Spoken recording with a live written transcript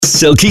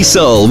Silky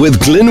Soul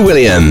with Glyn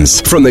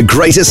Williams. From the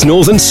greatest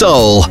northern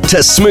soul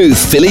to smooth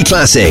Philly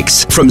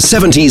classics. From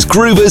 70s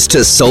groovers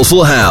to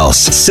soulful house.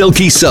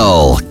 Silky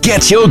Soul.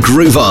 Get your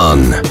groove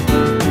on.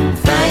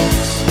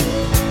 Thanks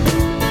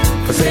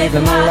for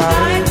saving my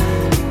life,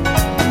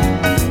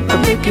 for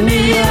picking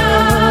me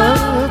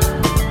up,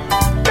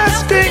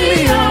 dusting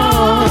me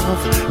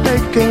off,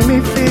 making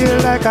me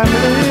feel like I'm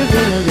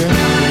living again.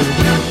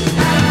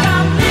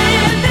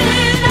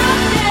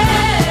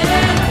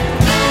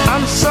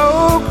 I'm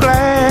so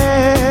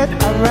glad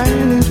I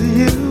ran into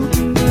you.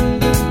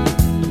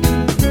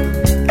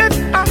 If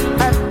I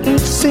hadn't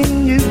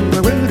seen you, I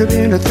would have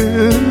been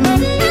through.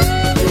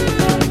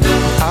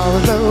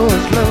 Although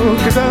as long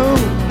ago,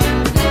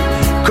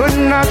 could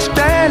not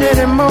stand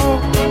anymore.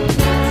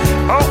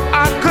 Oh,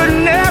 I could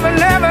never,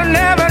 never,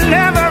 never,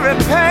 never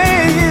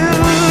repay you.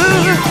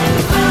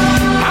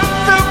 I'm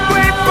so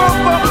grateful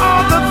for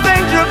all the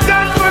things you've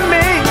done for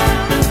me.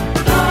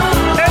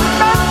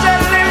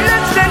 Especially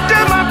listening to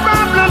my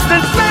problems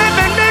and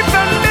saving me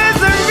from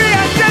misery.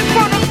 I just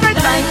want to say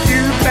thank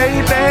you,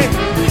 baby,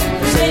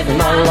 for saving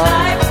my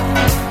life,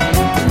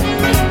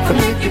 for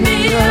picking me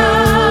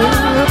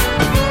up,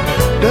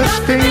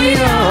 dusting me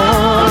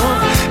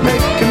off,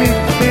 making me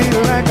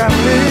feel like I'm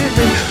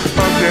living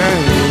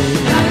again.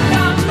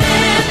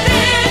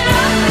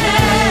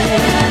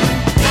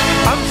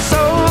 I'm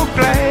so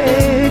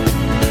glad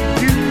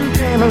you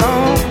came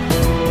along.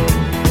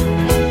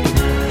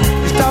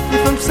 You stopped me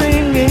from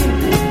singing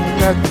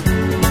that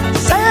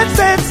sad,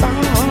 sad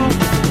song.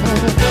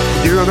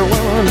 You're the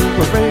one who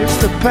erased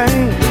the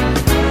pain.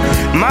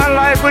 My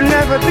life would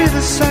never be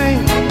the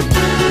same.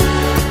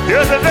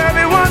 You're the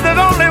very one, the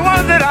only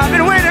one that I've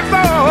been waiting for.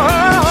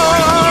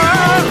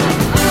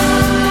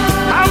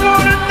 I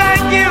want to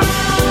thank you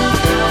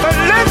for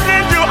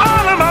listening to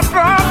all of my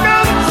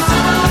problems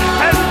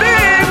and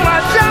being my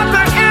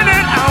shelter in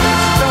and out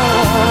the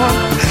storm.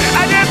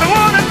 I just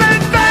want to say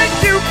thank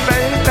you,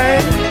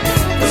 baby,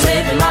 for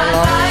saving my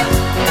life,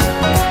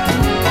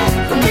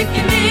 for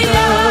picking me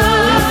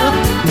up,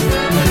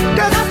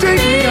 dusting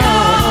me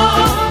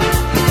off,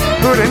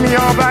 putting me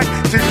all back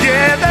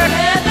together.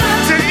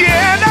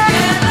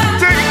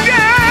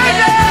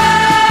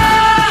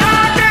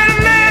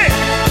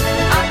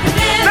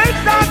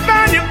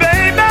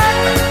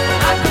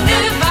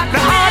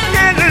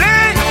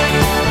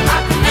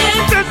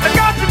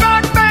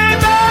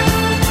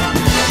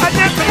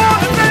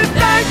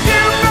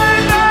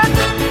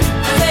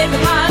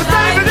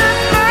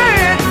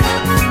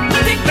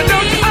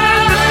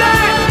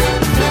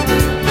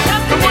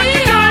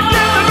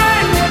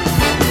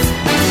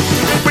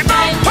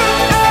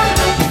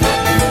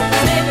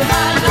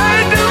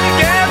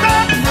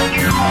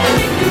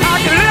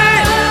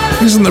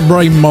 Isn't the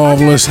brain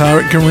marvellous how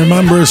it can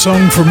remember a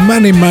song from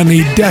many,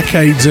 many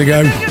decades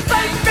ago?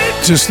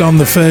 Just on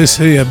the face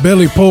here.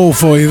 Billy Paul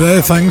for you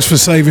there. Thanks for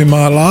saving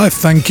my life.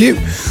 Thank you.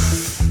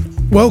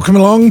 Welcome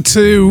along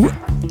to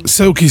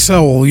Silky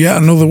Soul.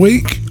 Yet another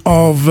week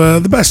of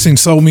the best in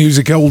soul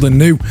music, old and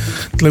new.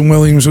 Glyn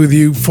Williams with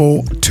you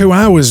for 2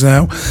 hours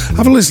now.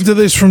 Have a listen to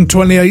this from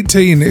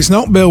 2018. It's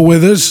not Bill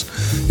Withers.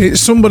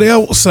 It's somebody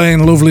else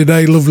saying lovely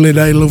day, lovely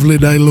day, lovely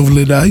day,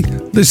 lovely day.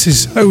 This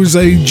is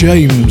Jose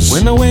James.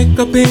 When I wake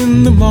up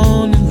in the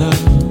morning,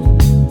 love,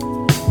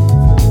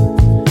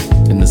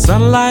 and the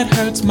sunlight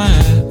hurts my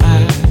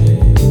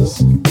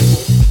eyes,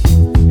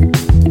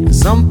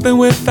 something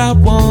without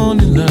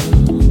warning, love,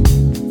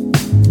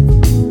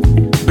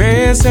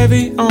 bears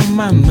heavy on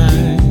my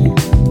mind.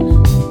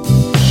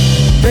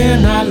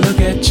 Then I look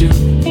at you,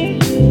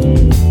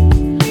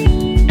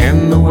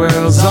 and the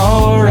world's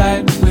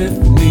alright with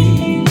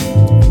me.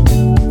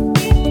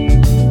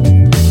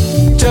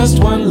 Just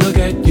one look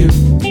at you,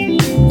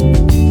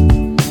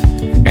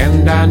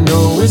 and I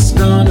know it's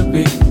gonna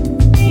be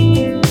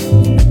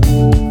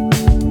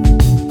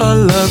a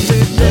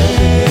lovely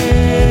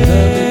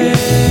day.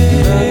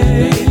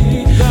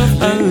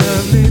 A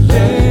lovely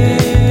day.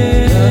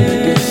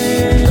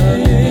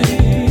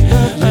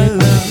 A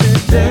lovely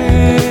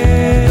day.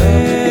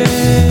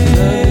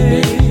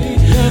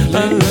 A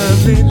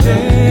lovely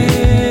day.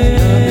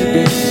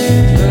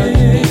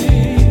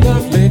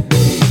 Lovely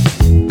day.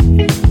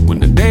 When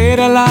the day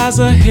that lies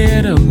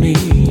ahead of me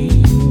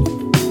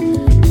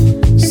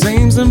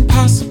seems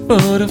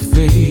impossible to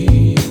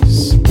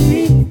face,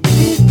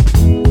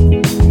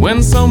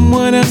 when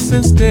someone else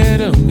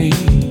instead of me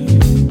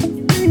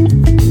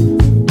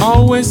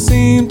always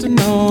seem to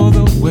know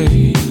the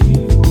way,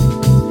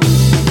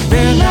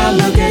 then I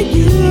look at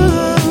you,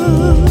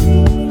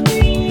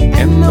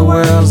 and the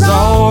world's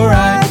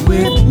alright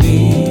with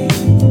me.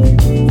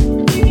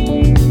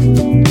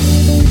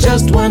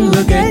 Just one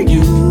look at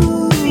you,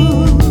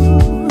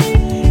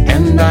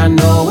 and I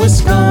know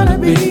it's gonna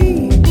be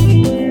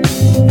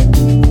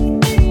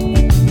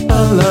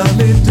a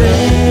lovely day.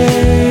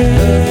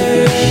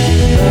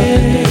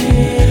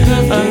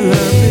 A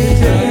lovely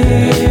day.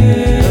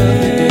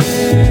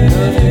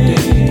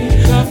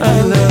 A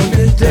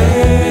lovely day.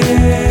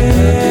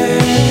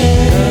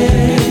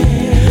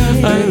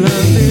 A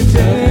lovely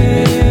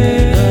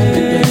day.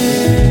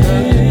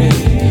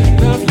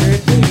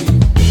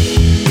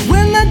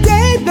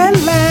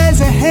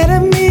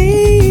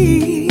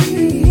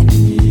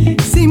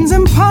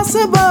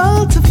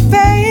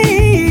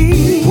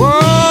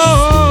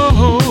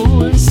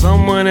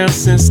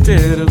 face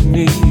instead of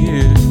me.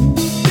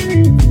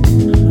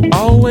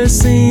 Always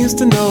seems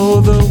to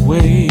know the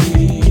way.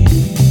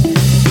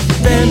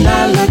 Then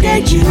I look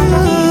at you,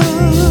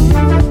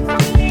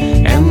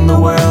 and the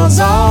world's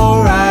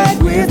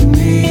alright with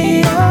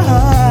me.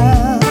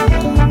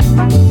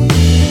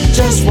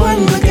 Just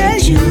one look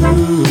at you,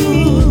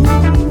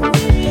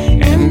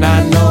 and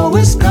I know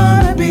it's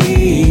gonna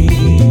be,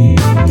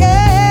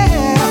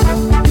 yeah,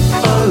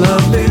 a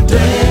lovely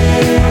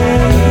day,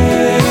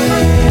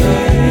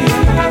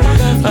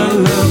 a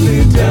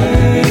lovely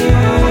day,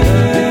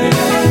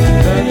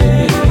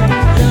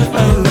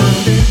 a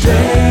lovely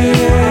day,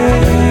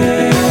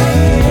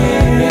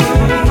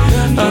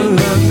 a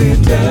lovely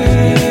day.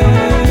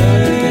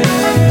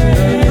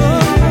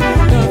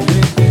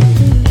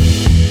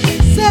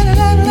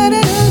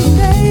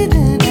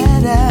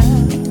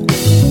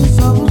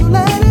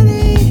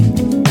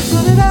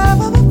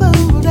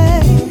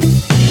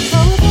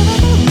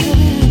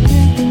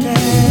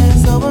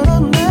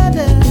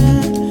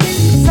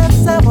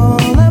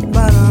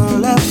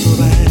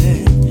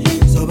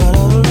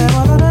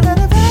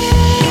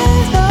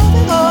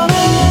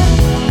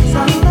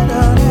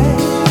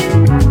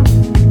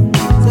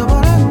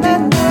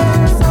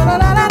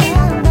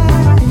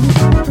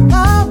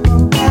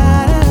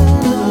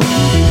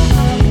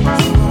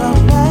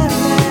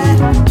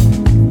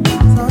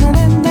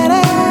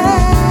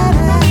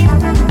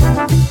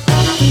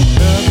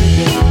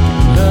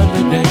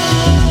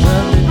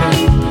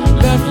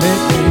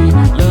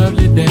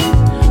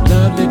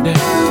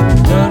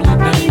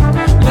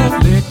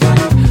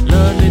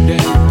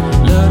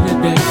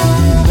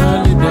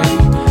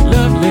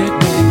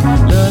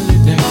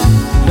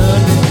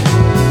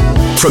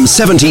 From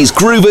 70s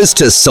groovers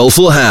to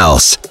soulful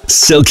house,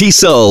 Silky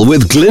Soul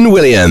with Glyn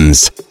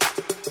Williams.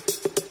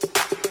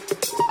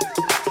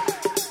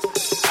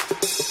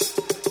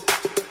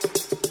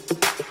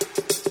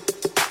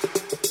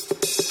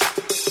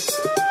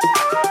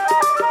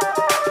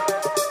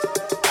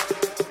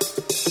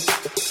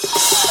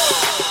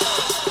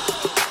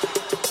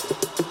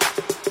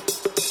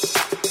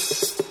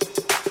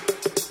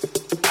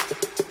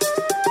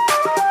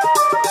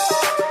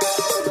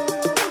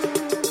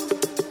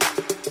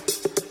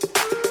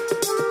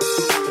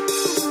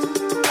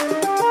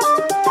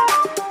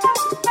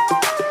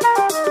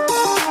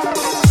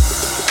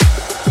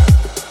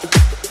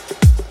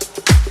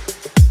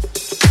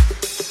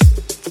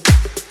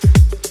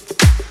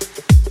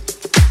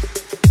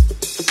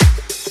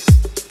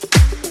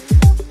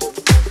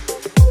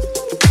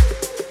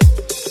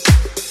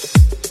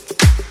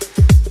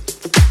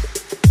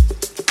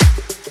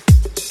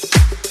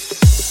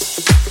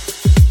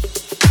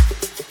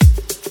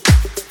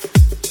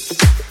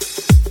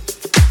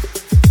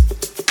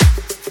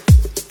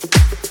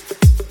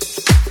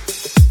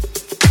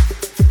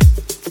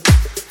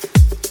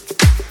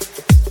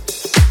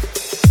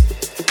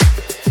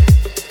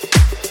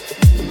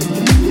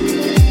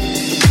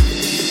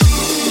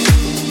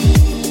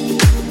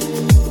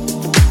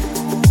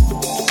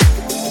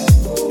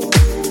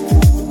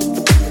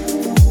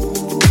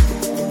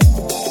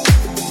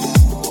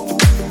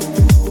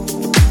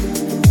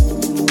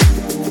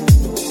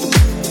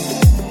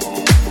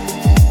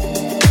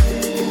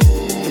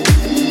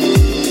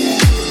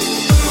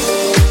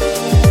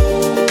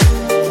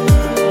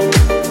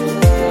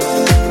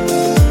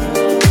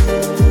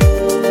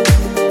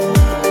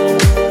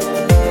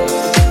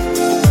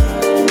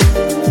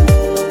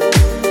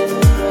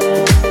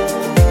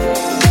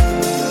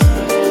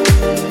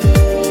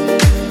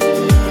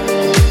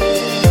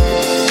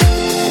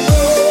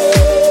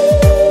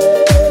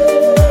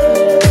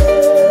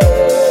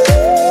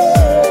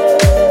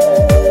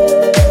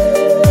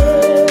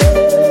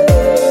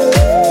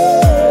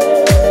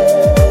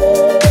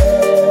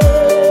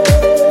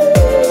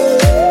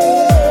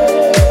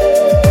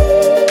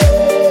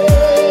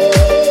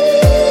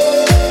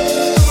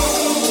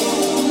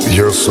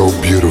 You're so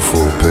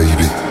beautiful,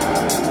 baby.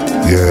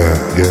 Yeah.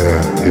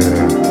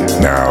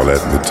 Now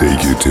let me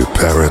take you to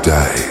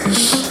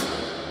paradise.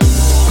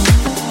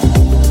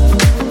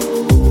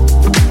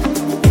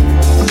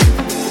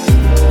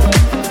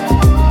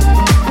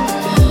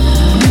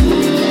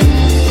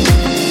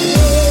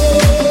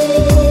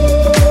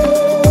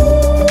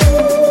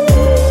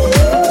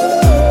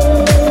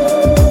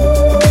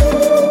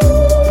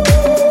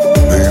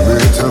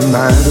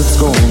 It's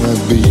gonna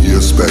be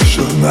a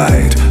special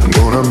night. I'm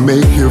gonna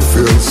make you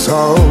feel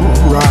so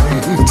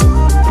right.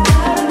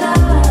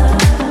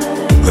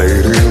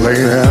 Lady,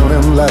 lay down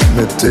and let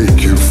me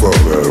take you for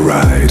a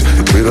ride.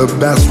 It'll be the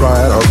best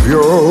ride of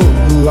your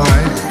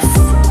life.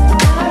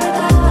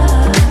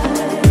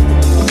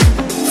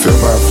 Feel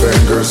my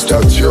fingers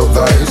touch your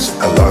thighs.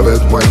 I love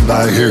it when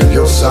I hear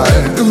your sigh.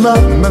 And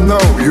let me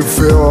know you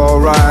feel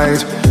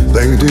alright,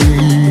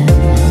 lady.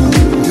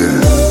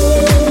 Yeah.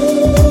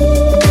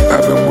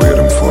 I've been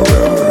waiting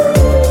forever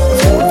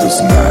for this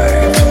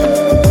night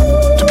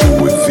to be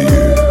with you,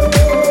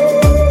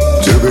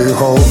 to be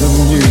holding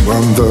you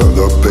under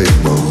the big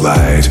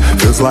moonlight.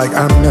 Feels like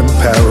I'm in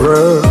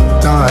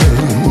paradise.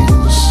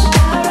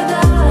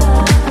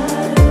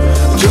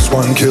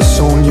 Just one kiss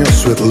on your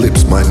sweet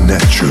lips might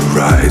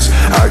naturalize.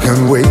 I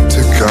can't wait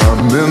to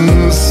come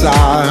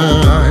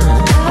inside.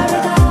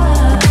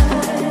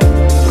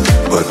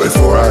 But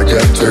before I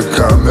get to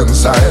come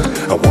inside,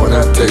 I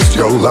wanna taste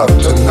your love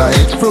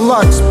tonight.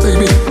 Relax,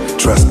 baby,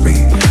 trust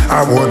me,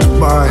 I won't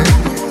bite.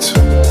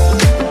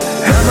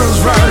 Heaven's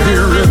right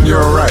here in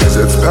your eyes,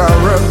 it's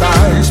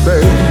paradise,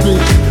 baby.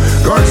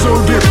 Going so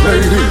deep,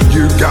 lady,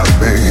 you got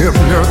me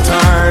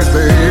hypnotized,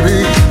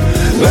 baby.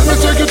 Let me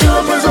take you to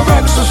a place of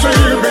ecstasy,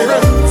 baby.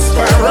 It's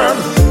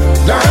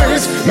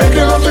paradise.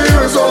 Making love to you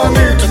is all I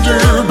need to do,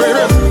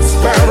 baby. It's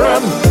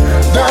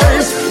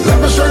paradise. Let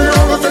me show you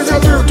all the things I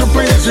do to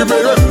please you,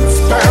 baby. It's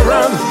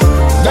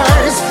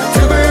paradise.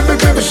 Feel the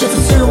everything shit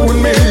is you and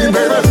me,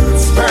 baby.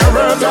 It's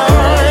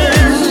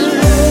paradise.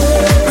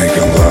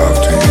 Making love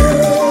to you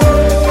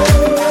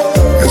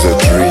is a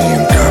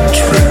dream come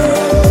true.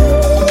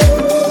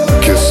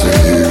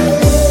 Kissing you,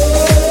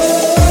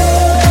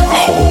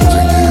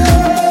 holding you,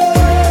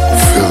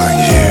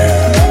 feeling you.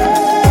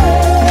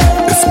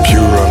 It's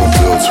pure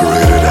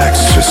unadulterated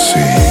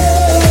ecstasy.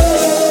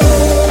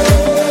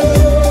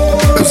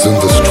 It's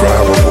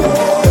indescribable,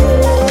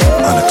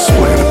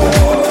 unexplainable.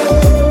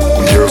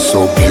 You're so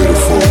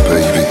beautiful,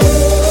 baby.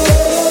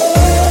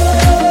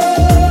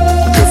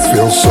 It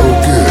feels so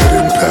good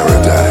in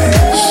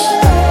paradise.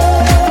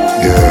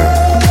 Yeah.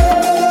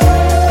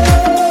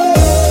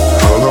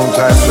 Hold on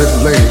tight, sweet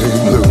lady,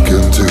 look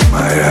into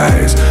my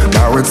eyes.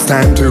 Now it's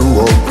time to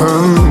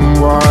open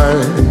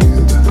wide.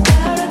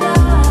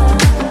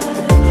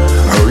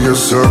 Oh, you're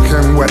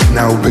soaking wet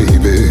now,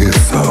 baby.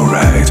 It's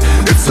alright.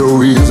 It's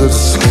so easy to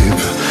sleep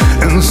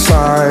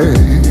inside.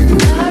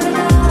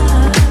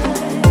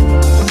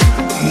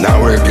 Now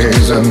we're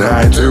gazing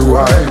eye to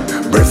eye,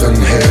 breathing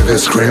heavy,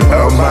 scream,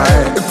 oh my.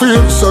 It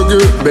feels so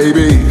good,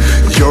 baby,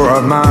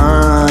 you're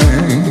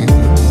mine.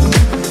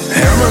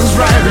 Heaven's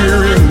right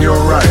here in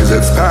your eyes,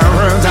 it's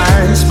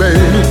paradise,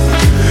 baby.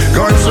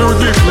 Going so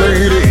deep,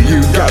 lady,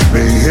 you got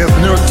me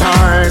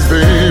hypnotized,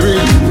 baby.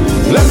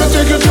 Let me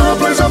take you to a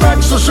place of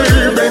ecstasy,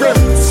 baby.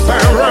 It's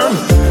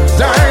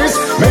paradise.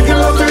 Making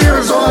love to you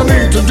is all I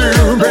need to do,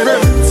 baby.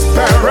 It's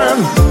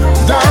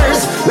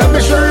paradise. Let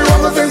me show you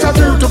all the things I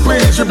do to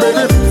please you,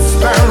 baby. It's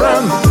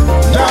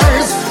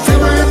paradise. Feel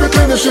me in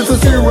between the shits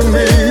with you and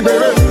me,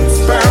 baby. It's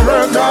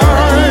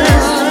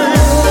paradise.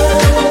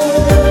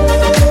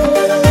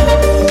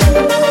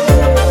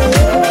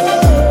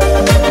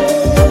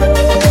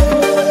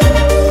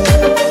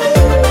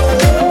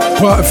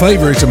 Quite a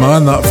favourite of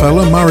mine, that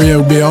fella,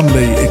 Mario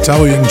Biondi,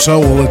 Italian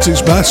soul at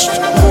its best.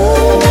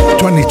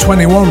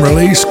 2021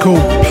 release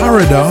called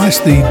Paradise,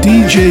 the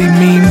DJ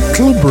Meme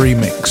Club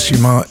remix, you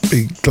might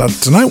be glad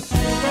to know.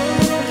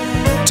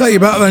 Take you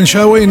back then,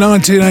 shall we?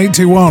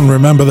 1981,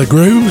 remember the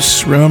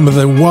grooves? Remember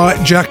the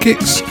white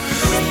jackets?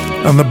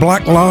 And the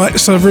black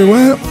lights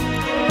everywhere?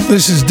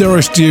 This is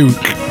Doris Duke.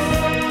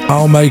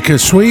 I'll make a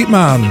sweet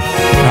man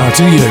out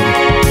of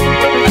you.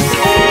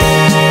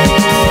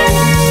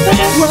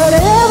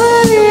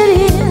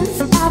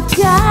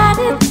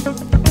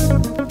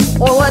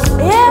 Or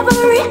whatever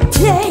it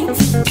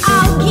takes,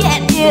 I'll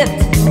get it.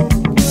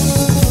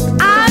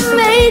 I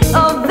made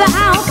a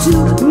vow to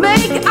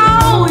make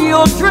all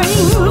your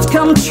dreams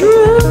come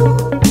true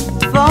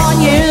for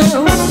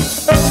you.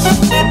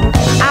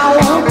 I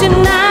won't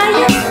deny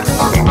you,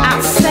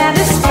 I'll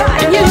satisfy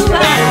you.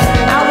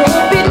 I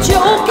won't be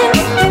joking,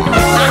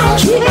 I'll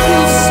keep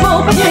you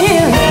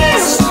smoking,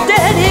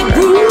 steady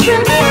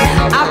grooving.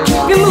 I'll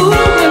keep you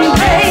moving,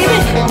 baby.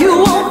 You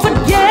won't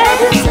forget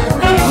it,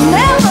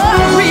 never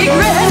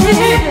regret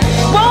it,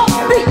 won't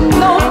be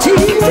no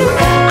teasing.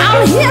 I'm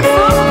here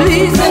for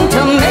pleasing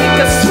to make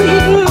a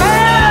sweet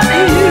man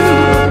of you.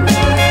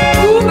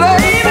 Ooh,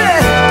 baby,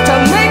 to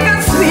make a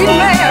sweet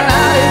man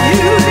out of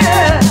you,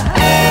 yeah.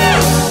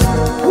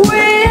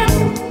 When,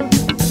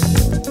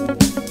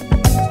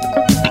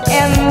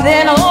 and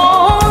then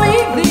only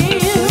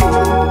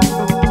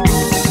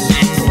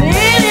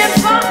then if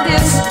I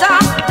did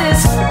stop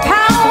this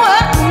power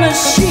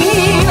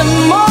machine of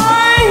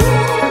mine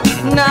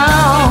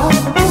now,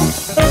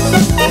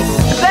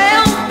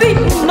 there'll be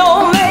no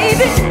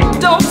maybe,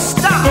 don't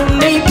stop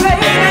me,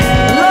 baby.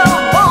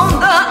 Love on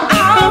the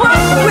hour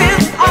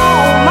with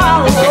all my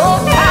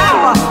love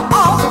power,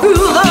 all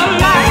through the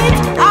night.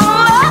 I'll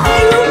love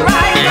you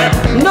right,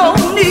 no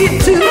need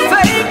to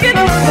fake it,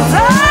 'cause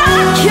I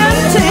can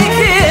take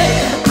it.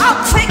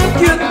 I'll take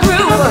you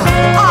through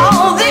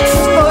all this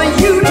for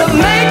you to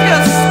make a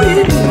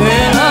sweet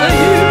man out of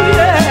you,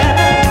 yeah.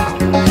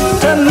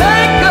 To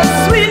make a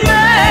sweet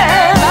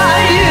man out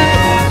of you.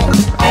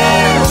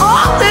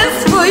 All this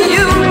for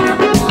you.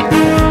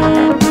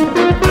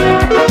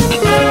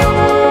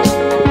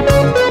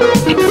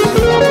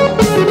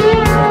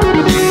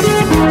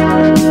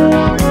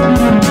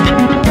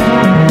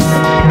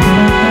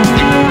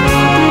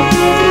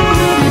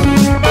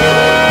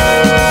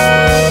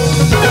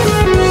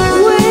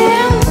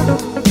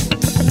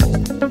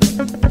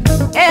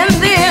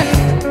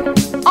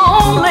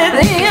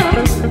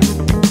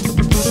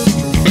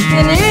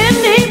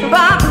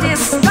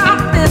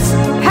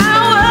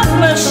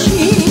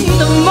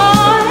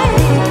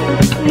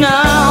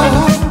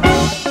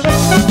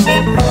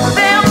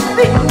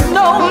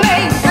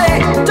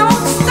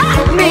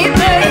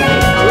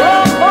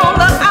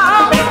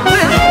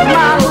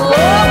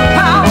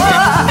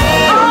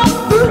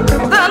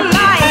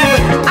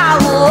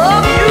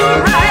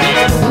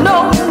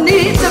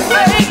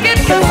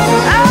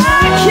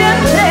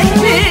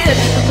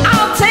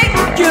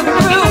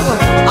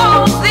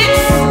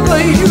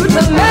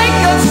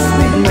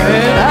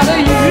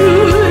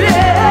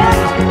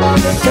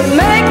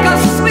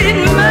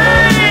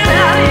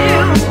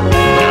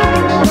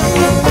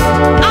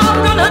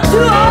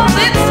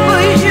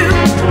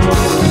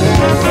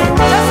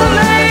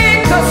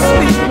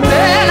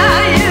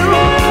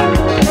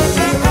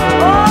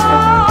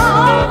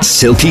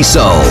 Silky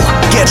Soul.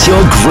 Get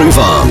your groove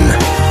on.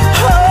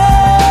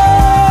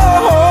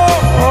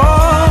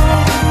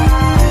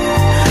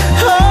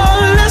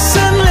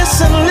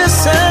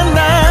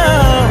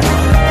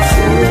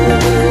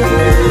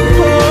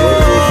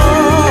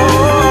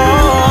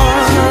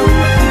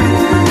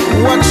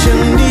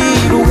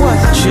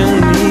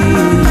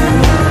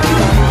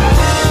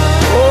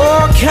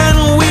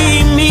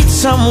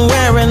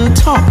 Somewhere and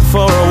talk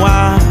for a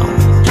while.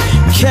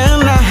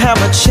 Can I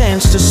have a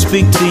chance to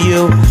speak to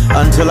you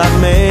until I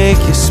make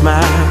you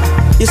smile?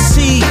 You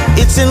see,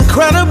 it's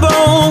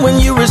incredible when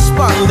you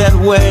respond that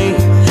way.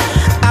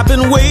 I've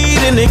been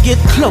waiting to get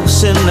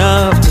close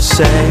enough to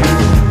say,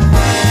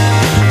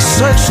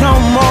 search no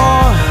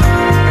more,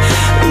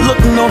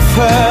 look no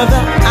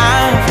further,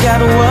 I've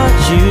got what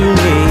you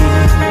need.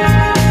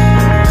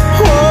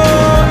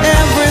 Oh,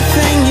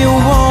 everything you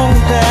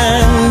want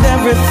and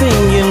everything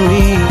you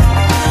need,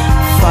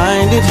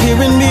 find it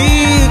here in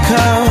me,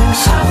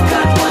 'cause I've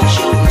got what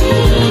you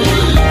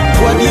need.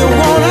 What you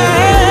want,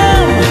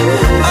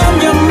 I'm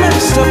your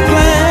master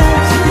plan.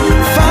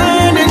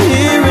 Find it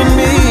here in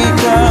me,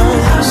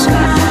 'cause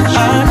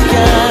I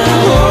can.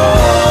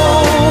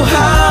 Oh,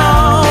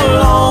 how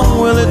long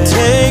will it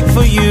take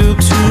for you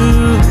to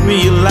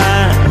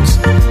realize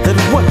that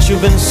what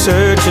you've been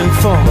searching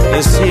for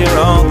is here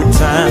all the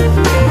time?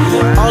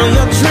 All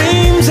your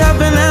dreams have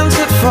been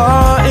answered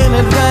for in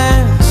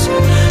advance.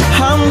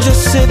 I'm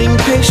just sitting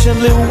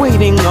patiently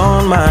waiting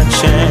on my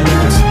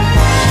chance.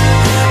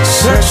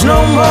 Search no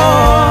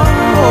more,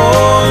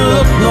 oh,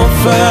 look no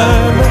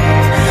further,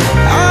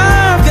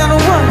 I've got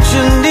what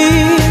you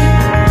need.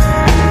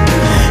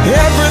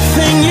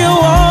 Everything you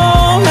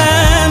want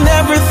and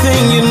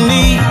everything you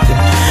need,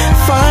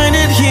 find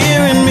it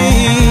here in me,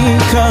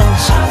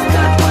 'cause I've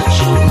got what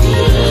you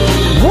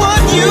need.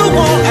 What you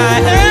want,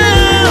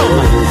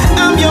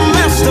 I'm your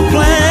master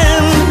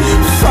plan.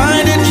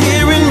 Find it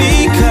here in me,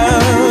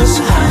 'cause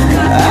I've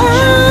got it.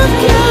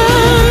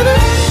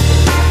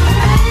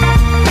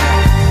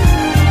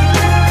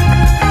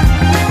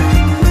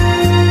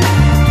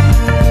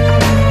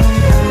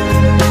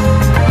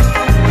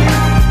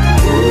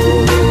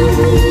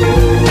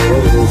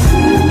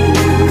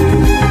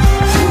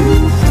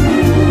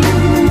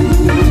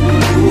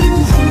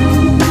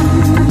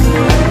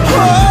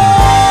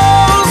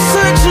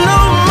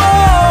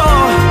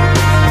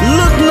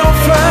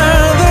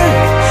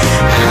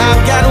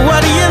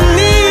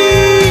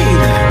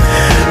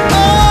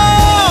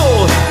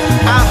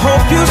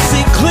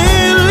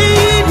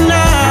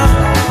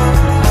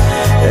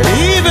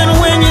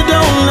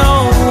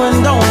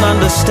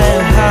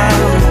 Understand how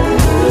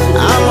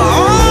I'm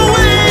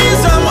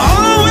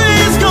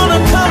always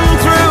gonna come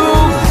through,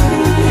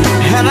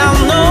 and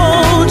I'll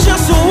know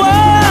just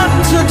what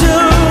to do.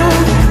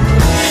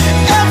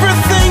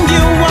 Everything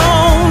you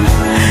want,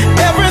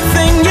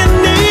 everything you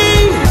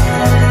need,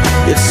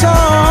 it's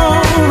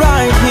all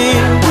right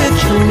here with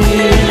me.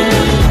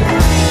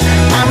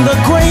 I'm the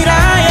great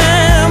I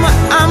am,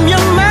 I'm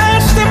your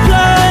master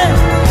plan.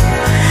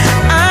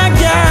 I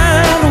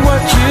got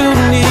what you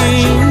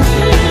need.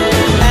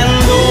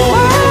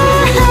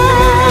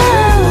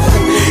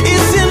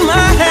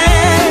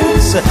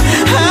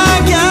 I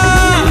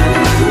got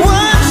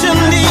what you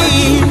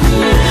need.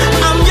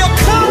 I'm your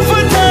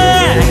comforter,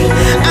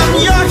 I'm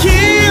your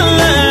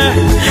healer,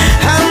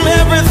 I'm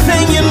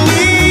everything you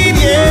need,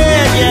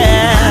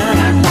 yeah.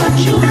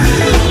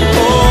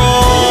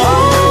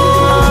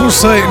 Oh. We'll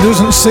say it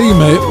doesn't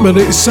seem it, but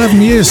it's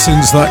 7 years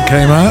since that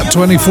came out.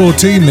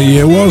 2014 the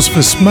year was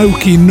for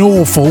Smokey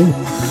Norfolk.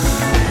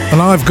 And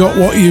I've Got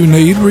What You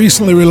Need,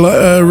 recently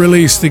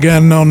released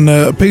again on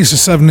a piece of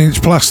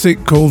 7-inch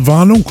plastic called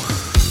vinyl,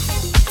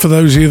 for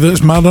those of you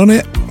that's mad on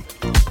it.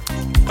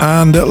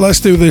 And let's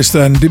do this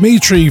then.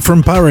 Dimitri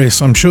from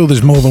Paris, I'm sure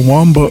there's more than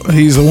one, but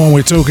he's the one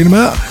we're talking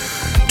about.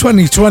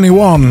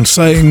 2021,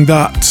 saying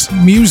that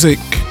music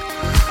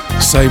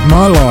saved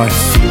my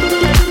life.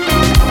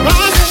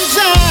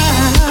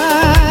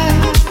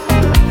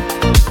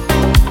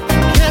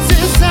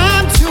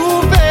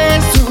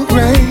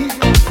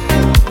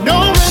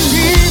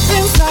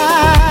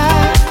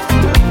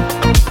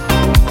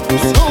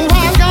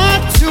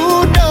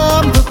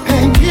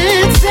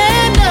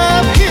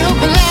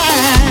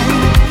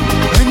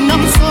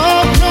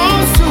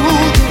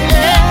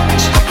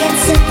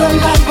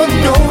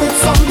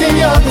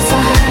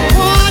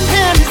 One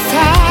hand is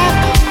tied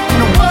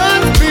and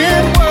one's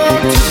been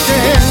worked to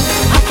death.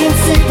 I can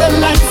see the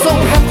light, so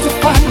have to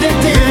find it.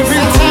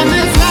 Every time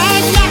this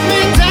light knocked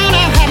me down,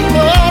 I had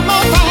no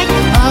more fight.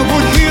 I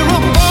would hear a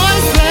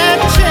voice that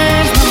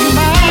changed my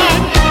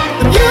mind.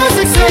 The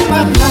music saved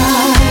my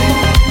life.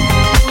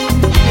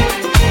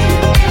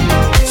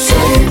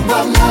 Saved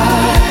my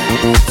life.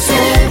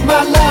 Saved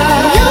my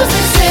life. The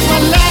music saved my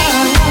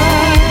life.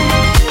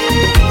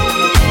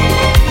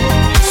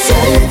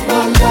 Saved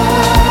my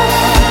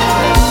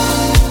life.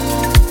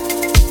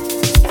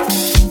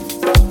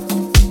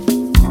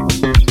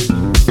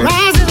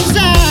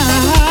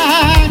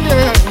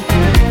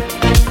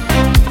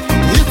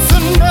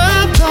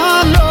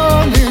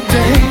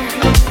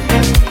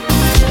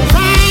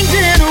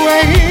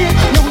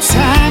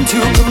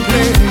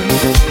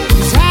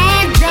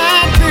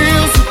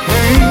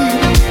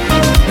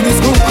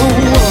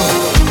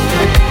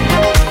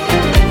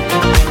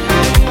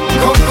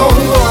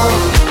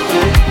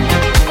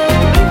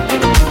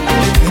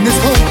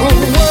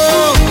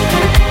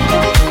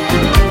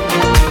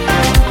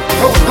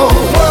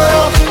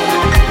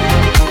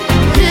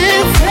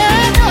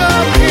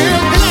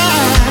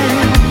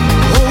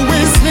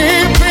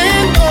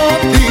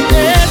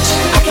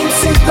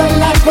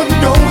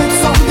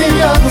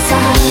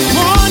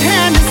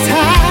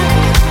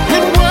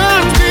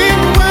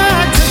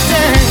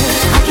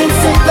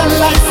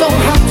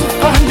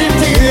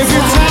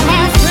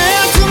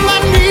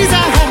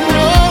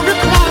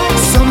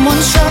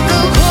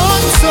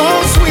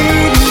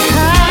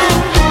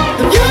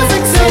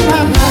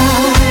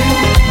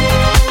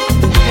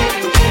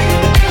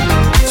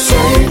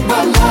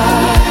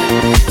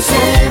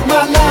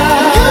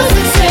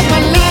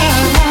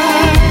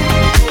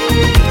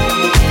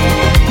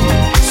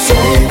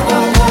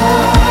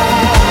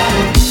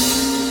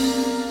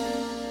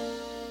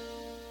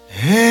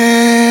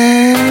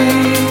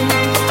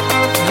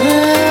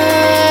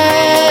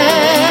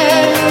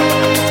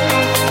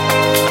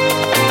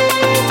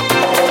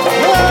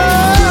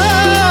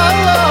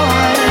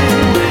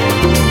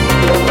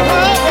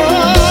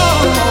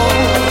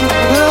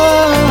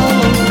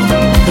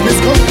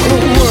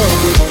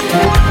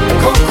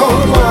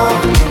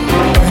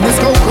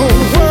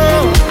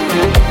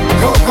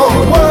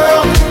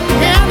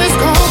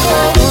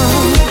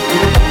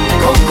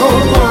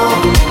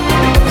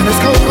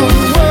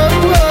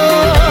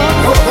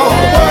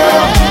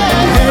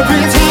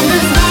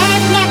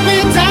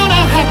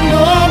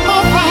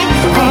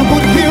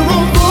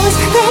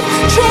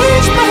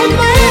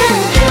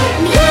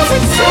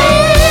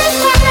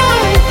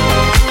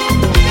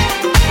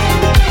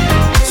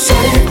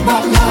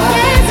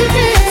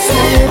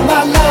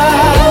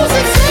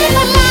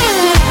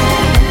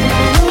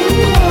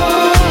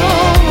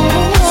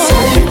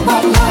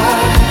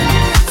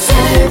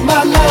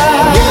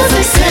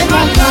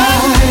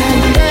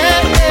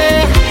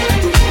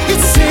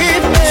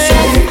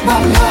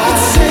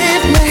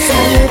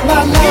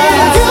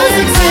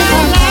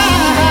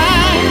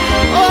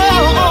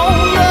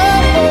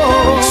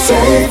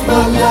 with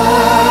my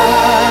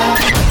life.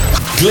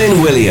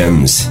 Glyn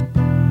Williams.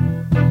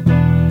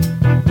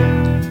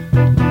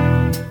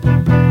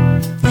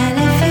 And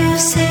if you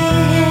see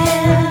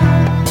him,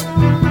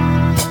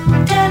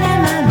 tell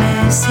him I'm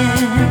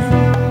missing.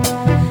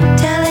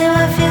 Tell him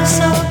I feel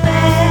so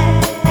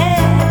bad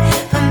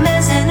for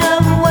messing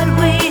up what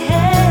we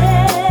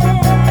had.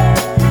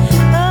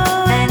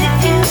 Oh, and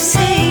if you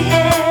see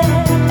him,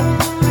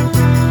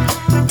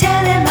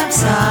 tell him I'm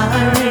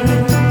sorry.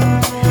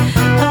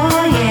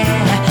 Oh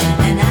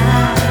yeah, and I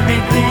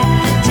regret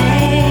the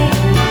day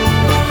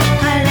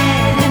I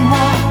let him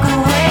walk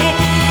away.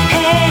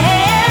 Hey,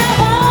 I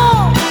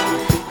want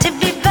to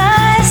be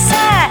by his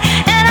side,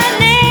 and I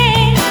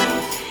need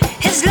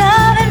his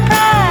love and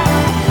pride.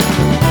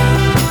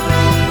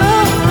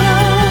 Ooh,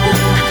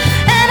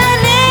 and I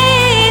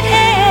need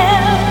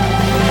him.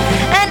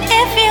 And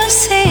if you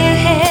see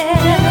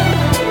him,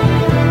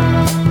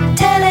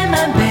 tell him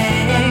I'm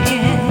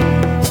begging.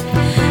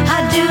 I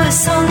do a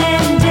song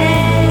and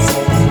dance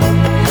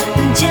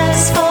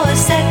just for a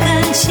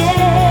second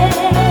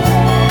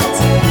chance.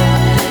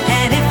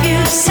 And if you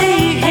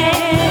see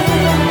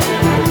him,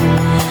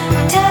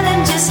 tell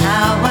him just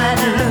how I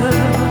look.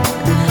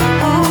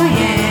 Oh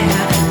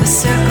yeah, the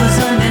circles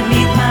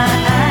underneath my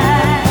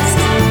eyes,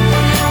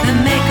 the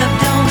makeup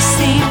don't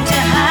seem to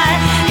hide.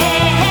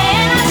 Hey,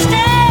 and I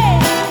stay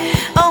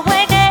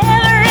awake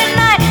every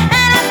night,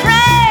 and I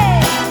pray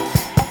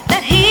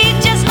that he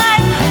just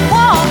might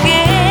walk in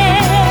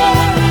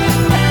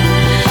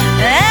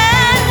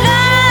and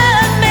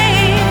love me,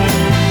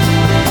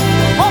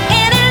 walk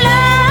in and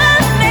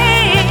love me.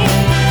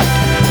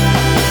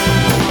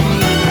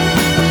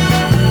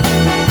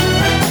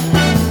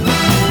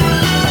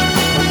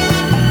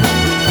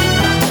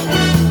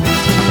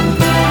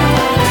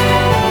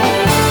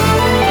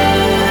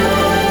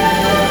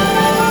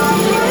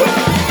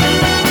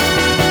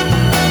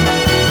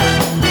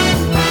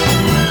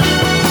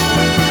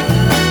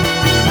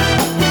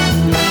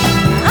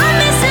 I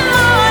miss him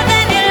more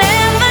than you'll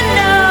ever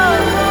know.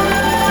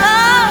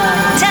 Oh,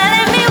 tell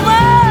him he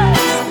was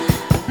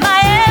my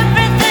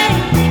everything.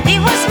 He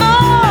was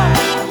more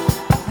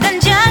than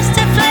just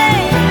a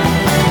flame.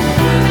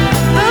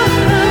 Ooh,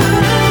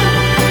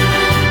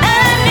 and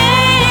I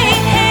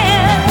need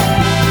him.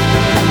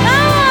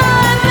 Oh,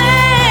 I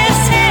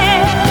miss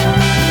him.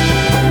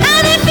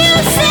 And if you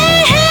see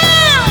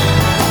him,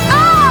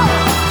 oh,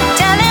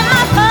 tell him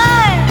I'm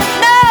fine.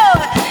 No,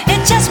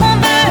 it just won't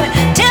burn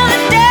till the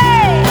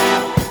day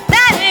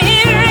that he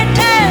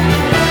returns.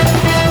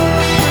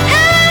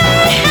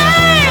 Hey,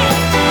 hey,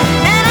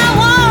 and I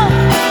want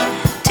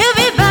to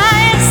be by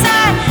his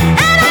side,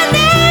 and I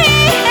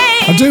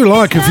need. I do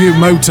like a few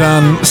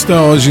Motown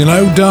stars, you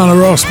know, Diana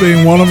Ross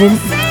being one of them.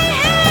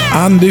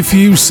 And If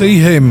You See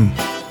Him.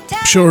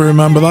 Sure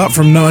remember that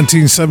from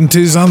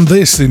 1970s, and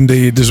this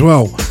indeed as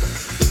well.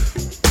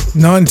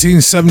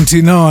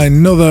 1979,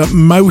 another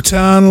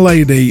Motown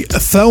lady,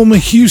 Thelma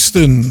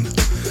Houston,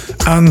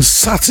 and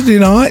Saturday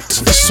Night,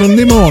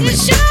 Sunday Morning.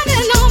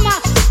 Shining on my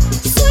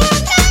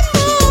Sunday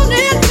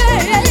morning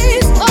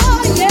face.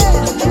 Oh yeah.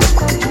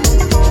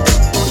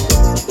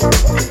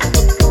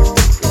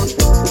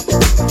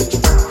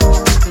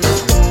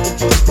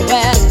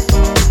 Well,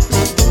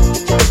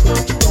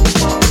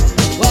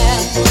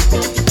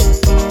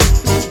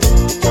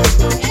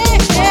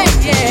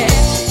 yeah.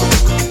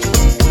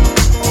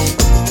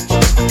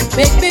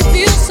 Make me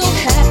feel so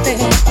happy.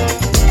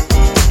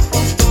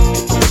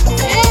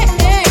 Yeah,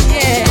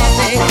 baby.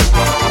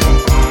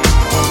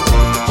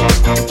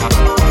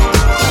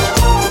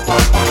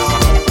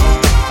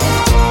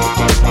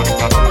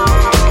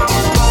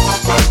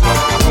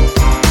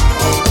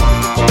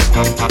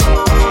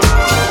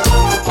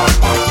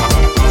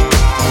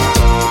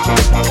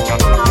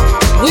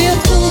 We're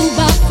fooled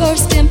by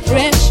first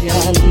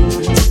impressions.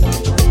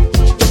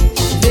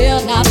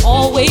 They're not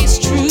always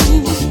true.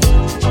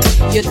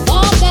 You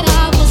thought that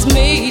I was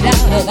made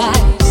out of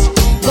ice,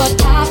 but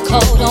I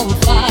caught on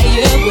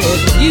fire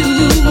with you.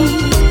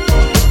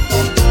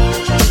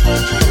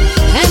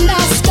 And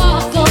I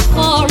sparkled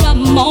for a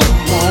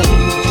moment,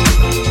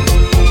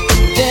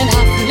 then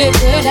I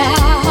flickered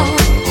out.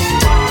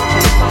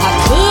 I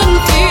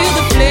couldn't feel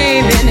the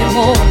flame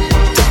anymore,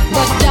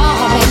 but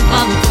darling,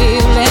 I'm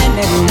feeling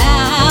it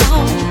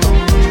now.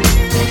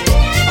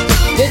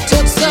 It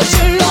took such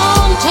a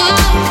long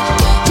time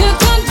to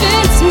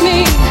convince me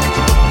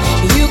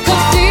you got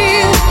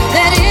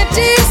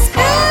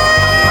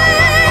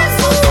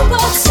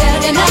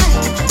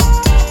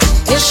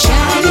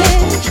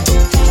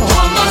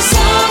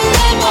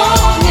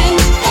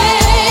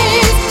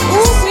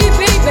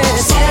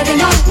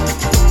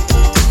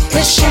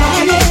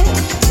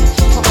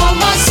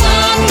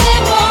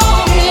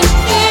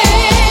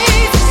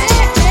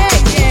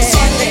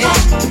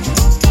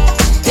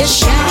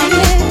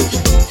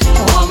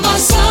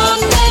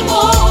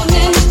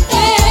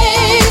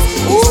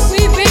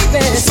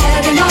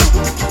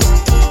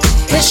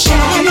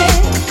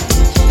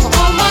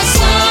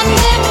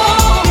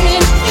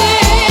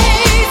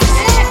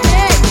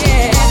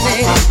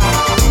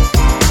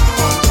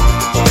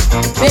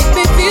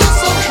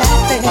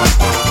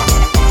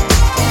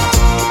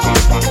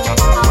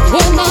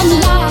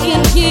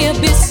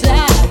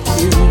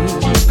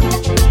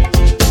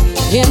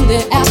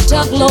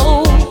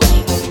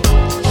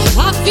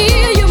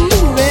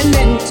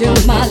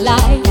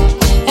life,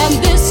 and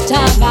this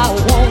time I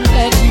won't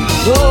let you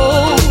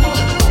go.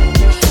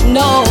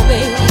 No,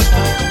 baby.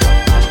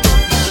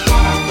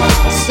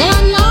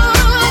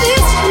 Sunlight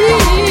is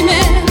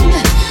streaming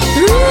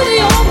through the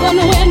open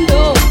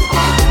window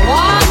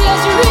while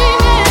you're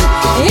dreaming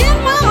in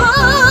my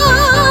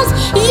arms.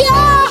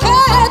 Yeah,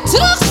 it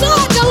took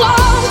such a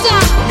long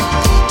time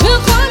to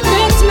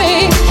convince me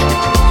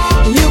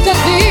you could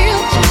feel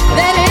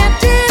that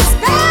empty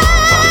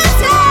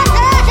space.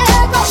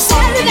 But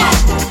Saturday night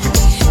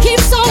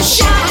keeps on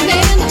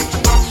shining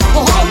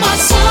on my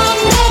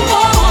Sunday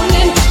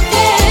morning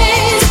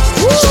days.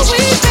 Ooh,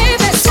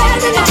 baby,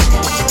 Saturday night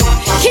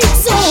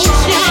keeps on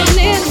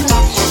shining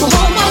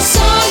on my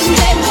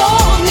Sunday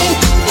morning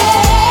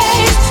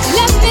days.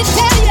 Let me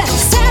tell you,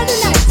 Saturday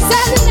night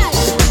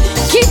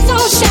keeps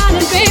on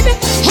shining, baby,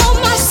 on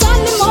my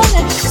Sunday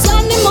morning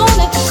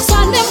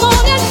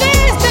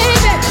days,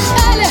 baby.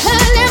 Early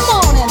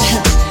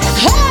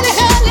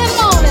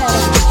morning,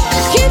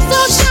 keeps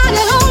on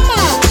shining on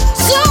my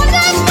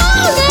Sunday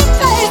morning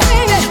days,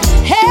 baby.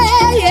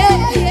 Hey, yeah.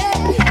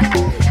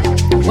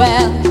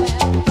 Well,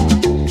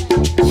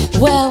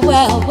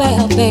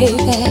 baby.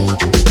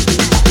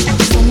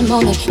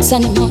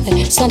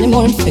 Sunday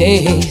morning face.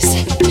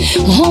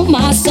 On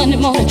my Sunday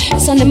morning face.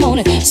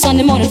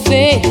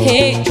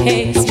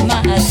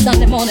 My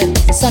Sunday morning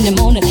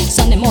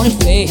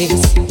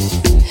face.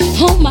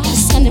 On my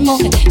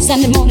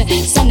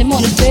Sunday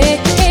morning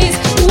face.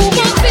 Ooh,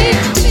 my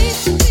baby.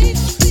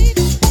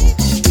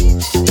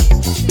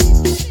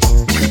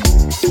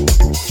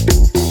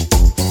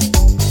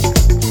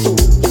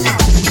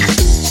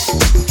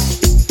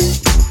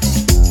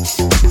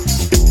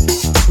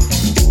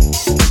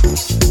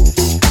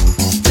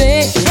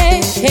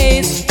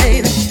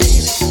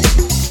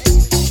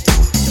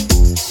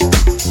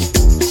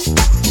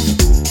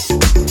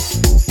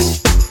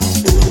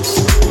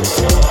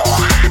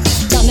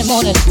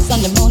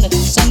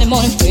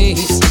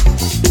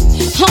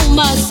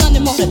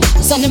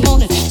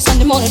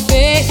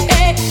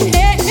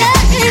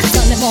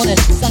 Sunday morning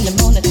face. On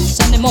my Sunday morning face.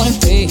 Sunday morning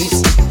face.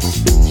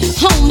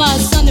 On my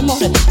Sunday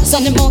morning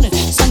face.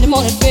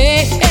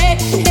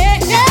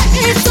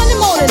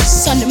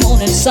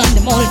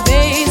 Sunday morning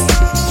face.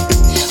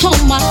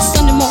 On my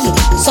Sunday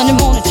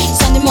morning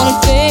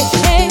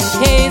face.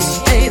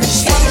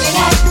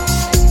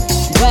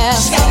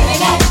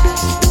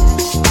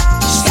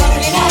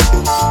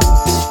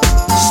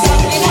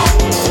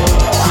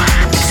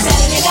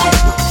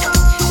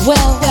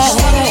 Well,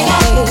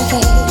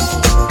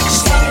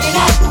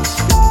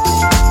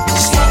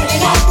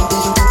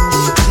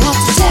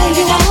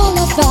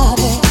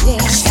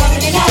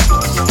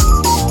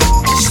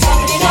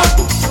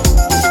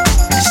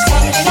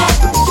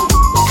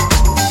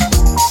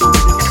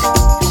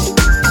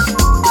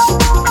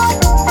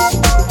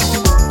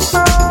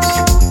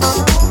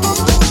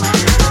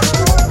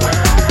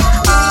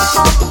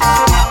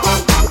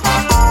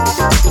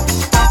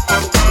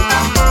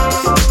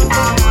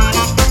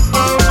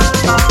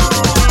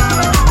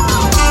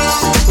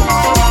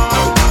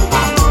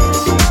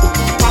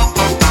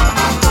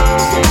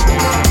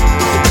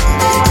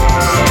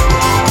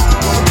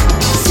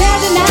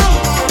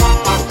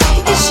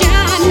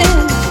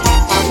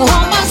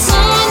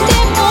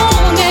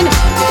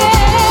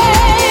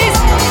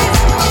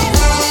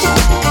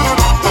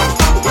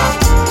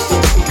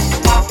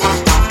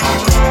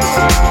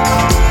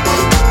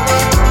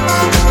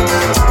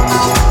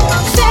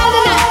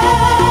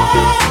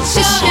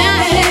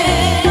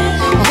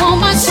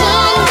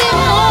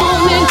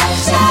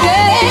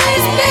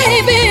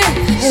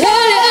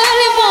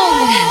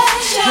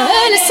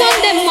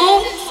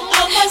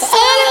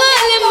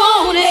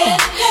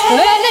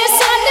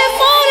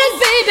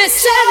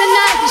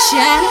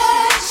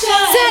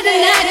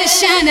 Saturday night is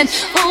shining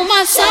on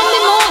my Sunday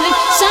morning,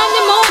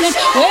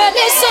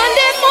 early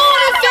Sunday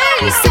morning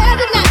face.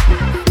 Saturday night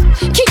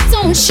keeps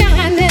on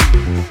shining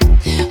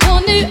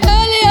on the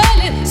early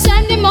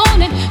Sunday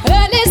morning,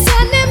 early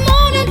Sunday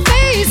morning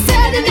face.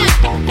 Saturday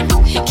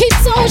night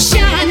keeps on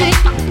shining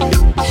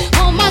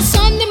on my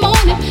Sunday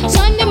morning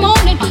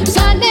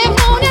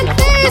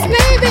face,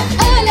 baby.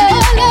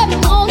 Early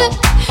morning,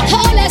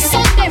 early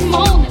Sunday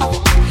morning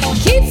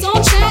keeps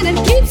on shining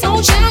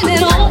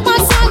on my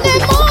Sunday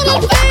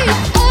morning face.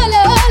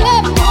 Early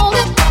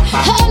morning,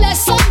 early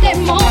Sunday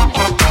morning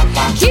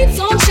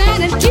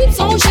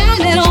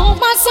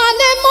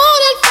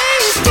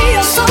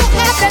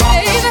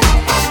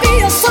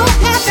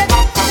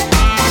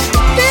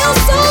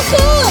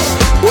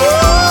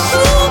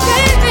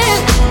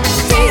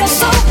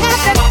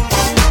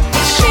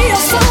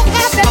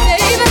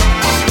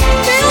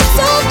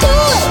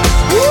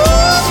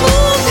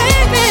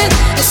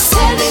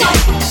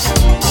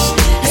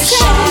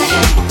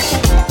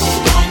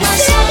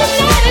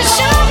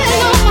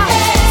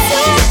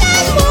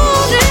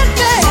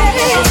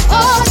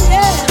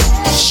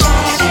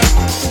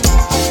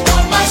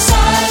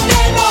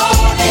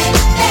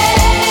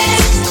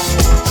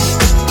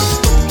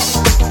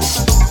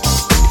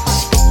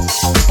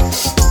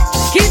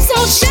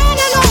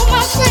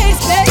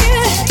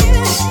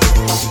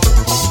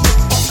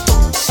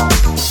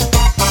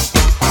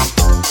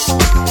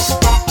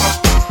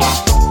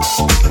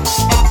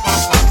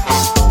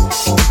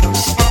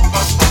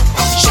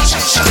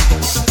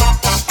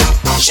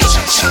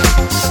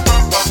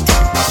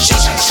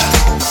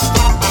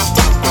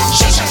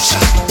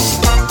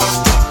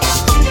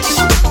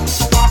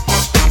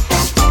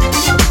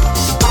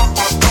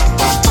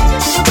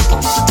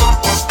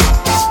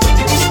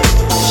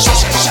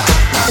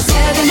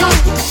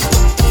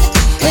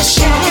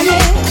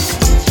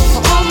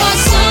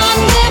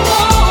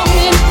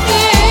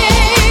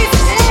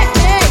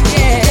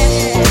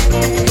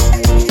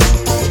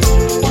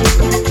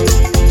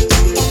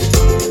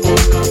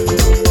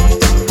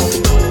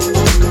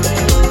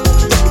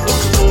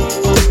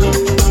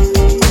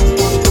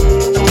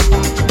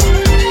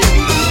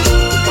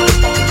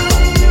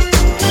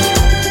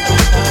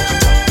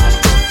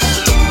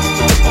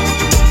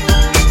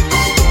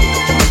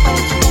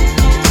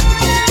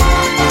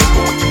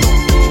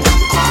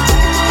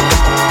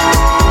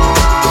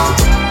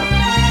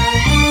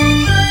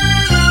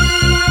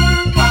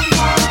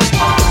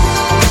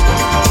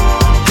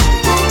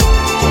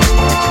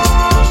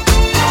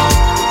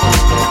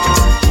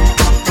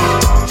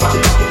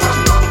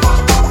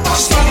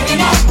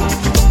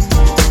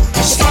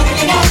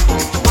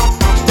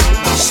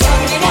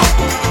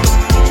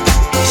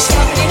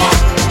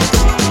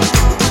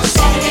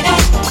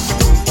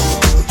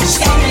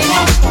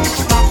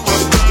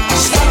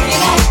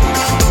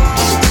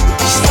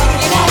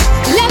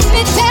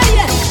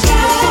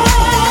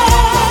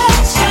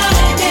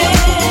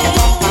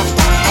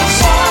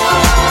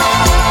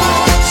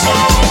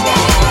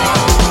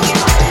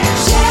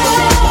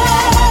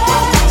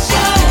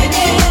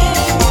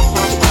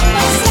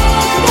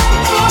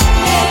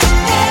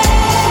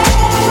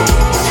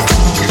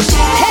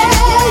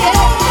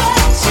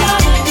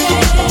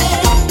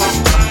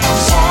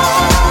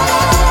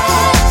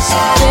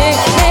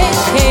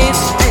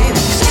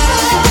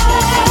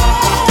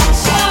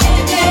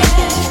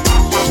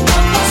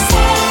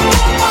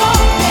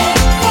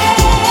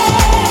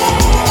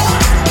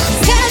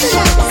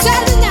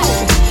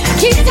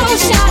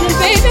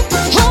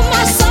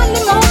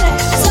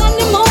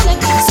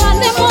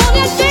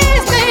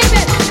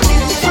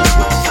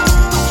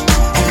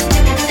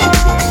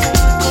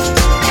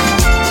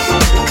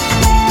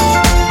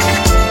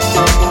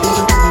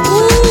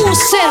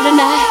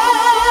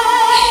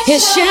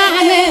is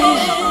shining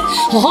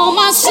on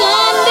my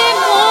Sunday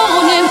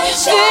morning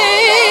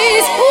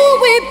face.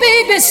 Ooh, wee,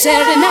 baby,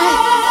 Saturday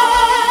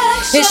night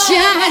is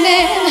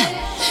shining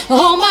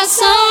on my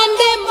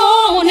Sunday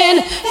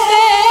morning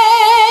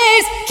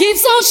face.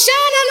 Keeps on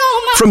shining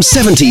on my... From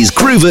 70s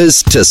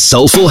groovers to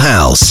soulful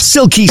house,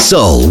 Silky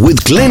Soul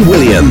with Glenn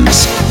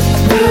Williams.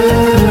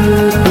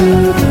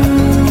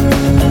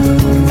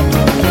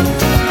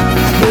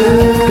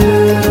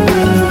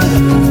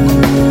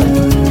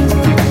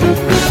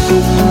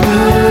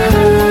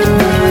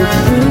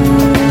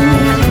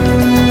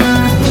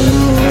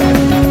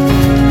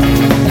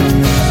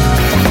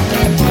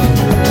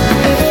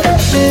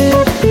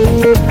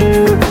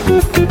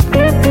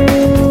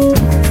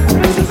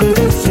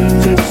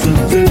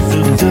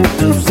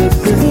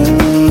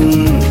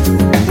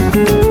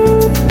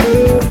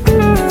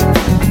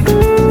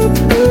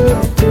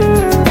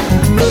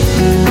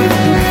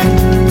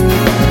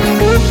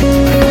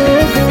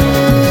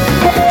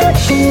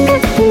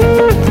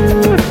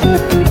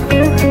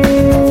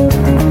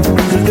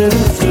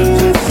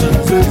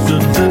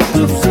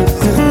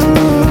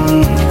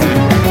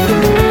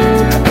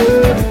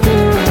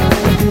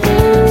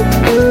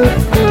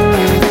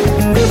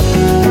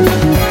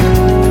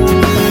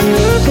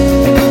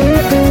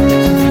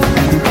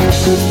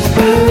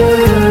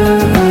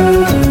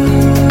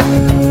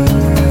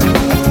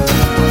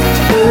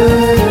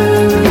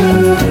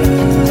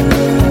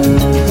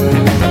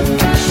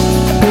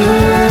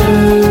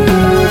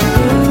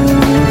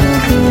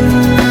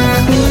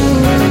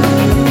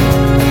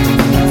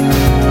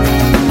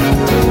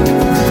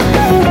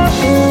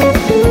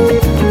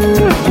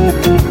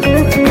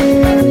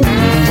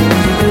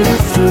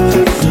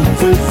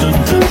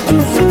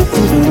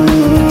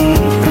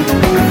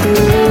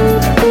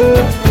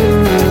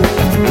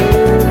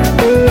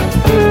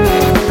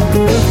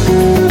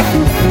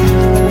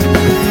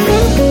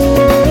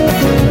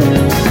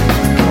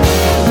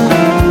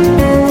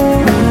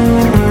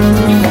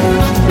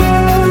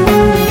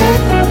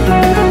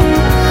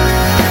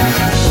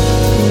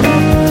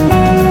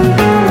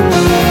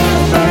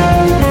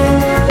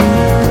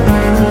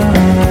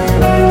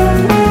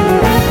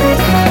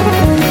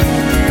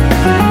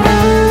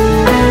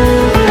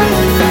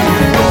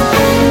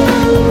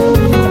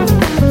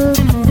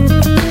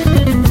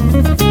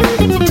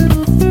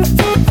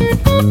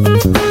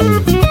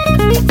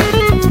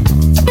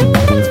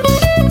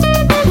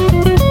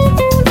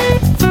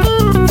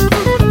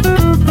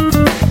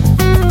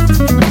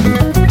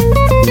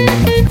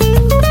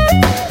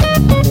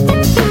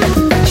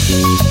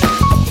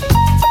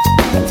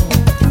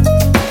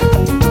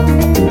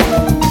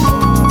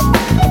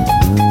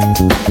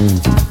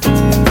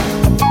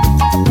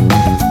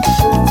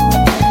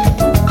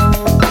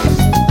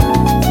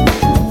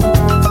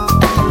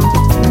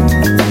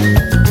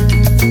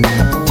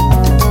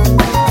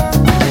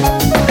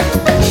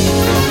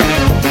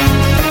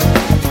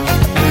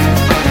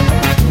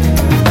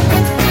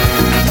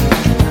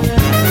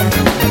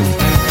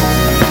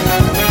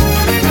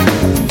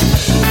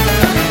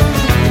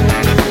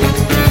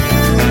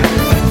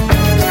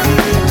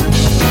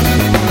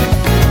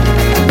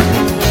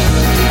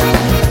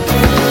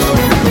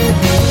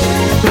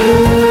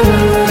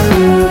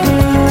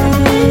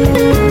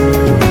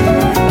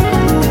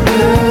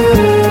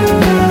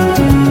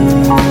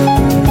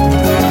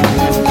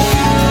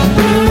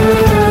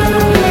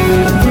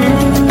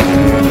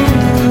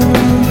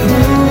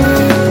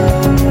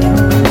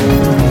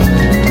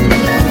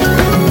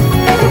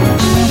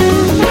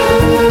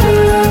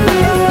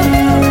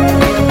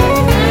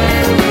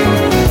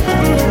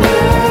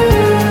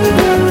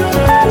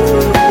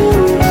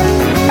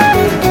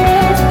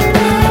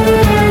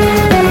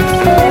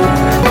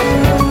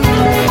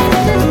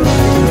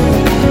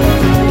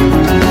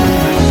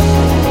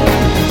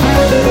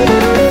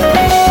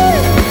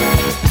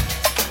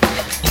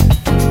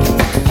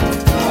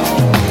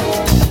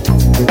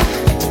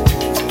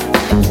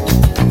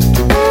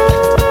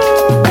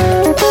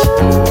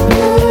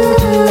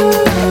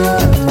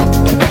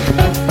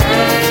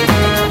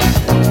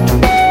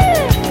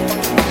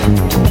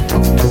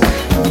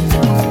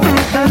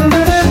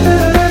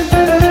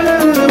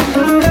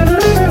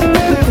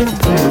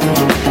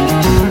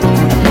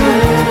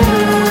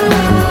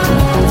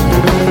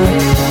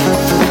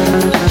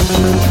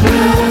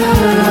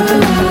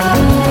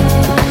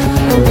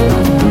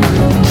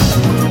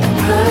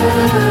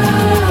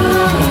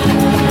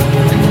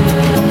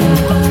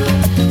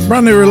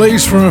 Brand new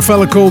release from a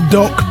fella called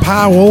Doc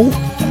Powell.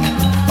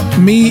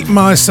 Me,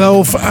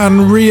 Myself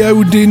and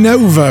Rio De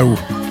Novo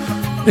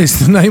is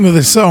the name of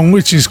the song,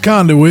 which is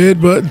kind of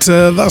weird, but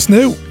that's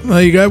new.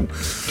 There you go.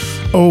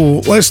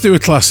 Oh, let's do a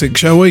classic,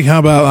 shall we? How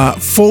about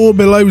that? 4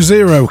 Below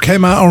Zero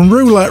came out on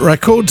Roulette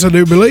Records, I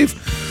do believe.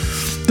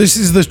 This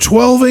is the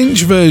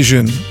 12-inch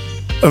version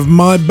of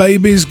My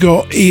Baby's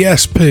Got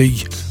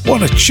ESP.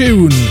 What a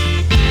tune!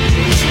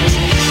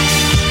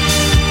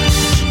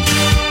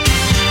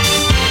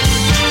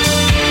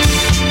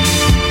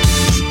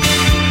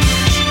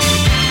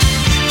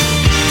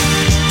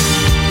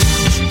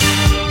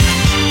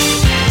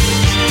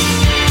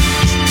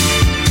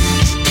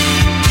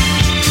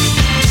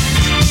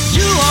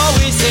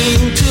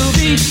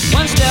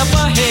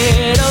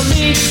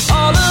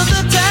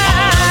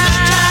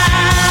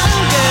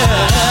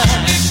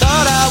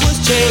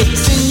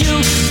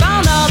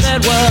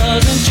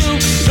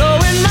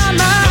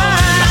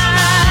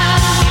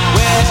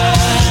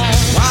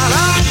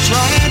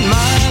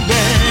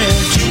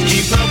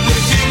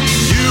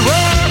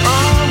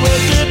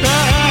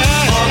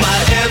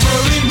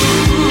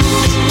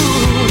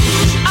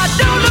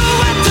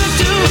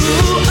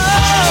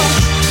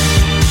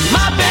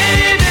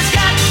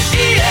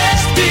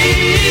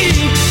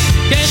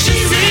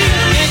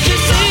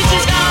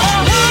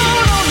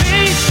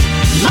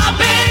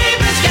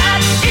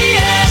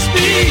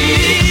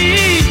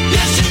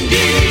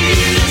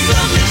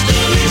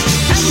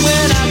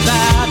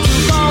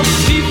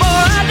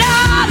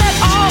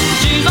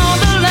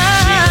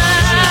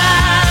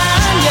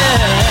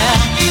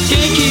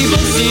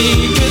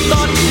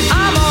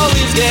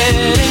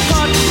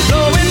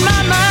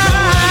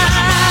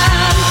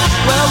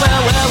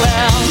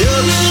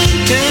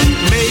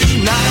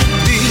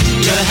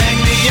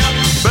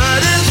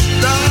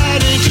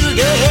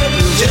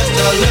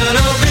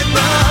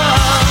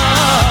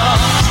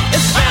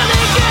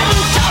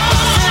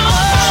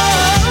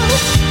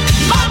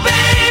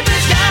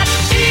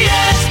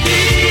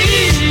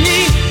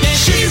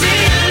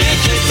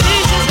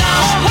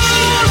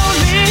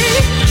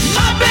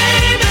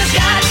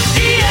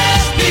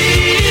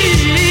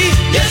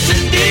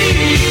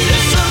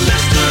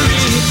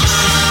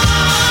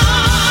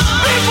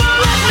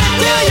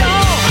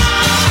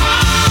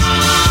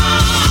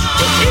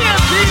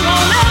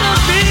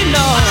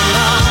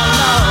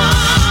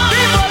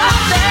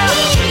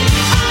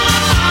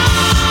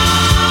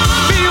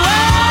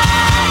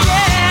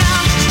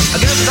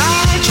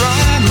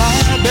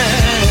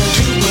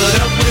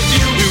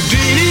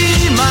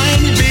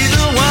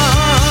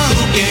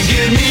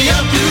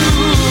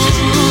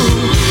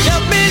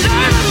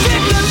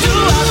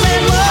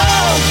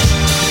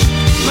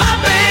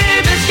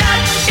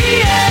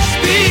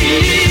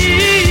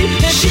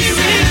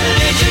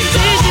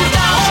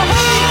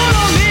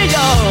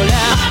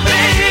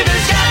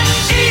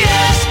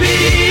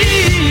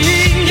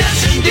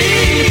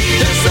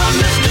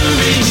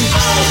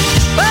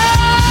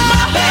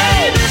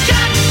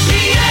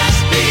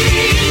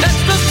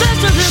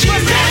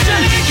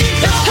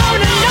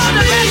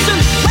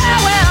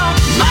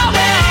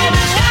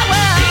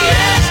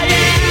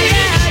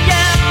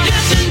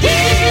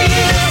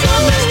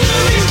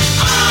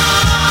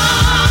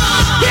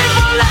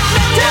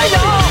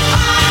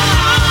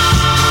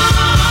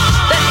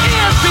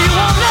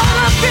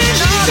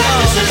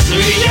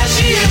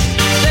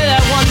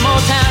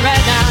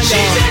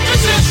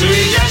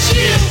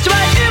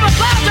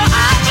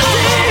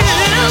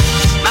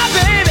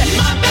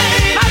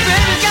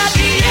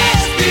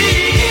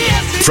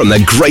 From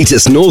the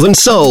greatest Northern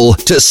Soul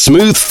to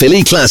smooth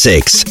Philly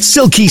classics.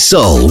 Silky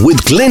Soul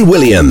with Glyn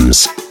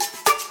Williams.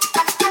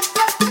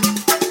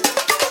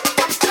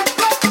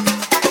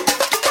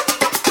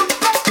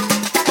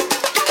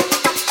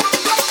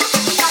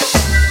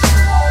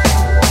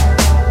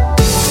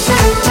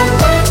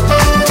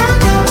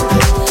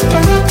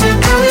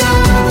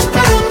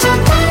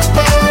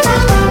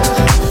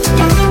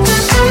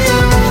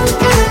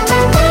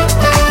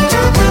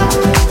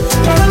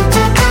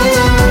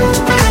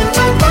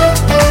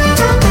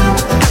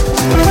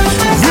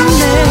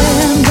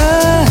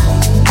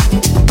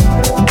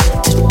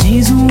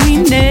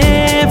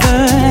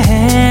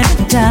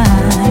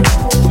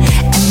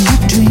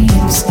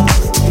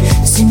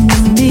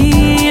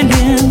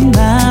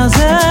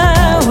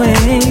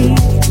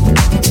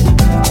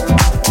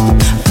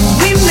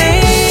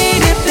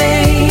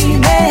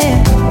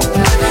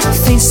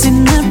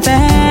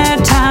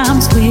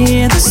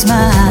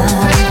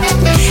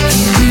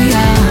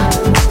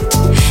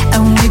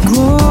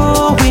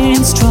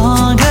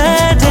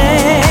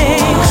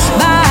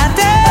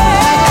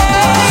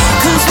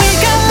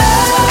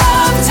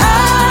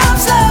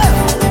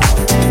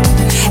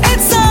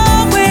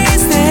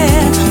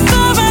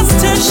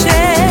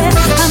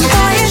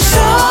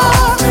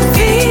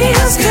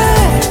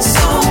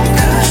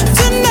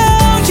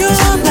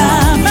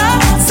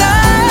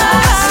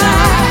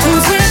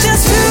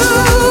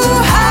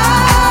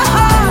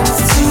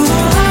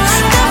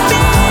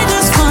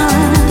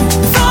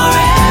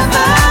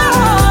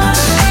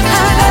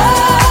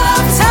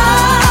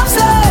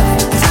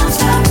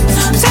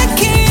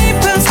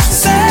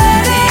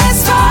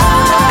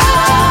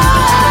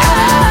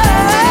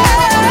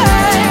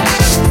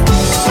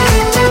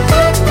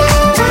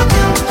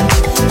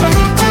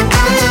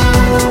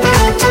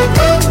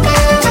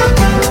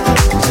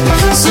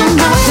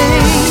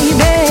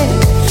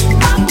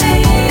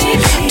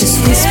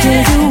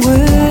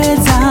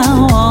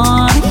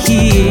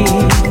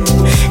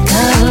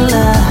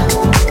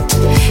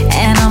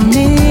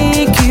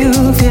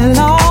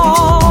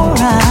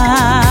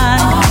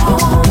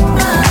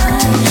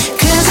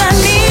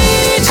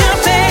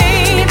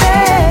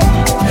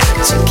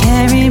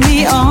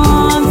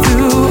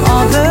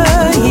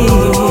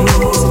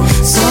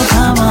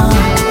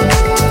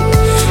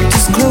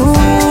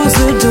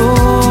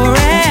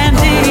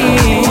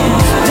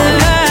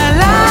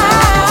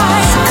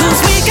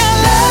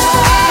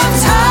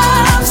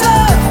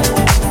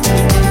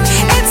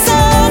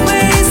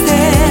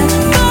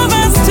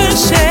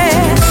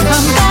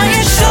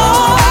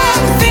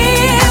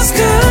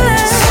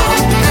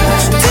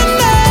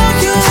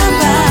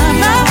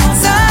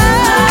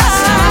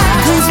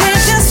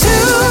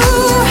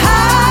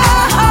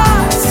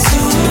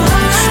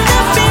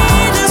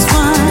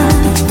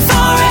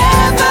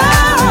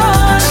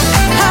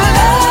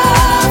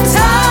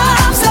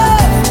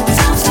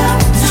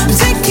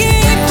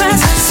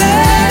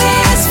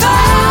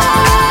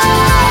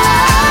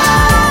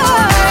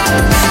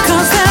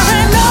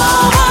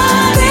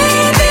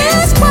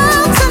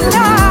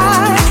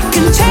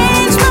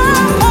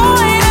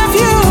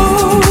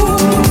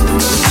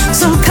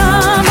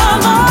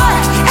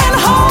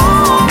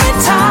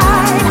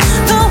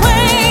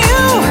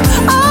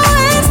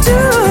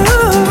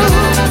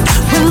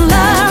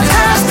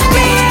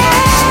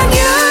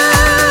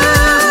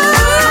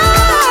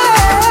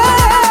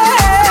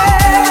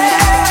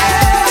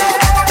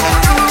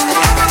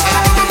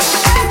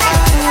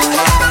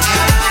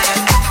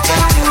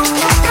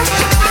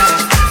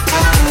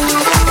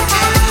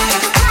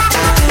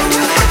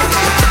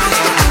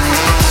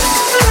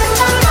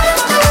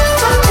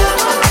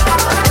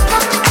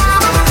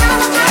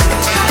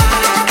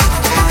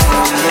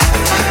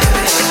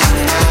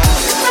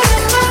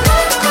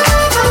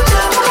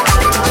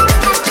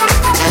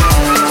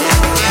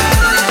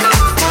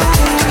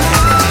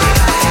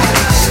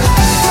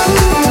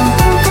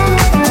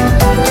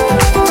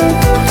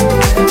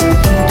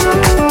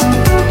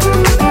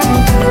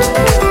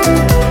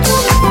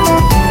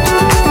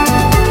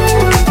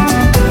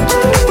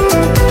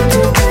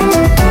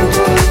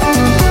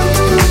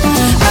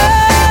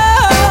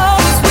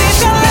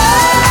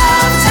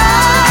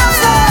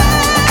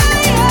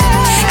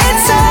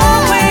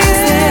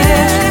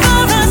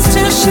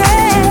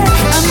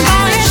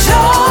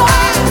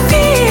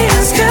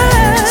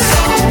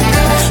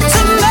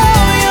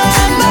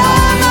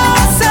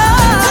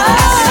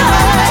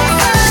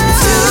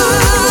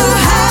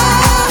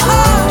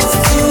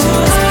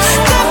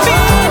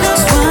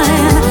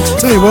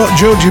 Tell you what,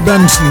 Georgie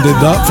Benson did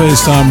that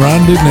first time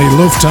round, didn't he?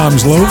 Love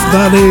Times Love.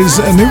 That is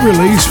a new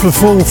release for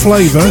Full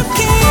Flavour.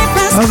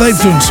 They've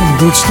done some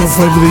good stuff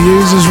over the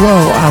years as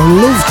well.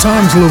 And Love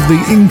Times Love,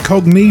 the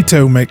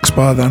Incognito mix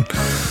by then.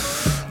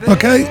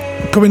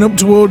 Okay, coming up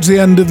towards the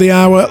end of the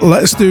hour,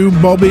 let's do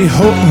Bobby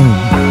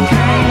Hutton.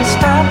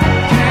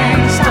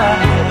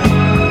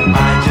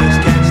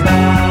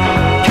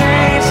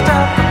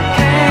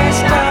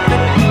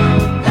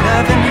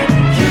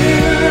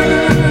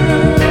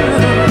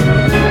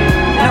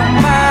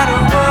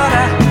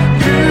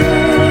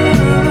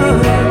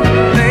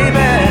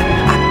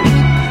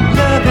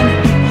 Loving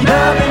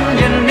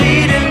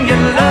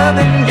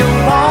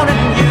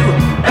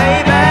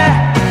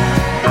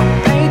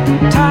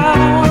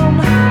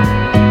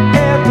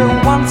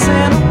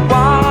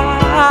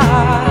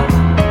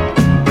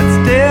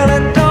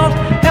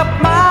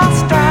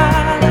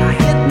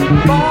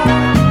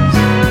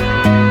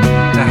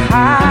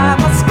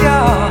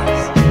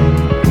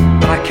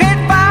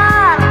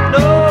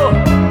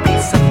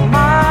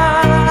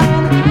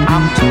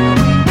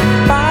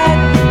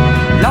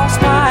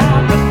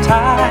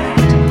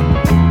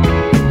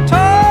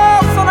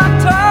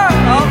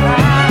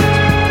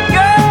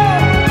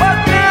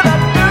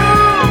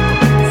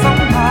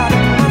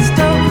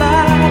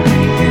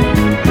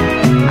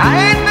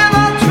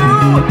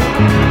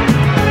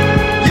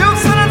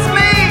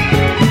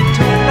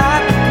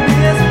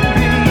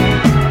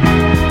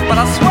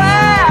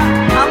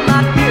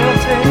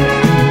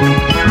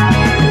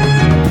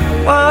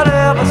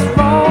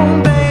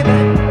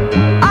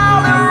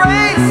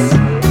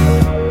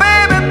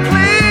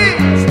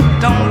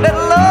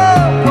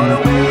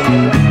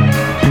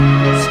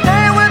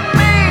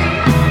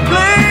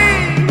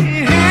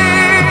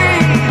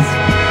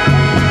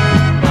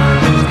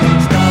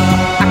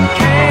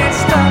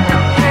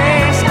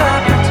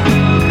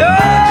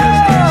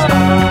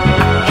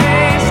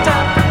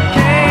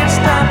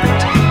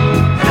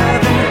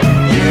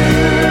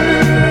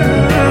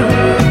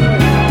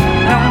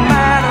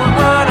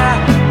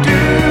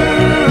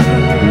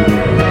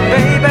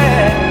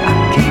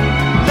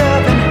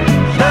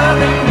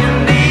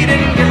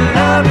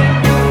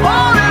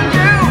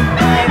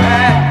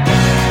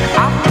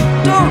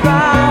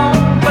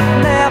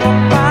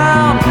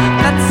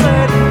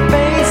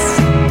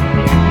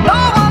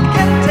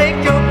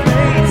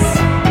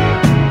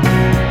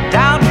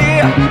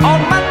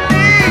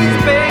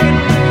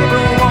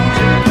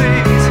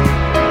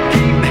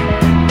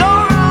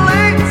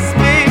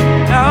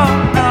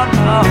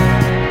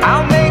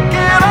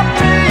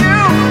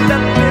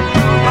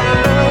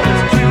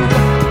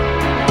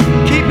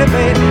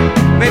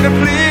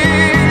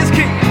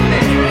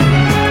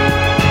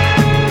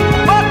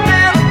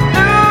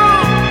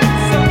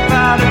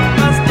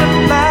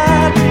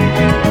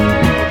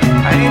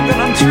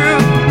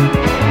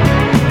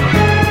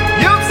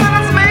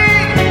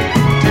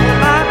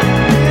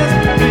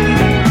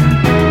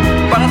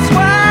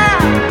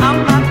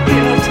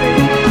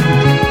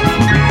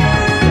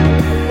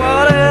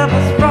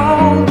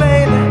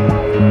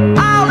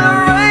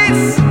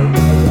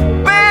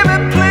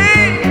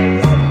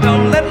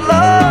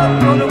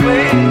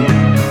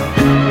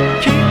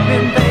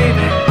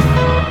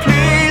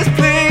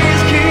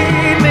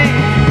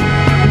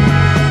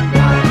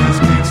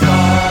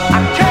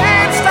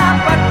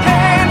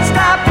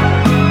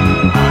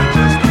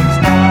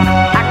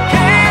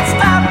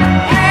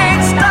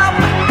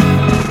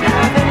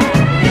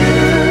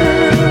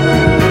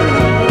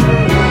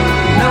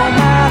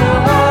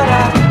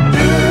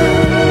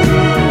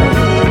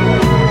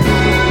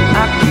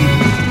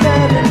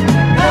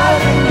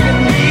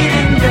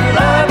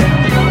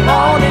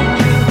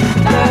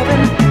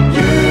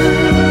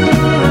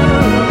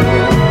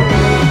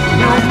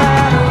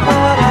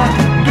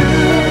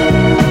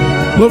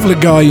Lovely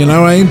guy, you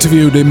know. I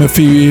interviewed him a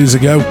few years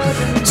ago.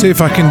 See if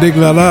I can dig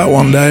that out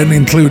one day and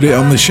include it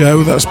on the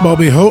show. That's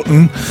Bobby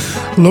Hutton.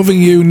 Loving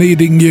You,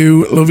 Needing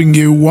You, Loving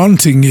You,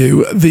 Wanting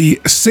You.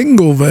 The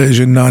single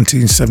version,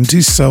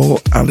 1970s soul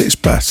at its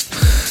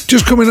best.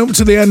 Just coming up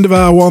to the end of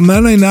hour one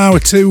then. In hour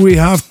two we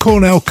have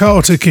Cornell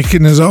Carter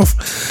kicking us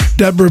off.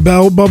 Deborah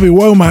Bell, Bobby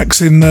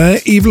Womack's in there.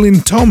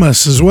 Evelyn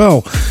Thomas as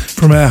well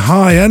from her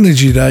High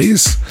Energy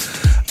days.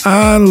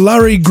 And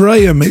Larry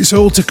Graham. It's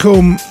all to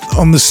come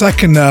on the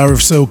second hour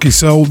of Silky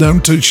Soul.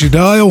 Don't touch your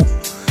dial,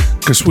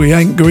 because we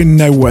ain't going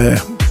nowhere.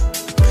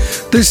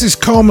 This is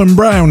Carmen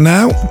Brown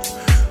now,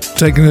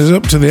 taking us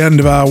up to the end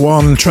of hour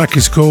one. The track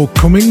is called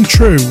Coming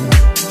True.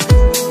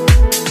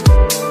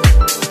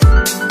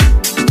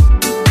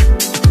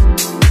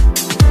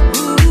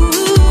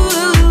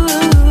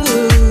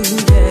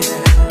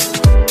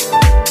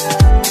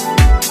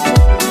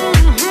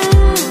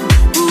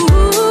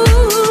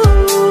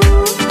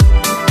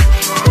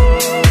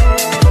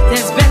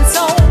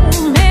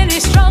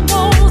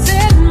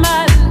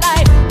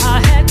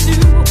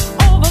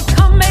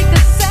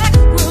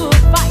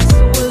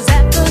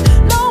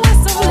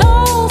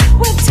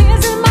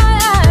 Tears in my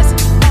eyes,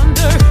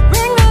 wonder,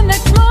 bring the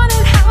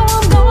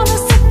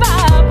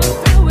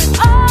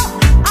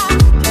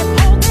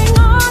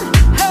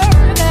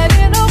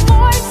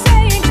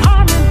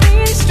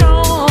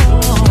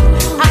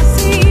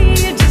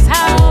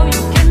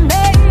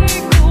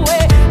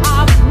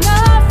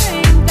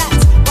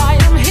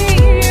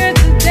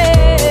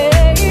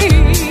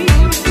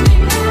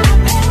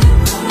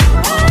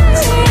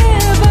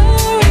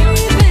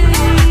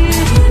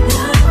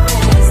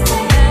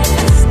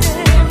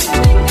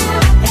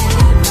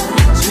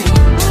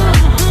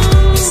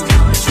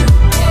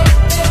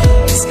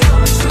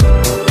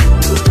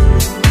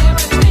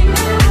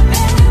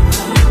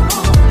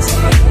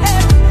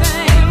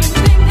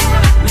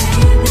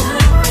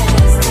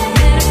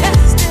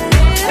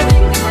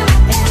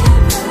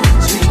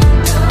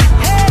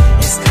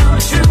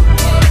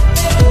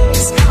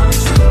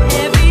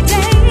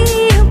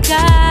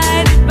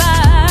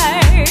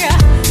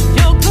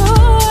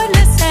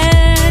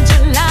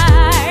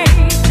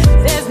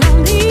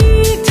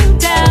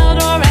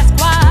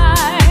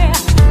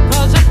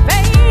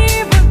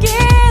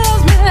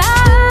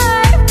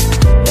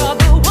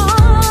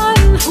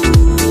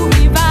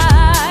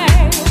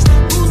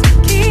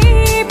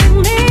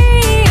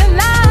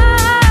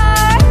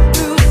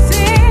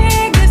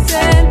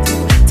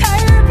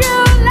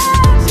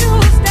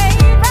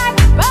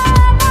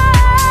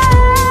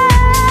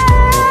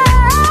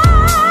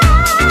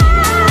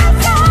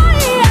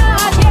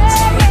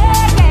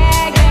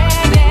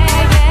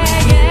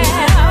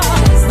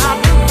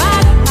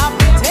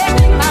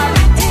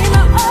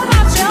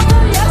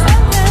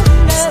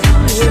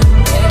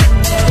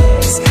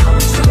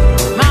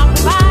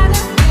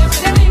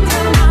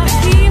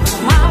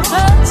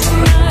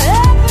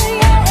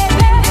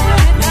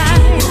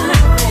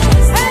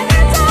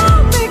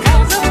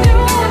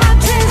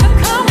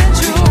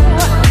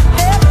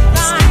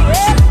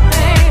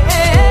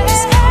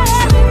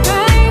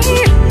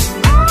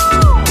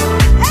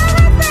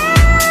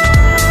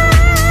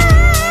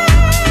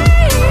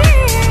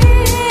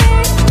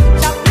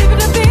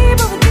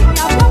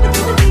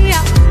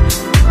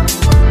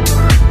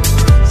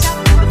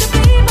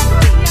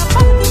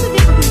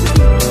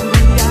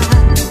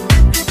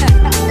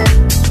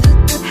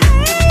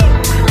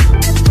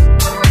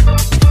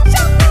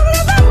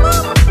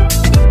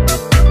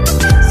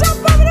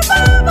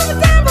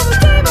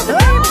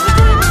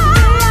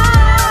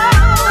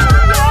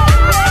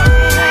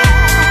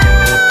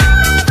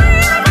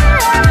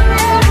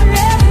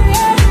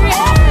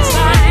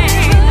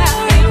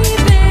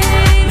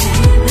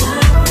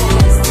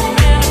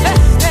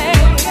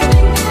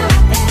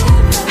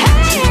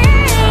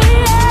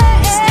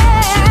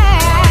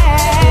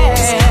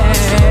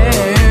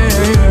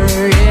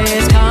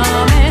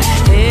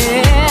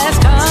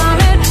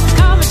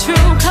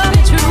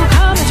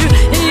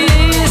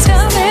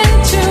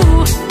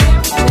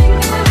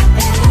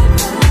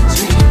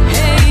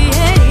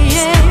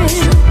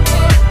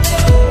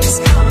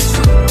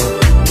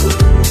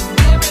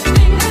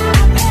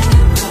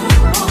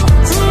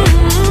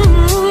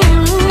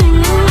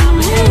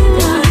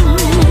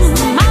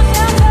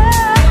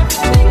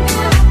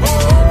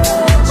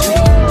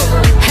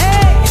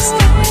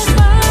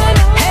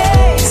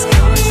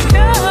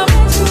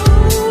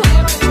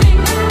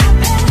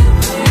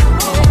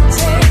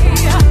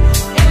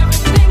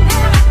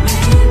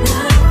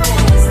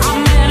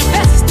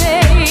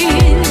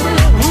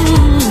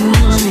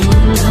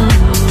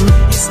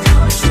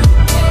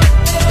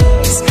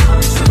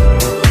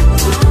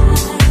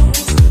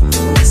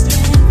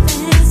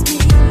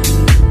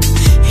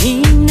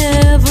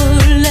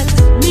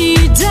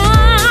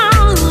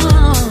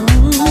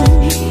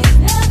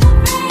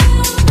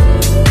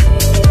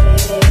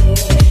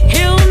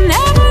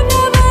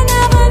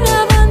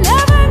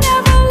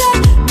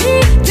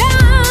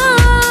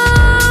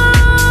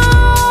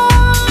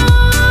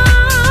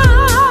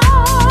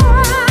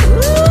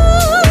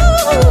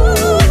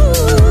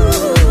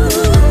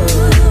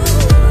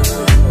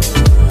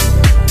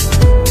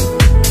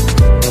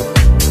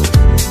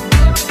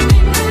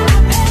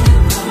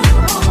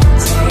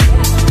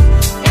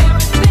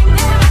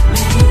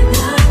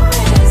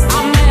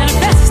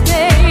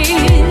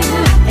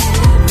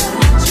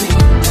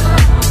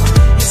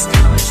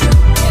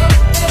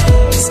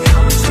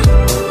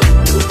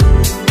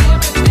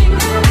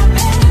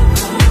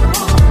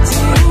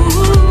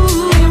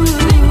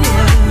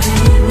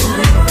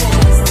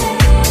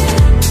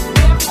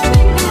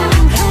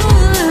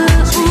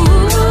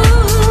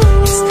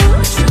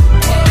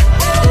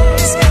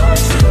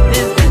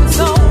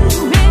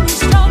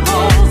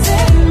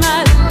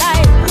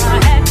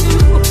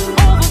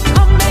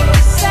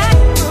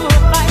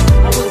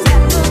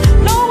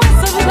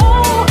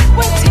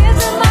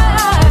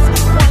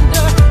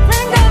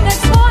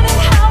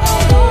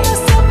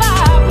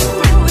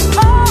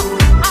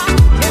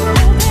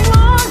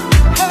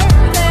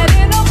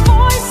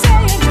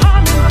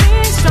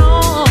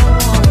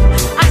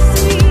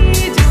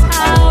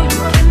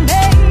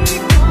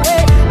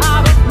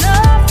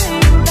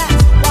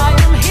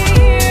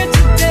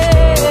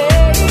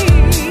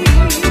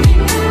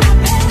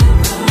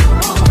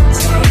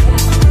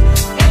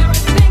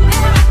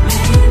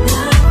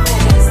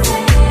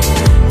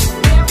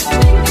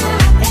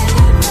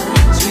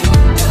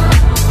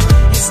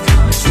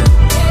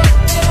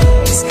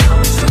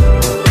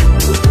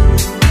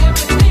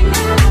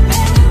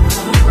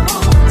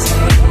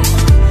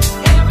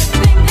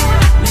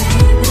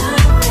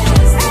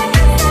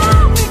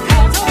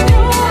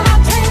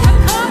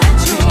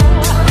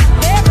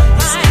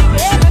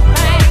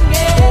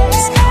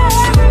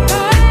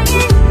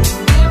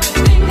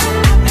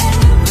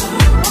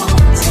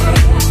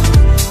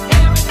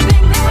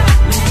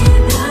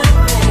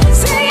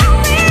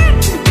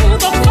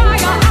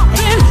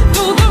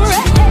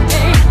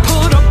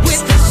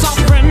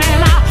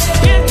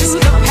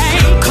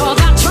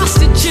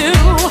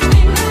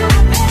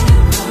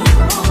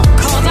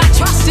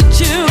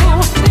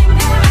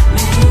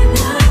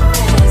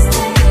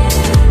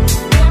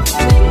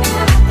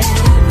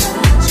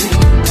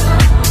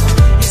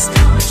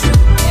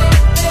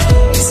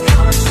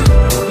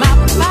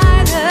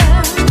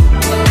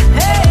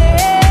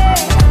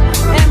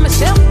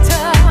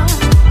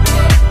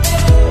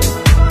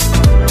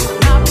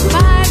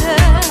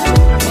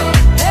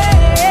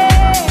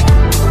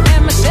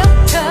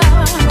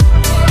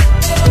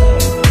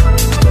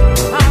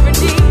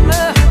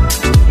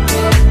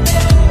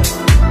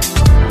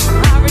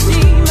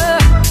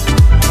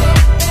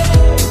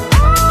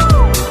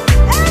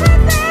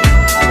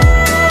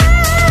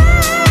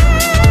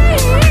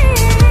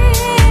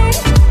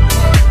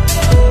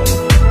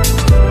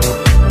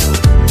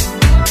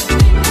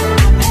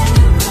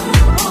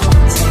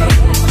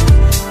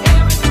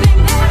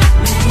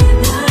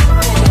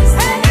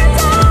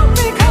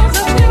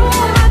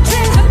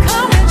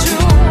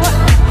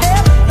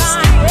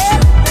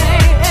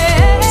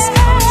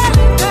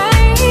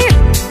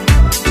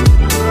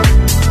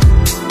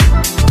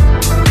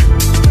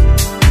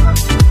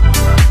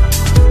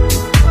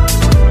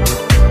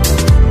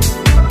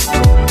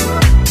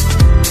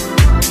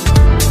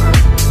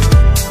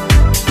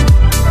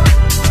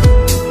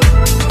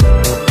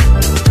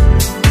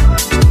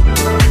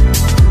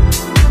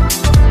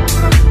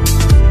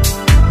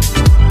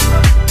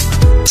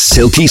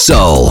Silky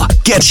Soul.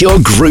 Get your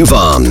groove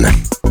on.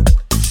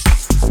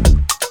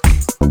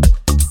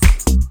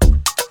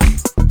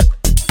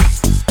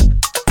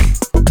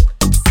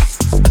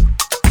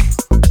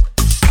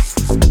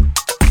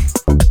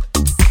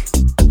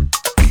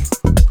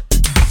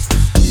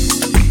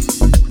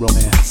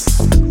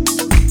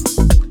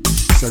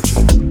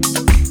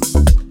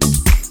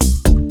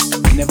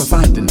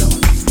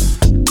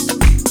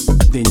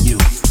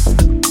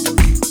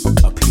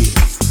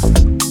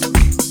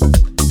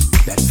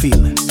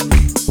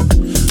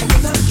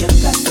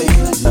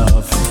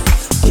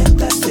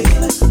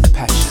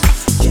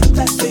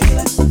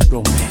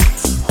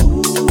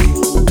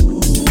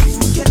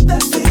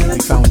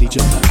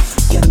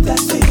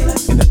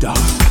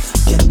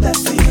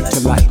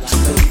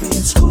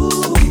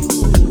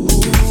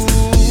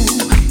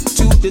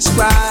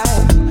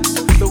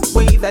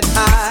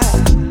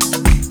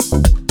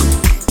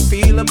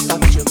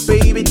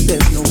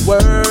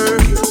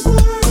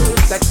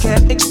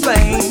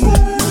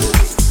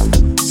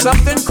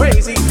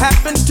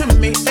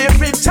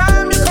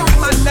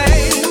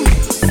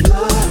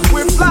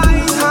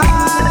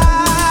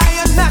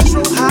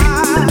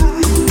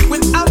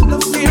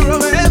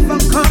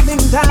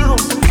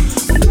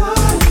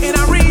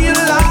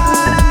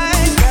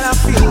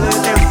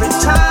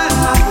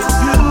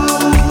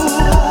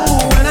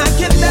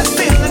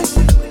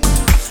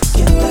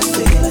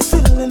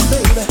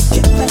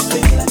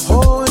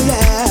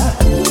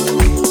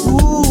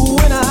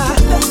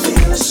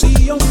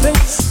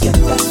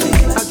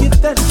 I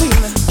get that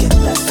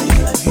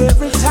feeling.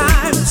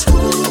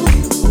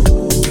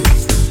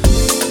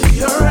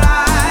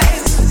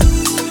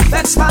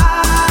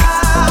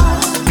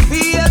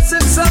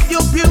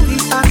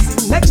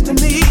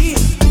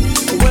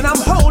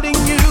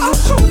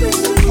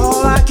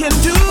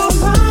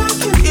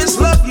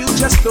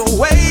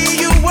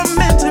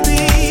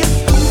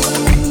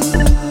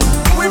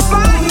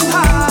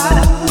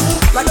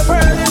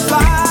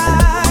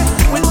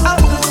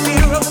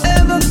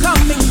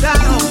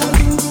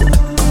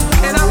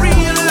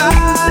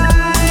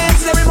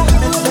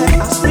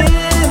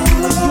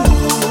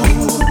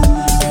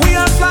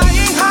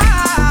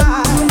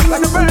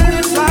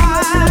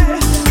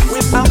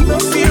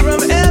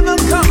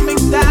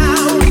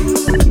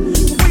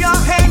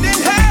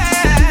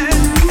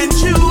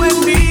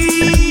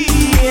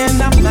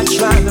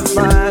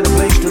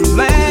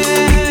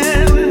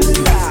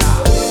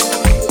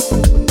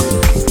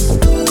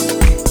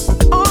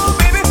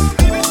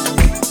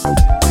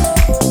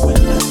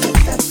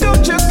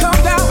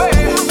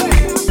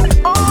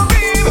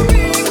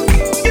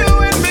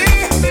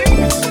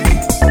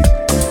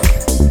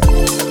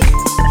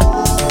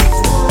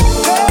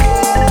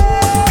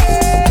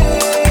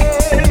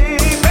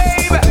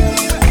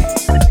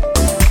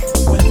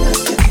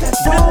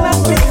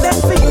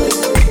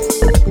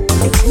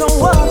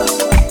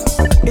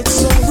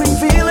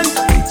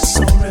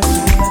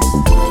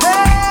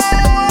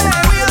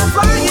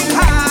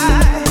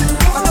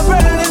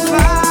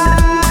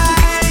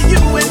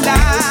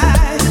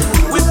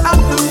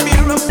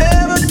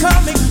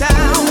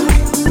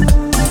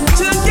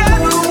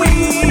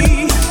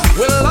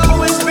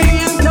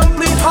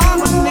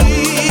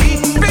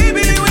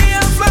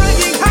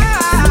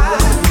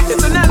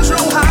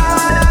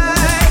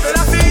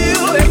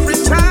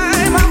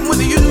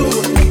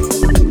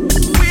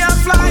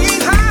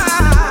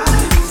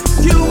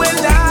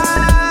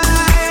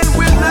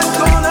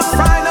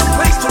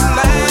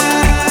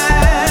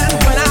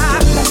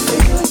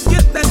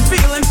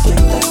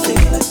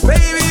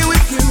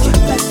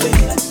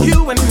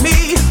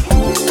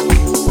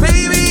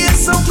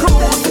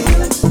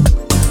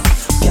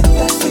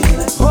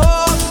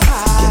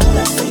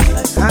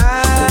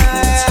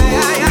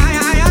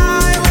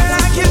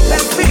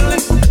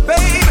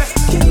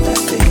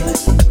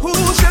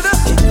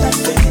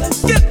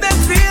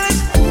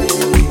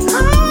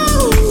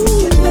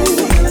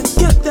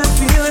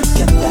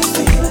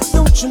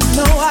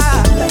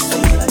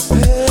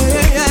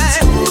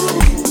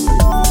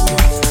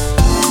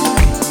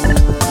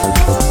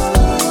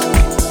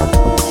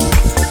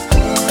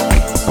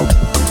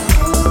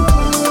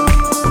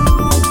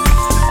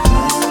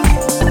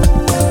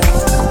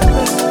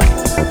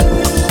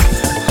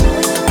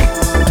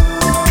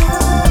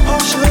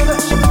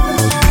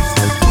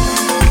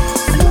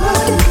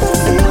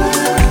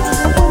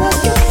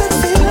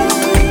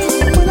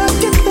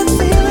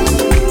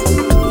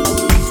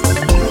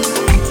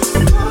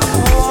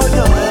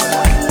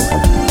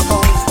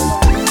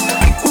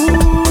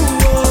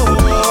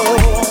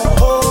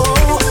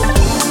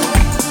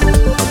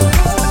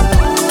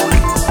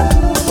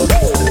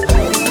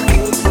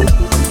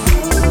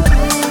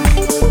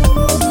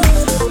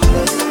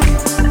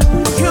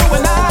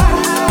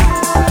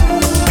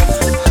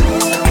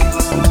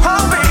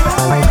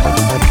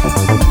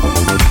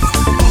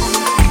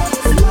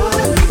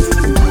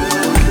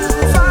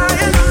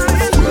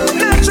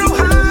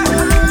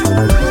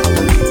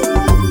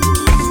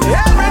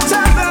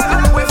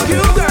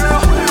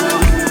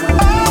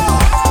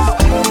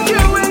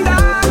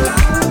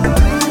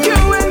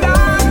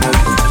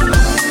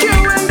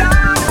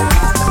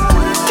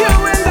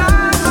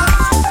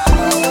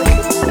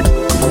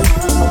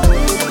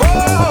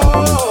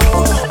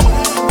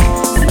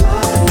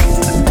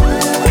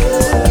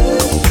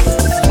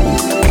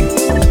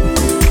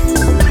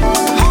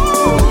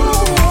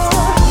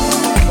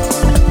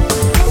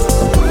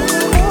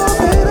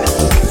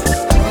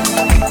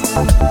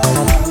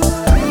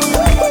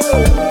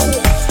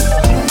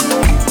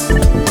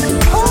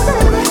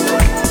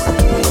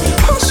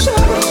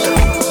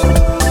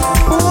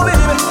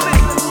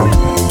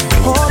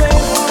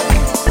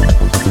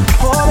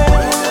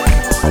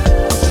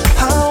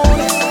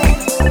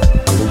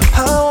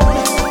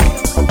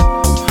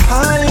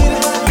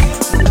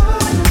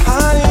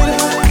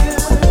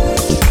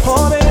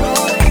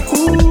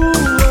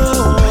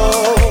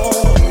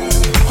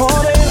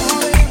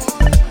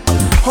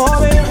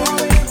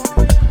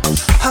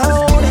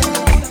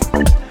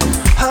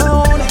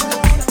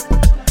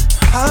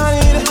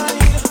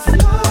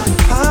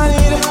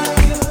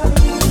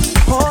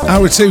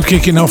 2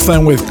 kicking off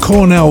then with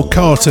Cornell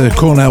Carter,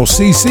 Cornell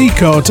C.C.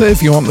 Carter,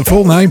 if you want the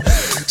full name.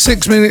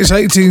 6 minutes,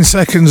 18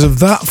 seconds of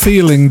That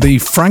Feeling, the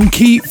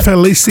Frankie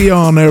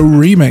Feliciano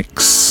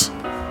remix.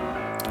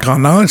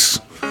 Kind of nice.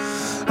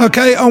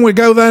 Okay, on we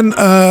go then.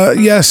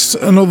 Yes,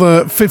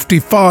 another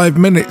 55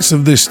 minutes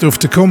of this stuff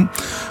to come.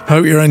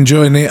 Hope you're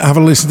enjoying it. Have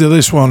a listen to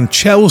this one.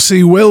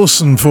 Chelsea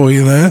Wilson for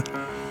you there.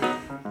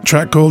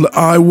 Track called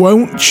I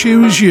Won't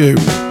Choose You.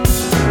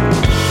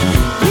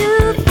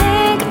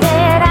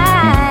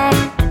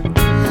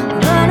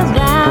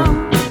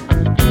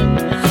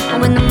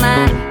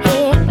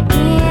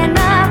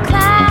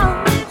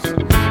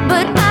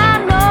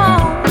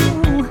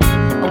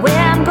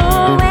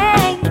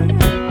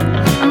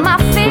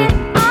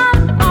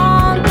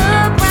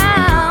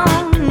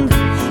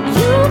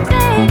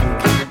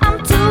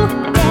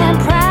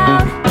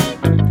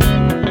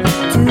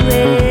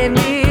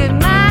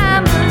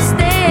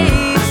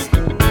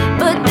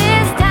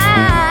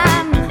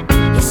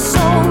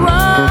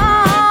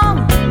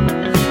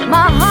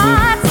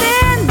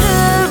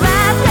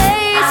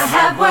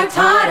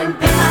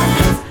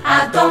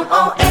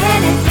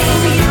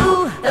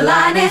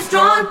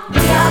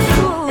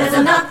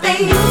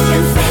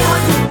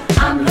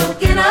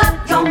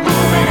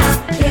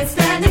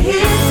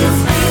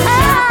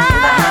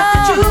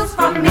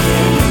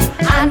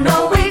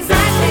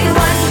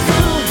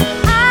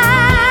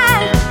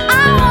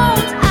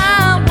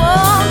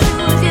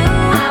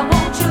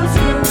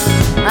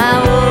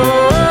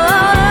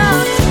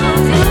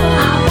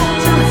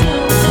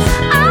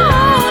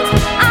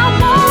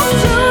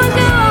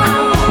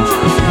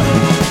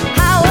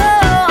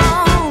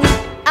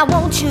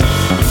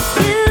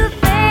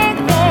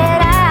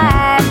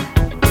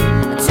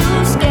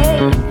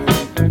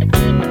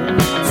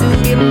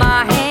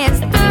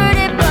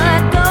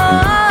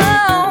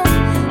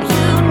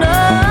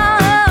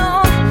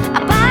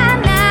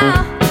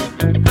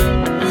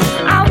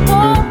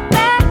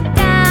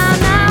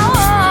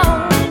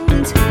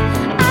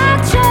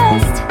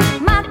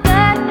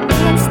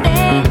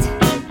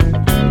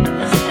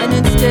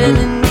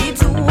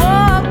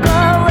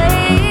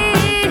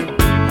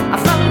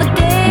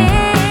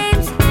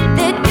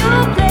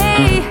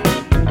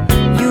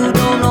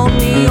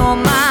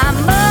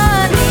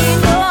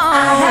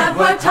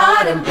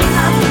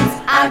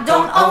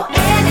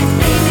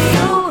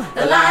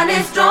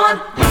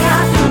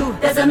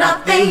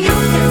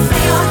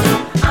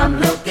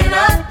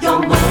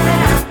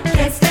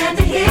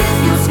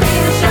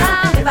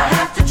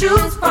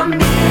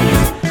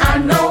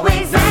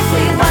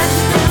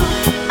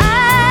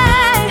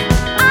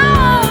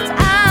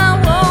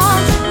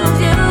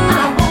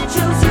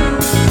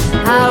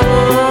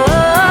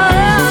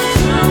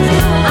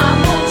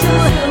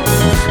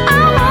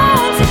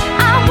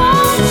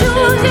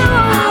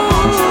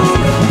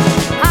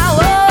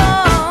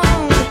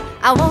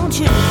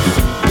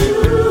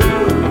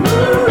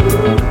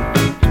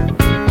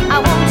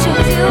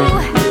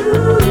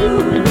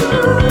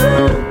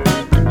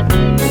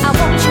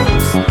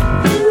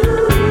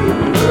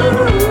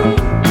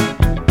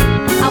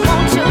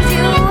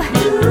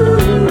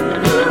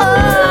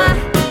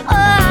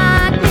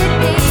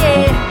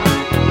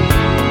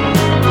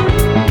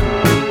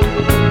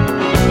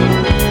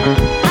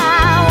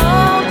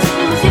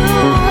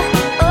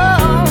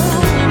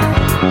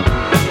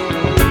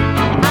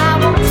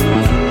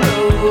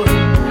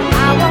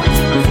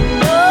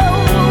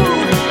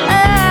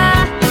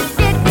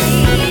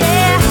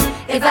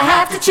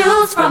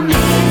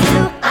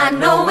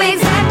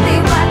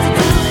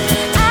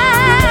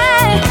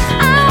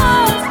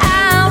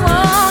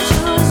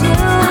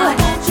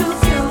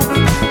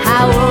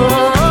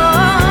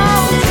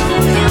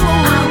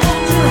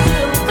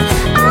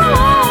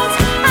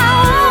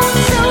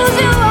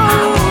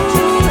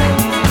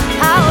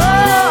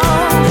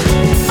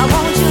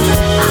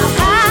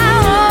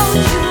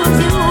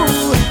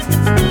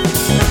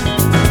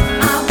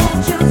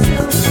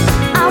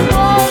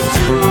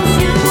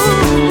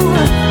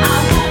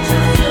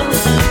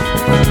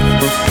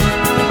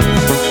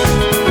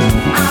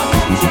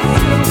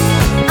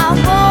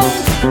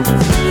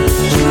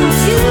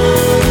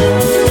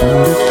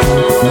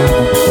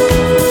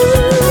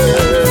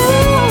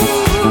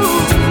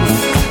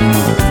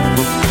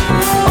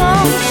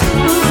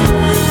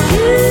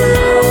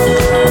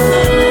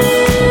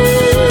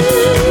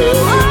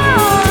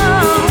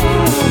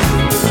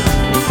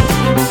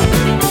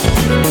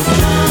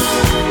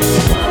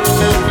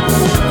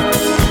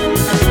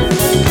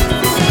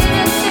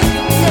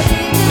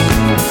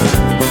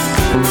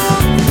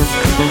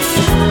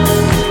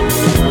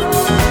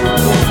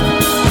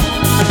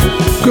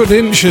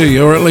 Didn't she?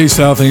 Or at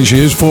least I think she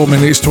is. 4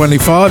 minutes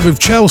 25 of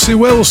Chelsea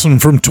Wilson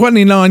from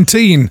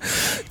 2019.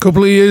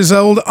 Couple of years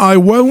old. I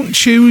Won't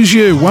Choose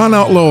You. Why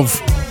not,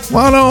 love?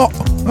 Why not?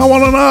 I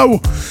want to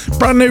know.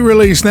 Brand new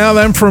release now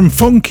then from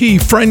Funky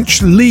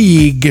French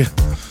League.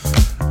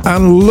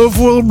 And Love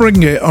Will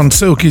Bring It on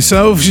Silky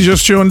Soul. If you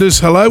just joined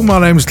us, hello, my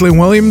name's Glyn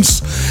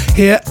Williams.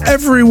 Here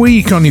every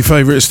week on your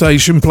favourite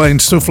station playing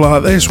stuff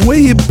like this. Where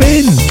you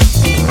been?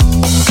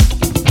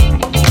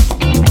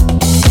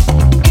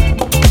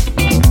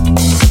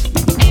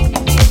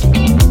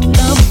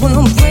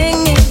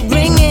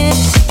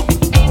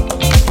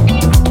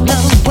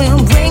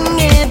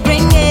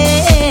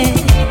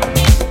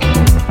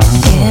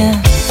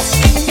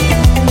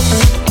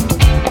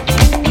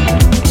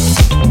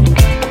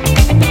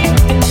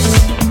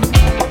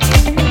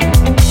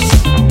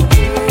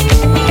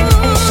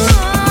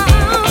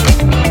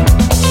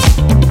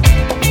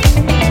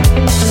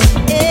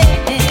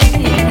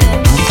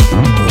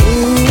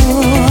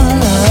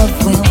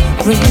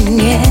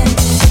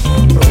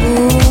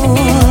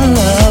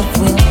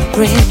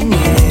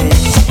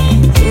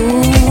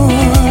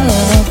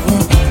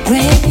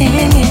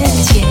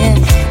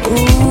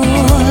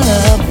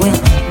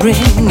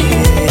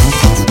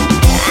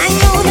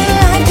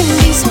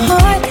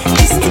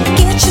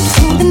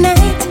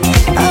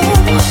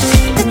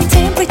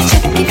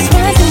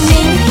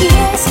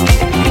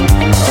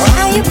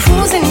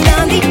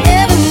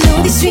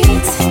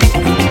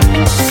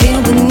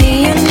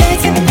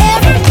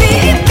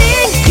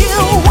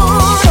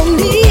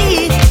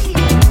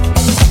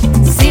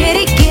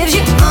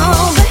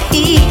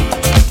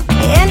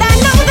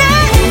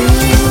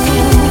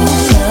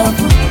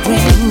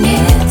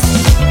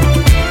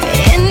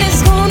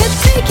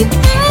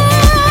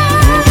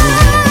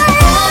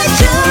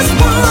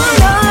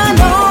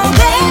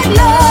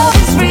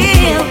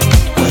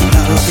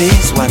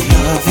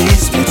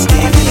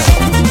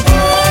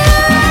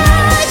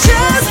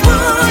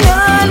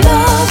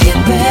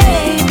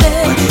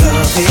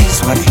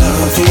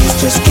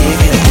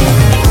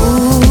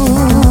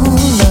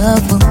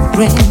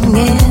 bring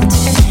it.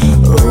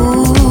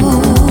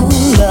 Ooh,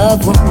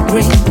 love will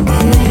bring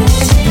it.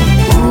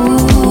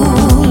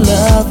 Ooh,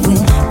 love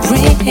will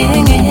bring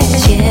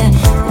it, yeah.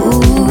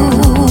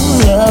 Ooh,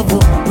 love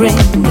will bring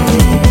it.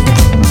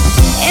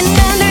 And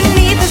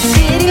underneath the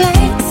city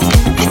lights,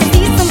 I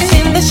see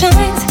something that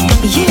shines.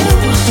 You,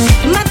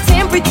 my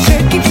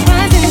temperature keeps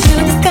rising to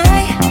the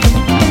sky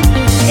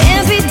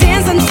as we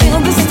dance until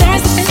the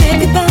stars say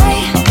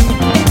goodbye.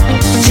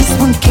 Just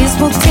one kiss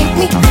will take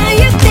me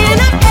higher than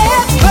I've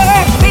ever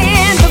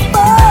been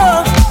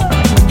before.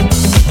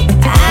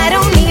 I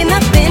don't need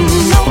nothing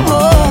no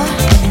more.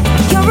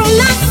 You're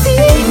all I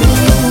see.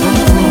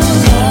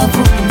 Love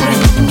will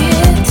bring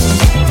it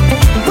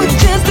with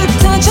just a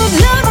touch of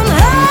love on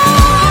high.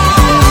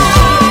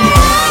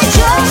 I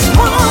just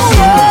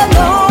wanna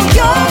know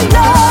your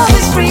love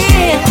is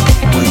real.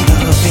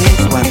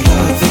 What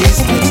love is,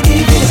 let's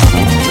give it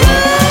up.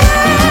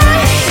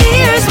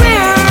 Here's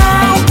where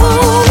I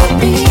wanna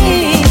be.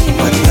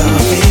 What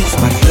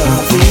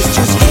love is,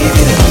 just give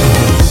it up.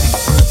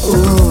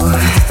 Ooh,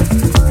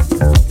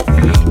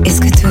 est-ce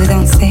que tu veux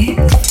danser?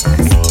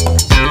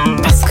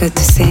 Parce que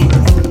tu sais,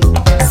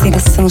 c'est la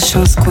seule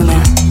chance qu'on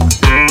a.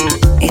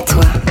 Et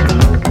toi,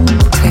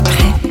 tu es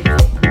prêt?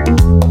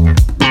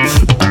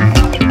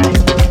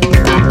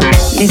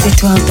 Les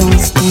étoiles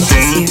dansent dans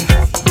tes yeux.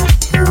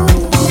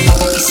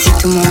 Et si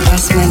tout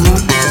m'embrasse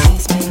maintenant,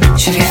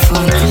 je vais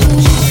fondre.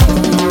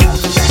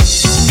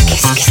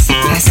 Qu'est-ce qui se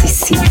passe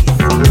ici?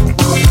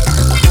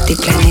 Des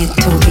planètes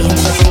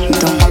tourbillonnent dans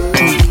ton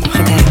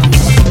regard.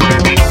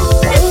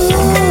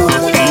 Ooh,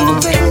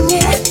 bring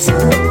it.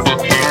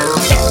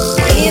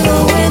 Even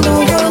when the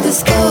world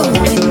is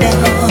going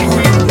down.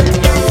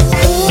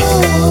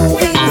 Ooh,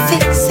 we will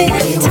fix it.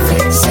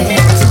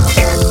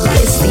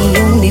 It's the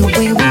only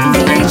way we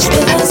reach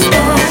the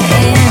sky.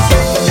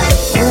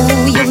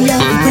 Ooh, your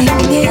love bring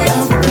it.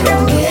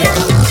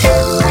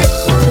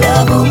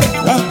 Love will,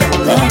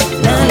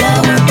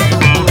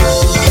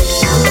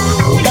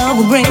 love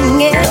will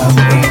bring it.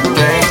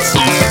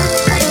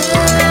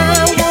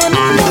 I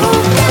wanna know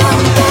love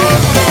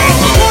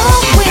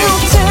will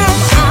turn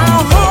our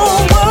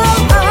whole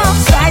world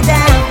upside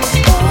down.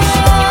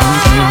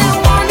 I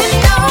wanna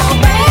know,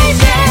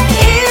 baby,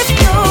 if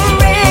you're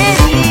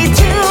ready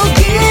to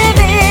give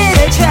it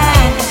a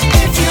try.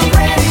 If you're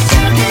ready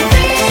to give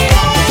it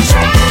a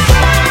try.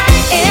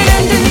 And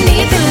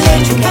underneath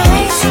electric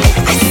lights,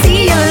 I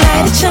see a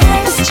light that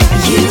shines.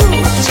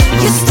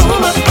 You stole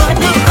my heart,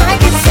 now I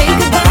can say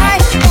goodbye.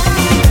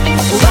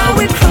 While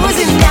we're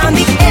cruising down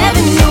the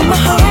avenue, my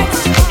heart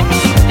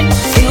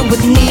filled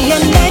with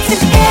neon lights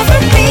and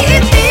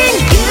everything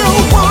you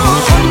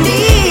want from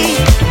me.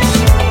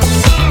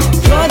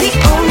 You're the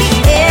only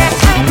air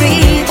I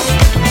breathe.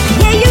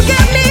 Yeah, you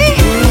got me.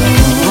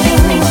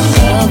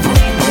 Love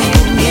will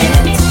bring it.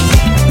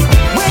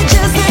 We're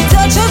just a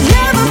touch of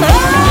love on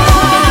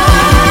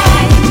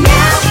high.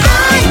 Now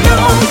I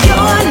know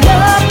your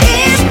love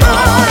is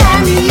all I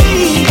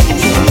need.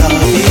 Your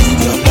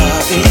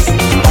love is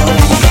all I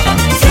need.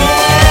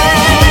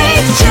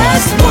 Take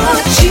just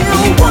what you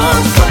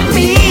want from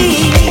me.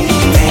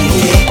 Take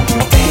it,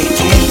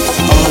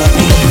 all of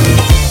me.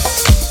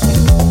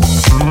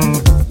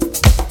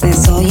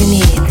 That's all you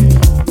need.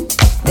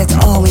 That's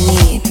all we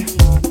need.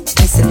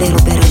 Just a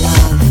little bit of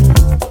love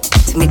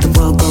to make the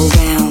world go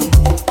round,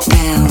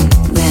 round,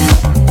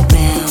 round,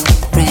 round,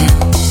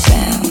 round,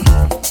 round.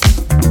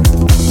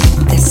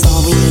 That's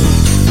all we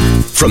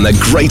need. From the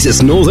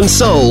greatest northern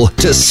soul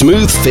to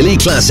smooth Philly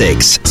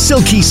classics,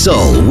 Silky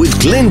Soul with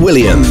Glyn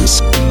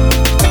Williams.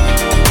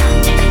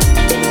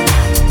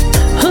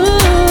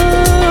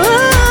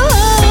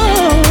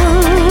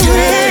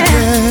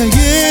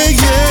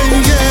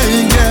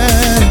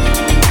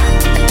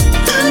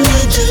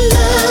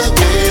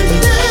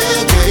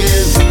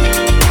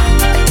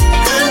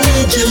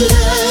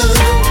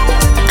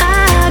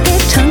 I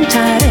get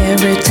tongue-tied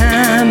every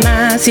time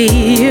I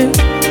see you,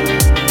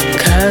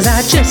 'cause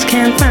I just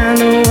can't find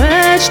the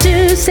words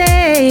to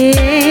say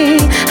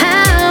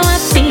how I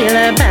feel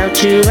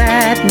about you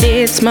at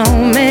this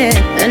moment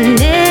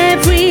and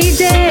every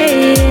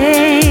day.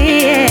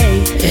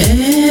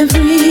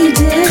 Every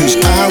day. 'Cause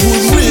I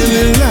would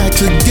really like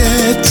to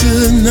get to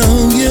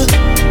know you.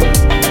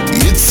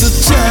 It's a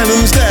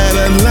challenge that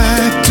I'd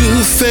like to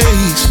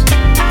face.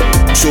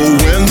 So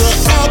when the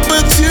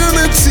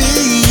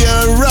opportunity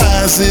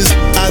arises,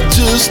 I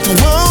just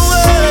won't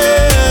wait.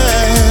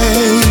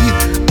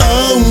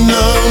 Oh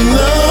no,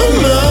 no,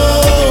 no.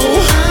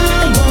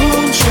 I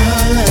want your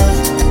love.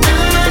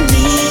 I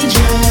need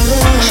your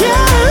love.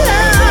 Your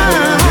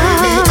love.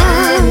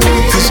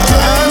 'Cause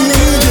I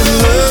need your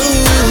love.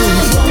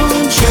 I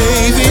want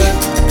baby.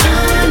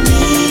 I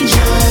need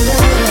your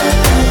love,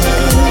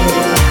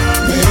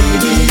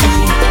 baby.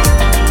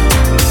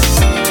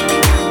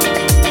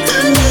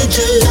 I need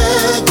your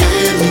love,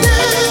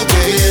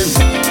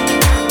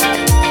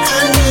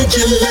 I need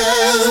your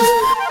love.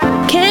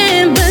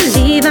 Can't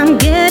believe I'm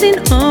getting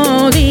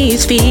all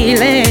these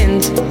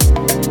feelings,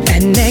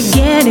 and they're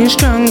getting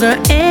stronger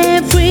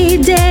every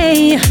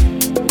day.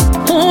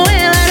 Well,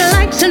 I'd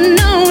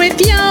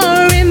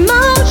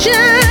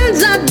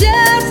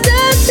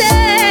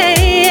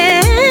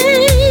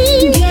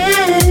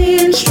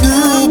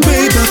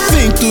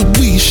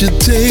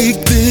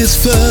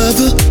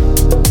further,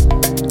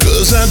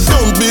 'cause I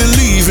don't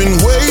believe in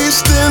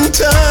wasting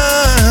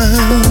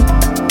time.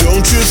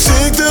 Don't you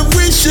think that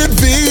we should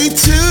be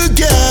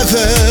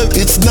together?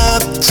 It's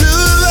not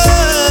too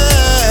late.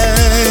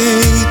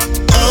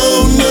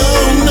 Oh no,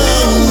 no,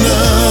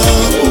 no.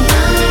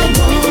 I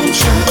want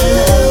you.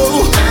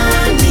 Oh,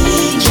 I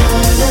need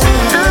your love.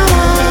 I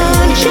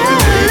want your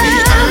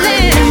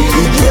loving.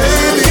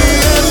 Baby,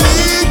 I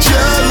need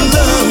your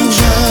love.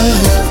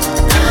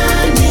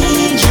 I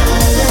need your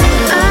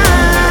love.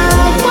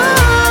 I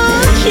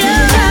want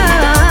your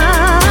love.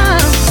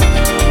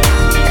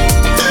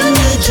 I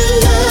need your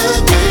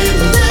loving,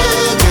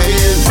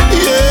 loving.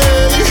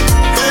 Yeah,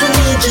 I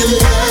need your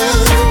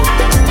love.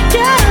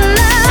 Your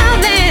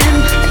loving.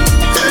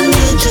 I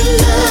need your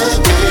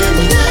loving,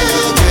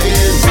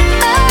 loving.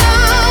 Oh,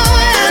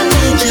 I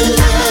need your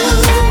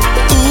love.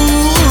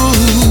 Ooh,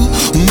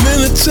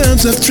 many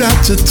times I've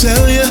tried to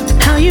tell you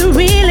How you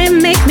really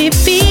make me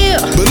feel.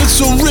 but it's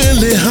so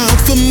really hard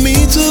for me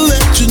to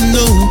let you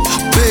know,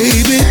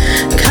 baby.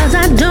 'Cause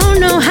I don't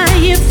know how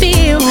you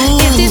feel.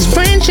 Is this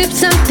friendship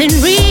something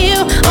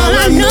real? All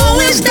I know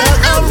is that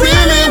I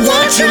really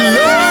want your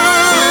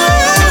love.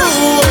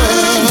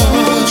 I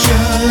want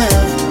your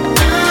love.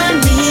 I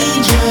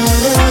need your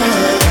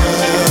love.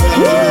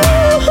 Ooh,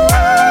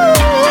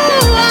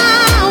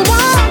 I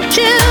want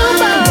you,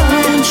 boy. I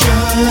want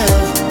your love.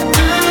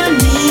 I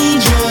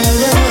need your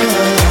love.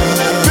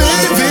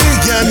 Baby,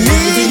 I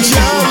need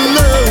your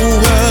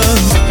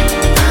love.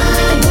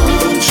 I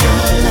want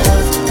your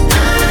love.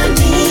 I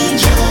need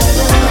your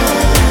love.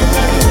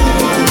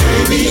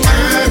 Baby,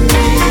 I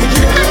need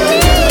your love.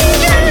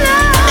 And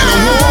I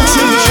want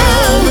your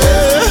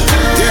love.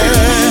 Yeah.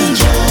 I need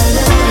your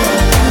love.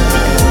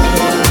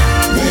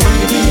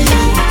 Baby.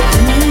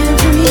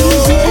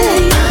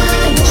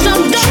 So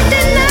don't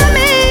deny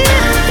me.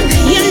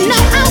 You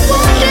know I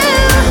want you.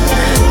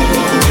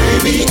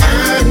 Baby,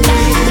 I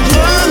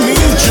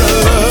need your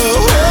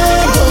love.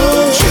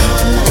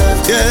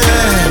 Yeah.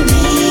 I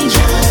need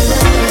your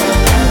love.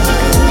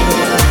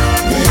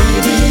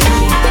 Baby.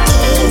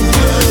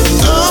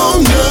 Oh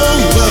no,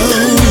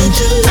 I need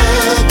your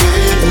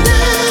loving,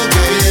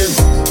 loving.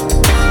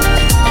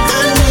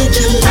 I need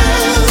your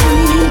love.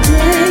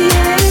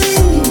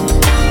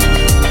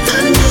 I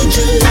need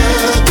your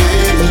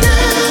loving,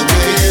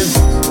 loving.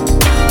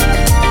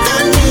 I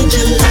need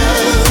your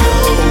love.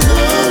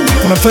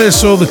 When I first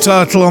saw the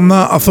title on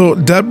that, I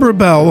thought Deborah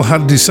Bell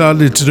had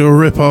decided to do a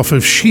rip-off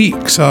of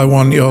Chic's I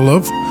Want Your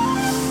Love.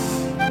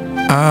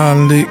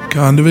 And it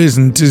kind of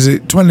isn't, is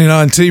it?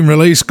 2019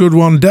 release, good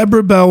one.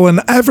 Deborah Bell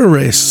and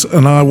Everest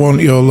and I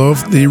Want Your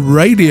Love, the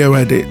radio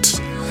edit.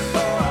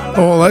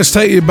 Oh, let's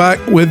take you back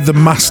with the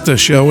master,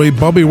 shall we?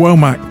 Bobby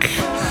Womack,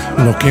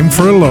 Looking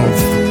for a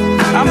Love.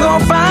 I'm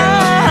gonna find.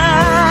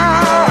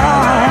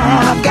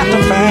 I've got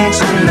to find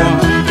someone.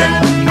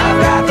 I've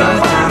got to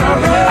find a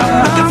love. I'm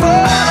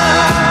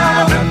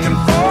looking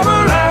for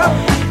love.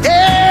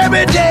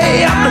 Every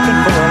day I'm looking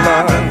for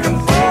love.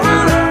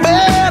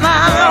 Well,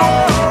 now,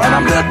 and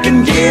I'm looking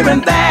here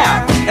and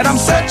there, and I'm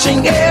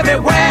searching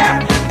everywhere,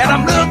 and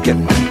I'm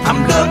looking for love. I'm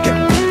looking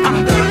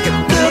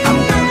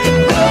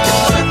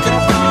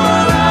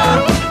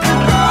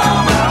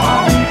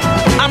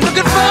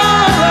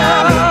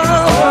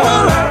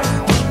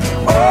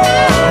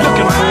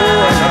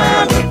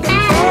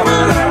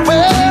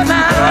well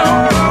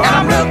now, and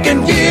I'm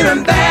looking here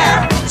and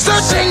there,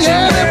 searching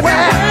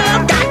everywhere.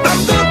 Got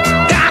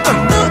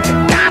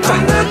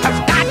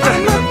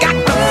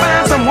to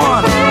find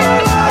someone.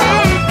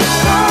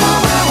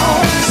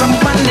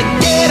 Someone to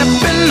get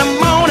up in the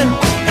morning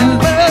and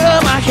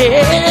rub my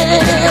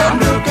head. I'm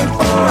looking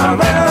for a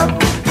love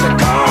to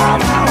call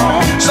my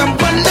own.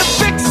 Someone to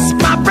fix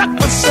my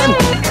breakfast and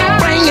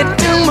bring it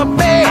to my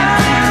bed.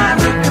 I'm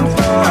looking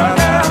for a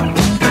love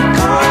to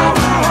call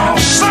my own.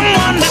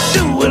 Someone to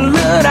do a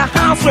little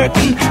housework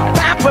and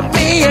pamper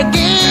me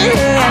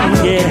again.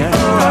 Yeah.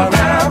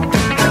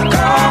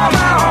 Call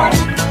my own.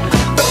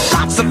 With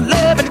lots of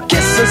love and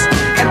kisses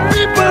and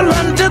people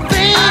under them.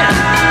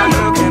 I'm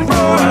looking for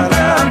a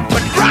love,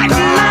 but right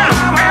now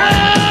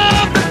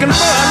I'm looking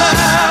for a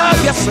love.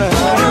 Yes, sir.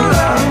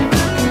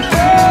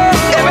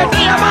 Every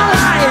day of my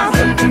life,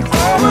 looking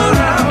for a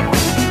love.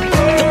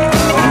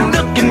 I'm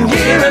looking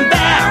here and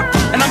there,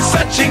 and I'm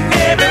searching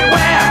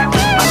everywhere.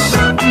 I'm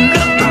looking.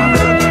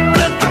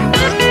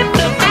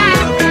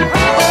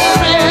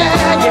 Oh yeah,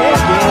 yeah,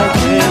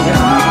 yeah,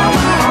 yeah.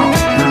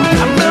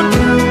 I'm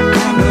looking.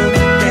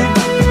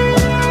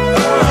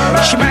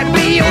 She might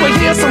be over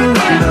here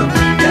somewhere.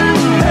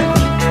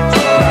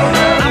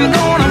 I'm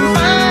gonna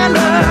find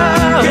her.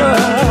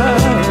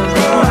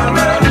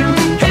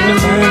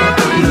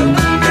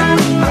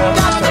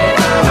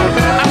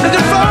 I'm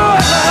looking for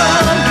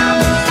love.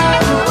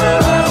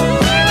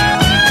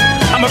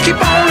 I'm gonna keep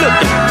on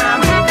looking.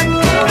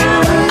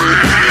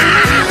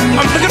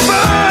 I'm looking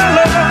for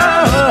love.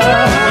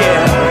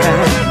 Yeah,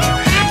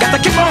 got to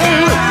keep on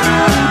looking.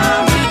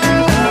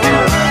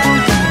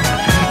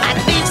 I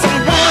need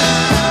someone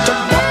to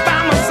walk by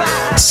my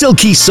side.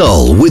 Silky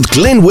Soul with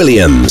Glenn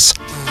Williams.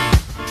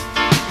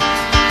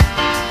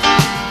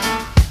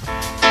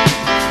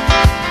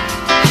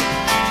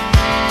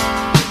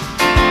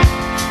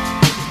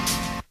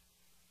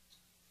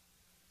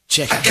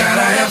 Check it. I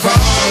gotta have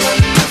all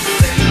or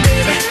nothing,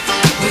 baby.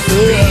 With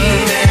me,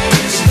 there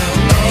is no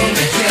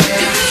other.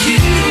 Yeah, if you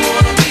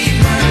wanna be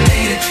my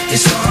lady,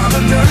 it's all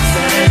or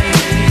nothing.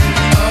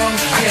 Oh,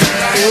 I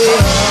gotta have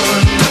all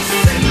or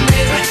nothing,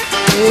 baby.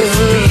 With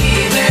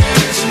me, there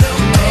is no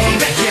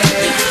other.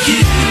 Yeah, if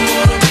you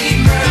wanna be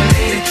my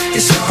lady,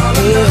 it's all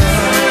or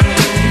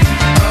nothing.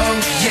 Oh,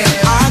 yeah.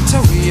 I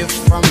told you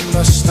from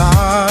the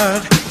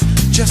start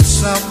just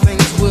how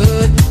things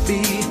would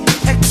be.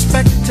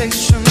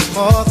 Expectations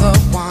for the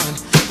one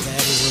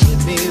that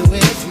would be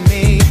with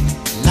me.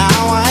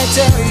 Now I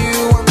tell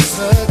you once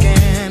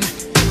again,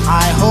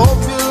 I hope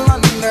you'll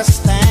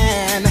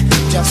understand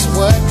just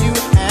what you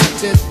have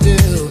to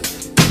do.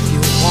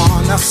 You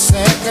want a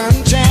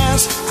second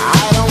chance?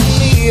 I don't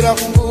need a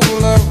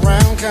fool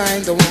around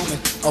kind of woman.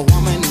 A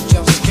woman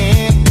just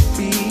can't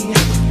be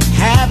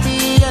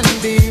happy and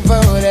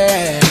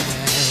devoted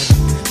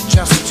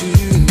just to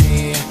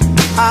me.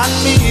 I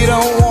need a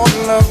warm,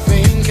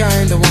 loving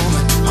kind of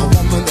woman, a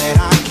woman that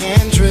I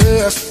can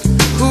trust,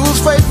 who's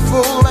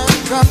faithful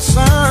and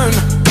concerned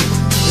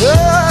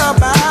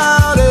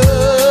about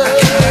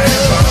us.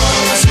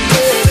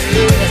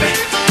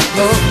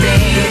 Love me,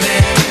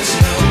 there is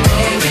no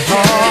other.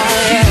 Oh,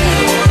 yeah.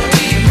 You wanna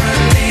be my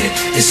lady,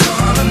 it's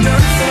all or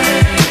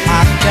nothing.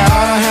 I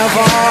gotta have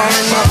all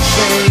or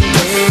nothing,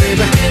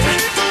 baby.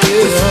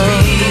 With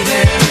me,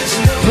 there is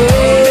no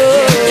other.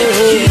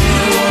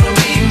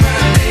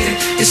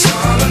 It's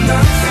all or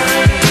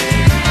nothing.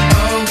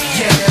 Oh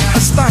yeah. A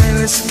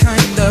stylish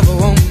kind of a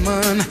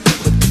woman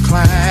with the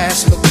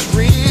class, looks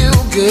real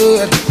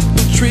good,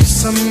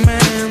 treats a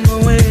man the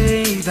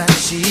way that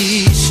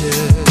she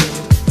should.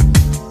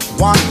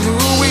 One who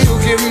will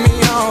give me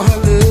all her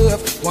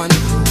love, one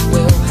who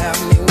will have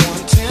me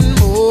wanting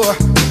more.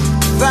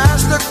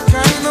 That's the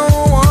kind of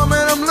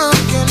woman I'm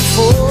looking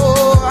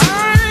for.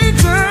 I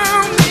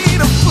don't need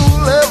a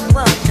fool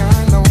around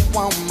kind of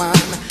woman,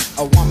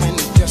 a woman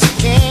who just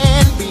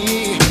can't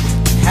be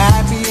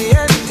happy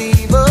and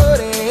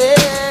devoted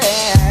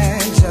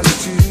just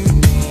to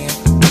me.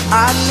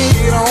 I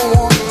need a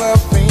warm,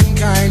 loving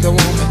kind of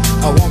woman,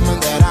 a woman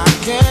that I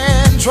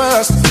can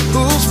trust,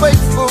 who's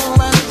faithful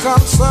and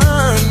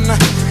concerned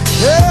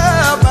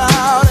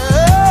about it.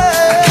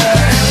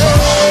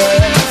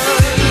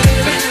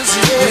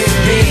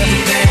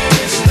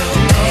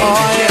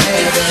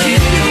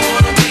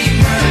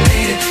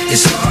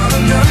 It's all or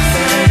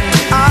nothing.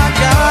 I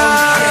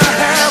gotta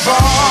have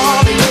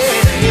all the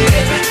way.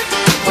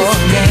 For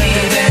me,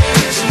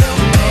 there's no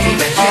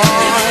other.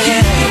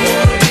 If you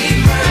wanna be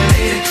my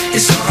lady,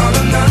 it's all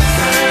or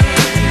nothing.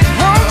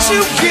 Won't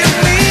you give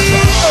me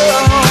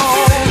all?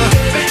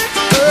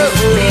 For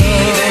me,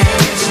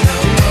 there's no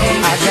other.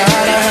 I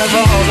gotta have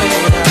all the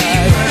way.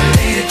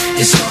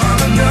 It's all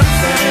or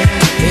nothing.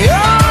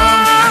 Yeah.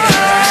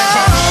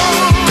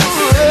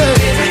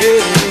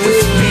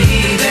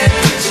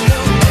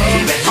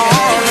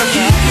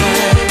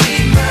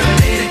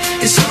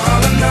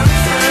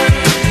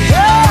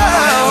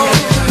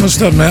 Must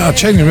admit, I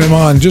changed my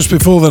mind. Just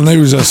before the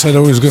news, I said I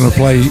was going to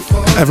play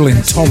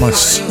Evelyn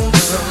Thomas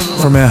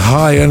from her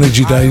High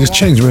Energy days.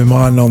 Changed my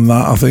mind on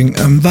that, I think.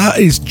 And that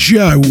is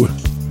Joe.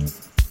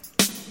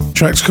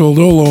 Track's called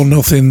All or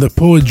Nothing, the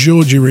Poor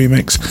Georgie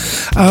remix.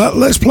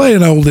 Let's play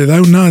an oldie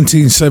though,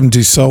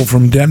 1970s soul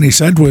from Dennis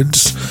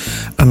Edwards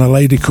and a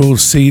lady called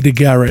Cedar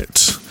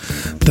Garrett.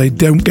 They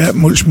don't get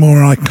much more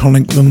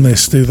iconic than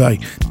this, do they?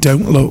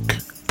 Don't look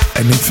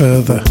any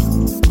further.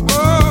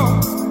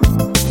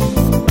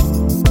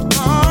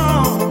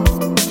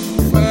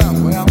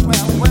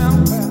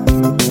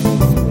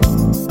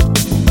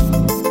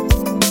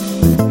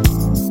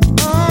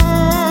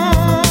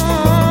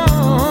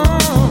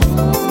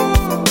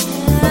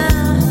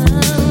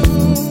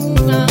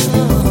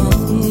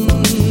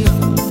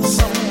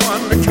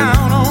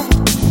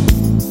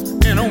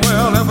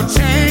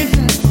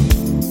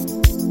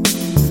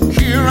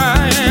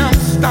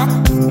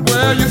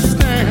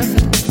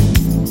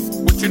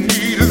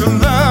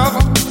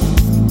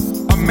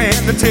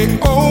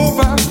 Take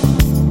over,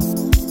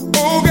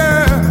 oh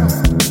girl,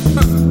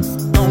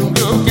 don't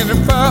look any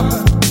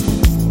further.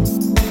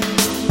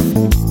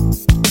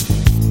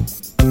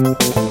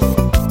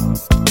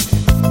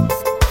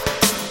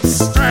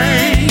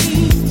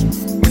 Strange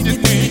when you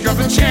think of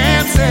the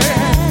chances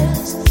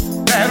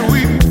that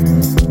we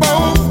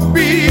both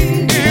be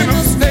in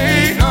a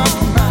state of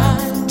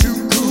mind, too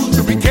cool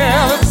to be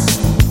careless,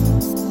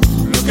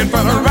 looking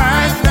for the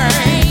right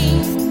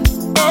thing,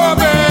 oh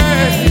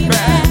baby.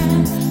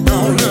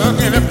 Don't look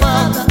any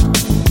further.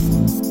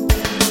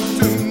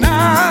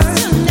 Tonight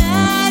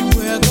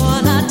we're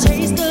gonna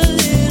taste a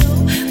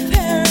little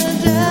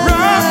paradise.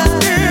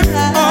 Rockin'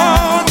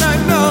 all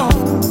night long,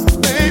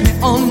 baby,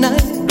 all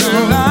night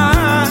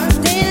long.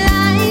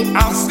 Daylight,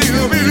 I'll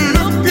still be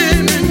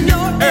looking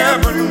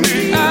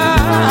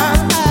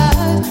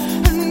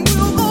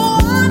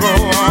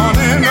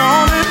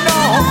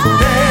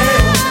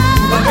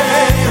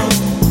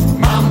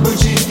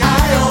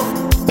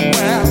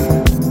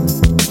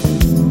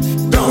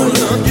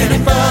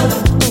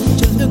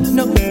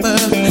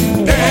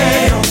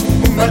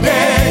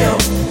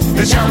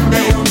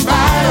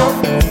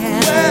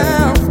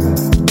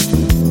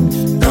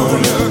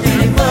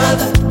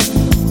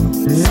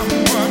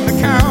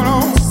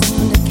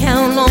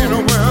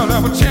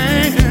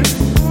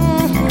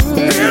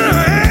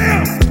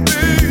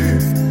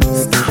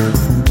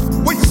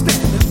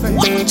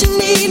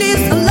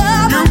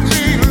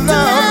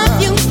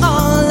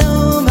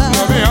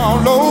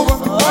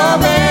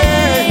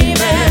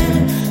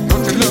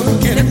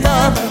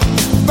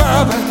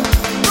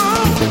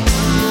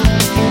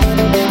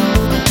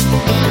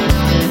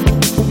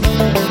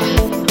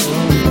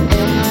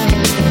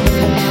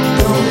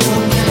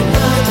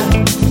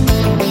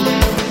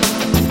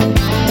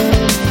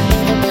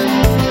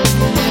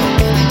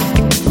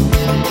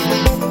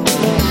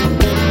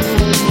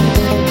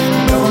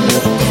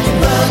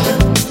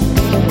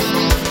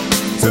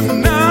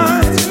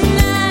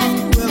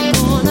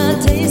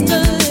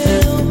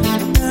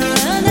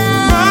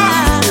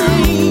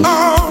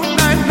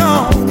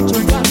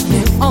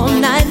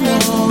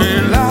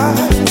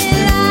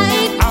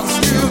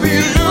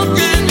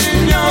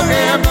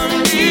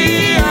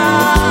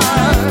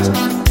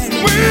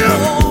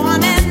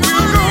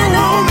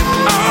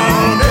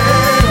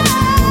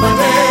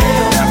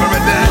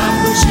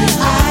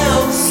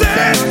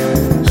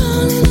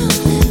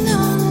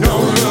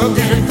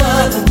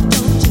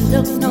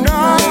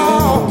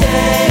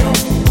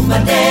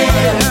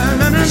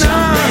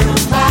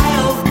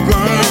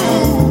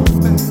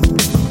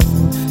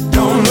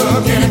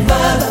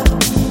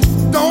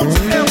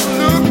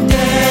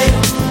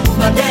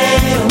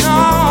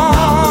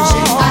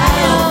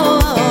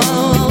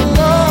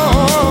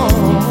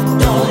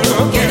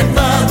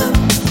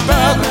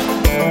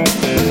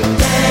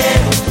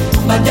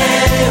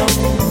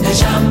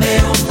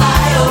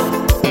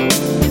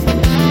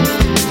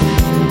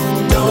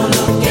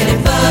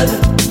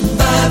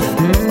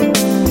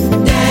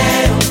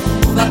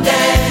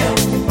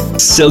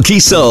Silky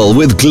Soul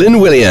with Glyn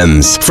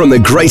Williams. From the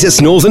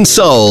greatest northern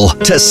soul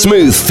to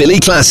smooth Philly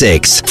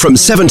classics. From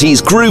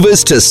 70s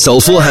groovers to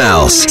soulful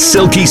house.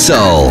 Silky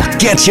Soul.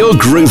 Get your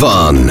groove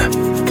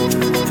on.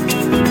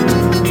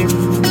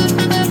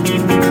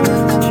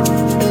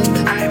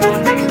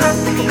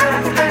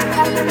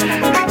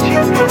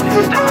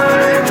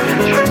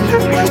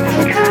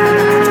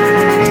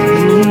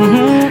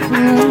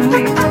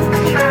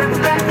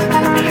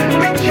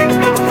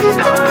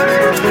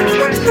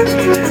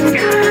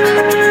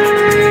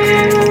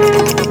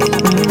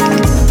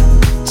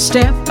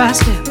 Step by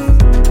step,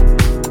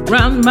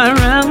 round by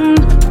round,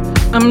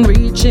 I'm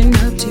reaching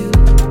up to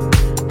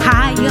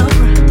higher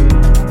ground.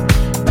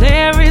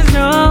 There is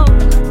no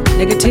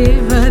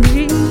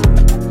negativity.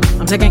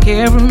 I'm taking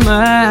care of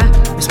my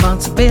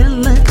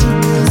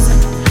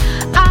responsibilities.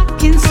 I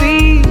can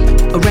see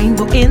a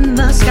rainbow in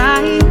the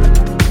sky.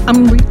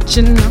 I'm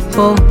reaching up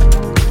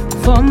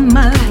for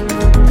my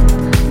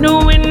life.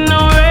 No wind,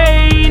 no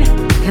rain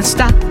can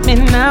stop me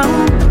now.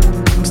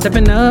 I'm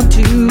stepping up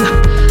to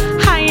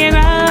higher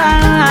ground.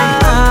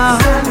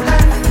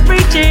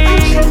 Reaching,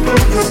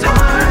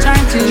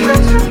 trying to,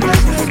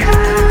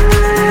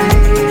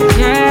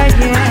 yeah,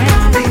 yeah.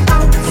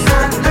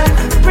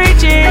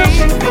 Reaching,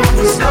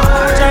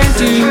 trying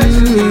to,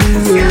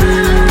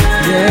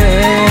 yeah.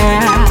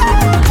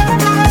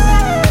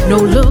 No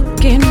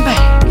looking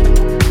back,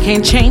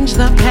 can't change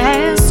the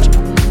past.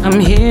 I'm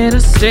here to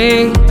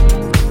stay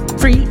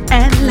free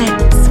at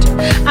last.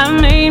 I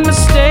made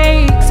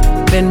mistakes,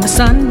 been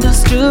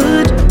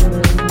misunderstood.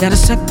 Got a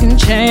second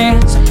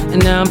chance,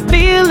 and now I'm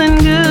feeling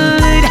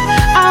good.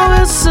 I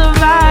will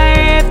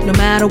survive, no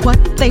matter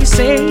what they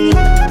say.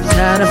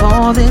 Tired of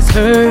all this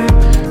hurt,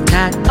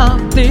 tired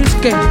of this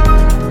game.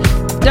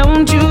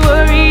 Don't you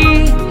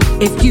worry,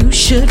 if you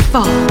should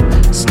fall,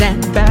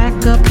 stand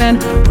back up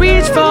and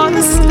reach for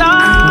the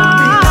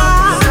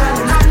stars.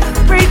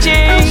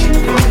 Reaching,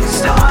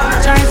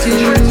 trying to,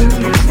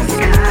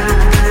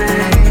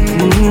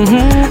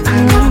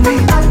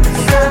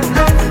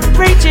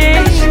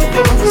 reaching,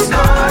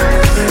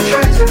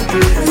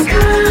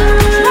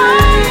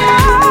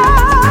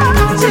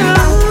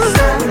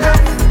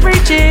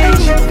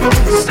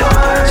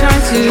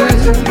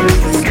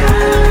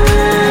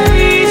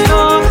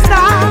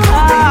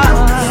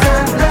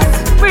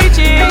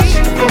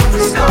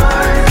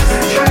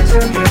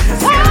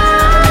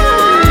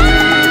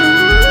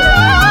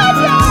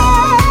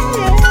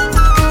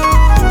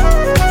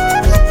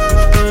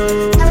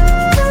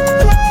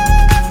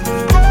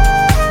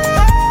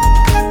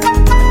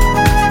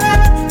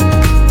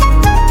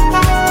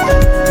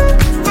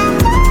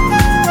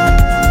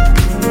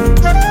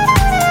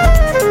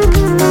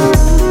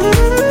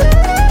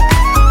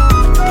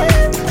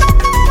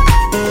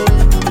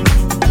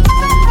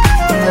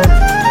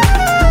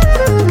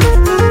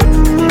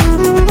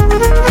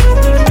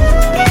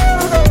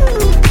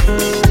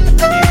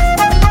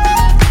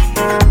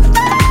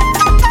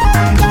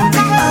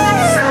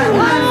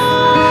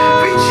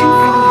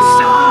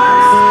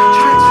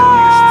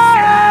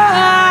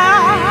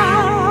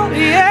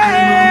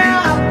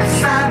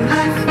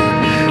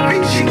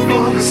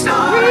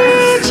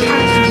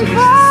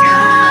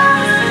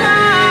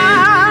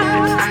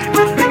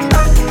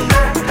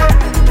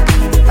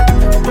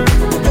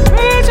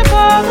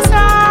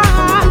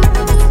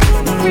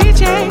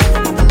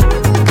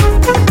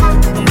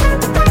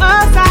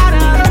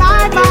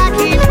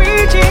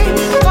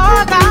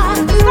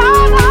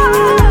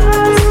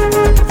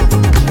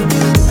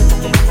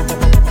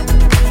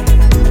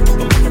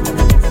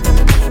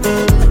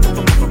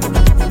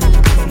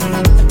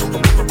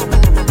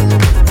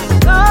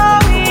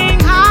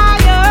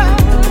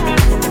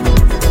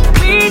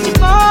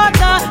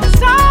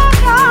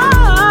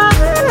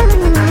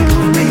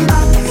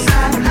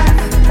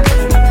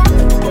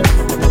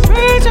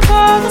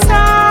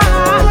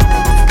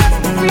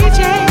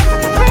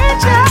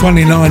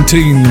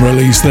 2019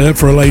 release there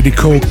for a lady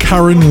called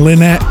Karen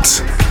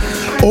Lynette.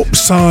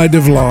 Upside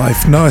of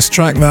Life. Nice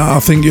track that,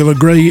 I think you'll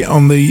agree,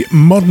 on the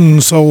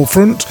modern soul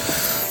front.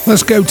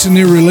 Let's go to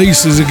new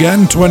releases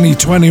again.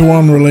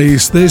 2021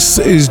 release. This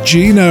is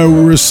Gino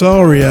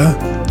Rosaria.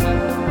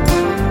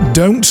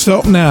 Don't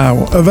Stop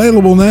Now.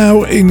 Available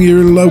now in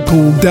your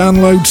local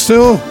download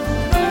store.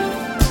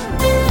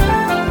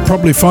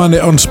 Probably find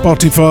it on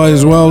Spotify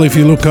as well if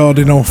you look hard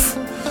enough.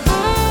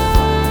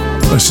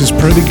 This is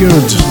pretty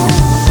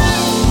good.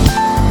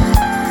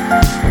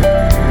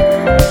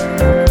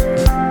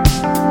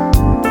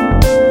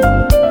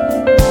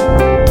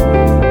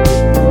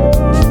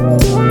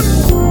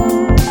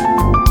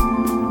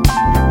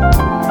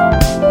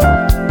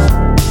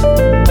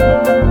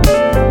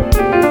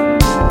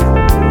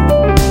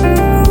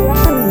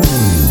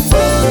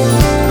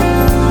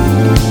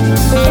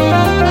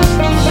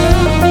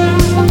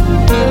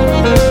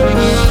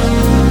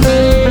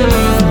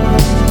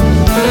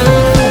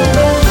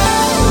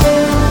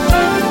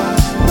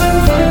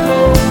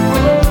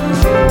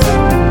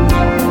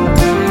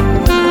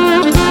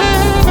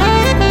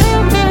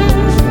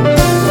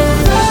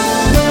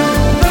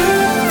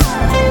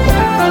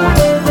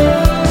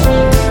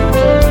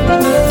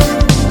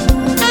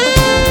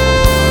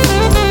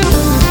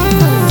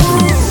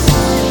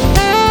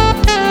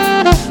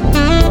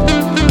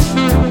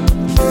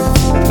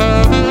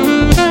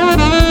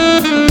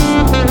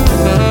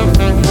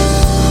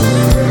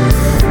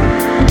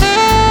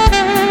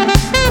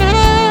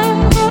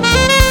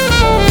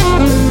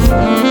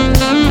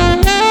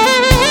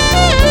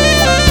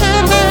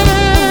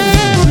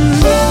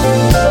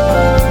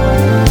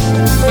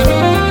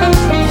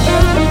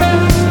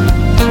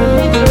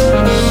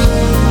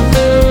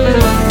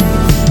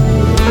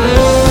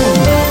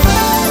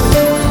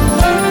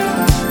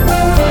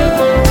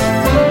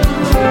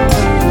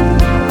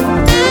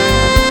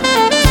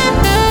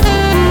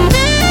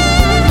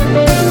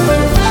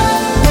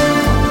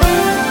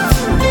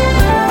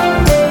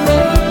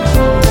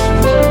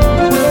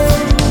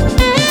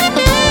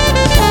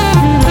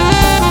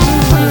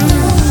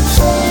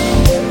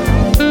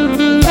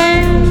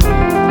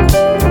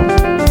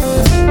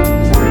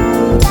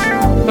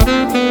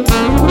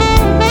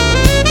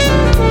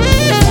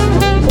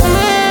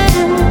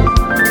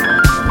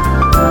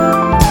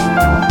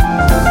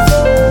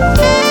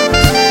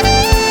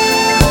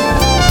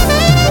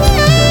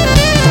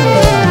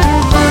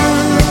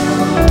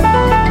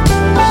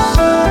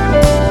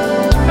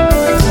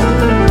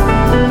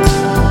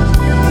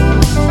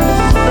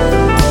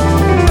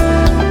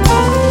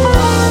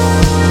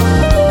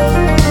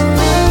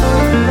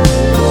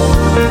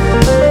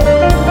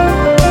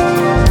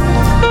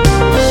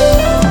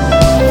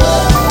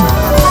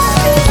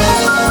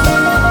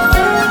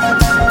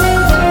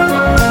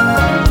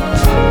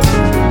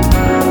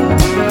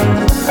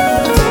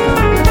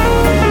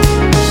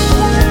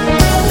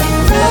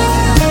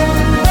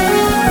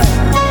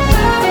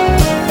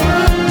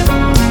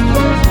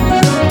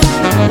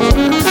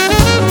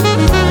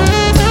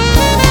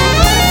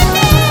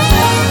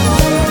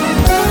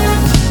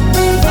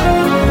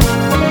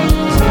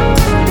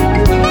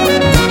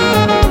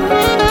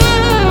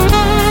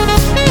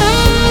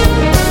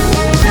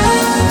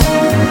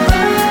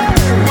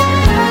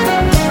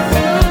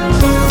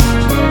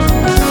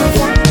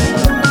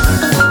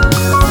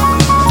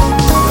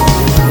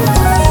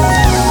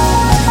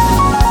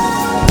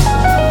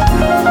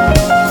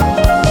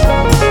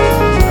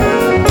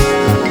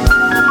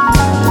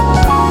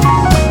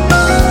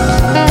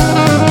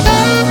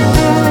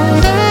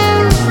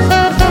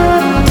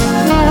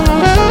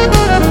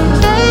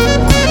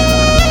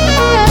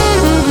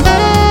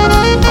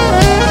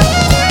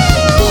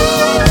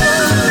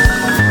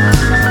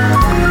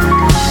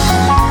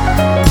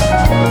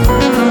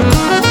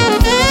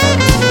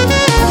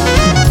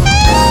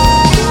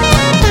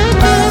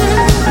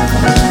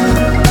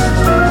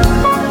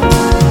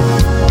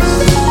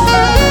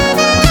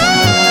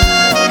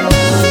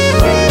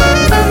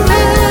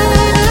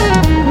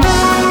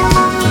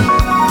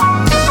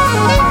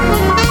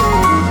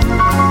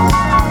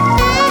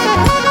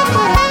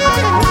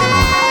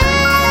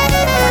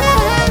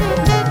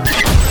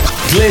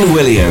 Glyn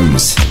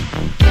Williams.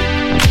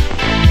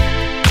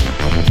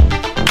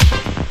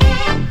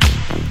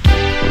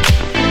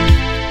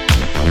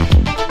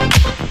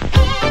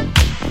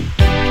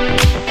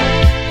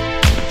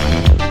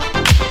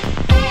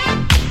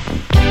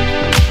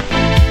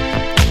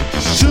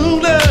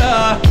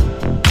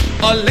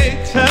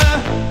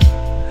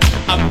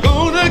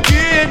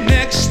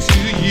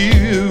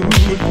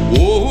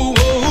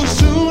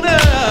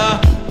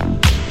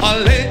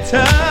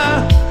 Later,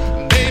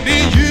 baby,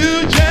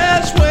 you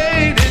just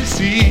wait and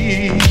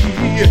see.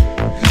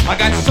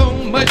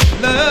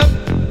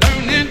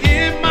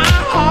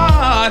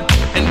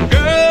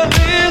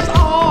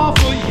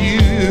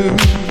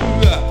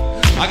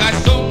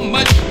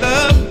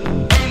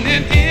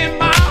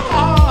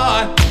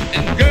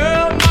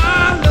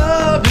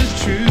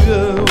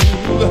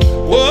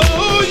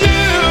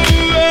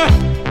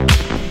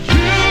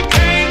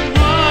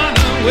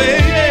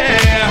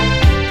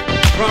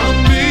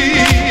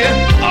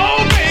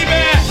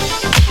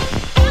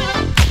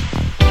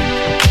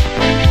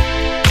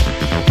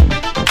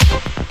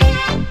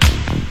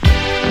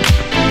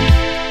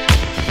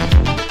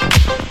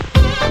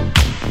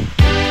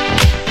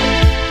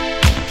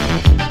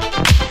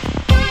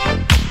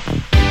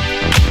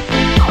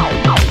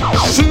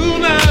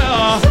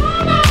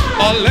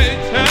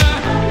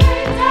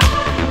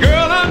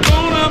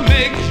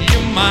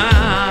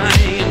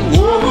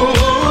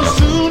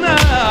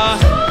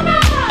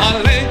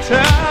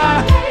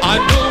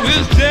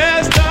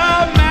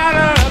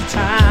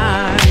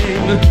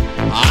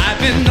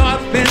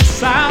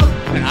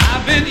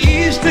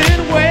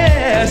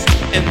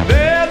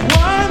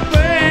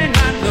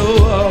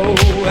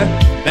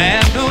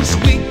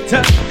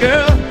 sweetest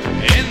girl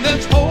in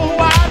this whole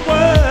wide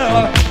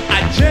world.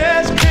 I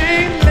just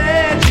can't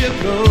let you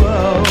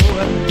go.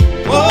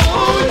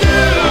 Oh,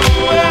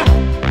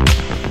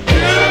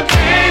 you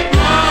can't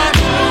run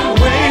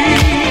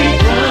away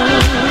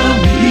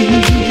from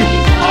me.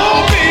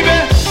 Oh, baby.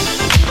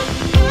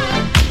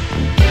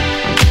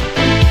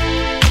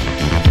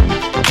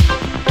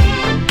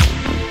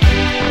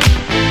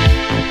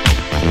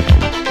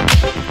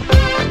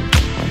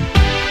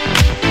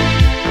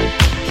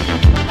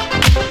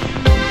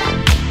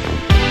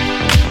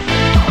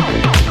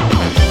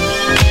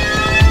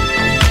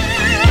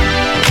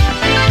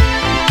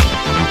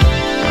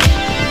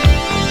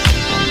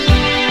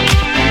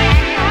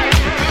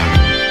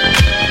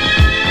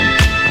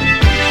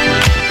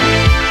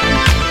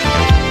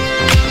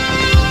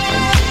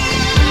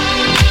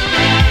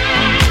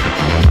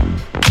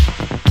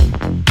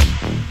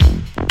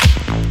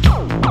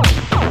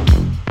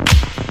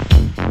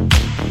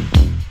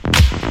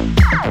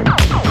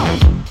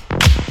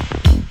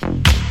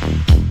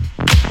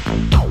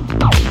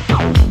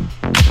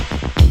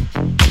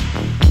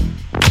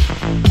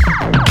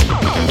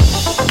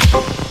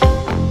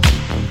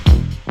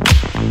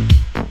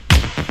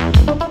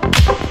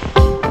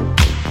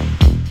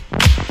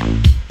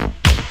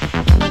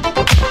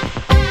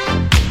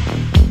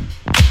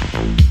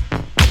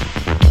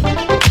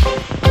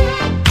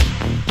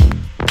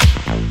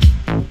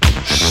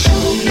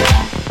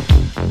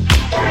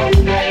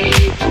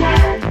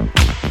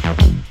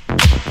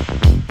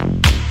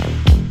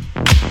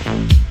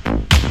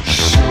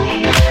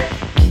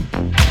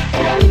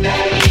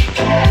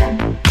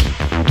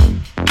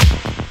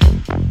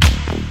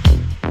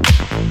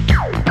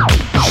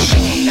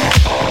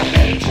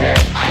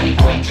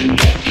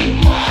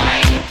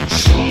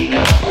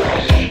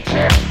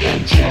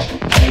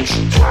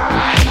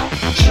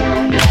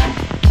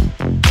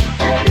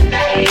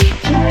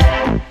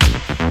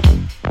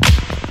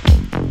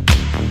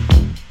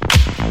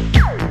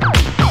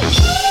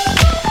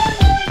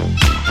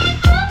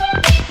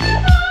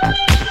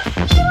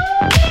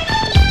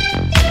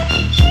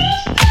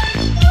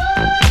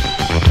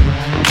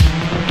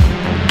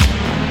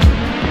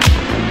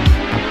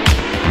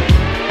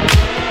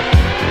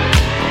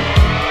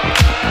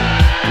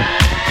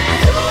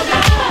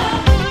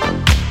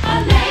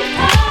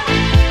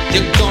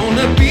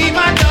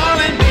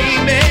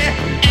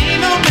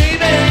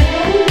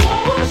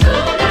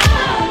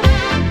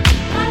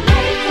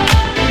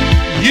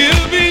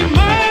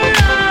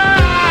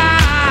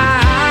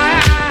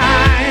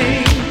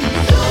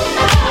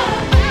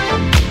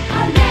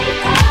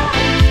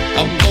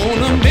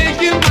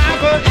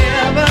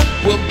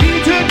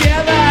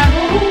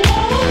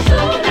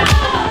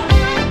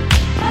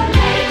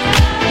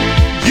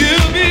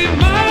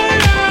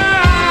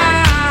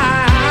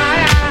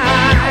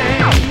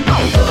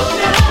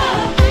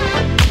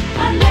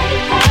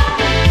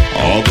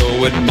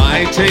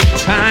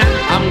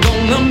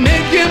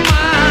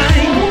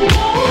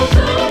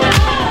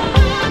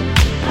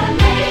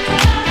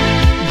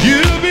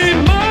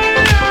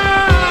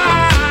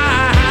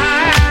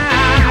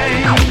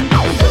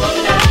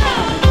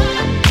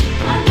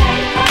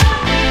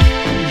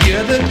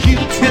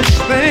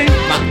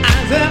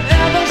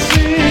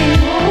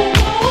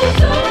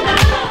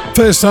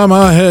 First time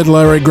I heard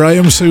Larry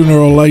Graham, Sooner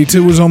or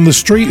Later, was on the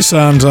Street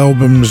Sounds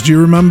albums. Do you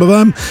remember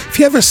them? If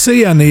you ever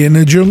see any in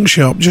a junk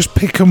shop, just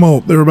pick them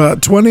up. They're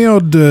about 20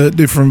 odd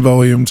different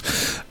volumes,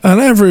 and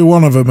every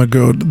one of them are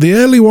good. The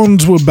early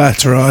ones were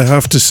better, I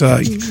have to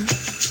say,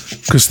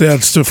 because they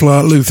had stuff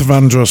like Luther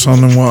Vandross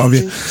on and what have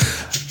you.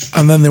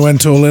 And then they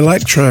went all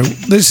electro.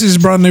 This is a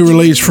brand new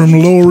release from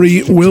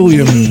Laurie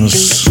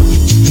Williams.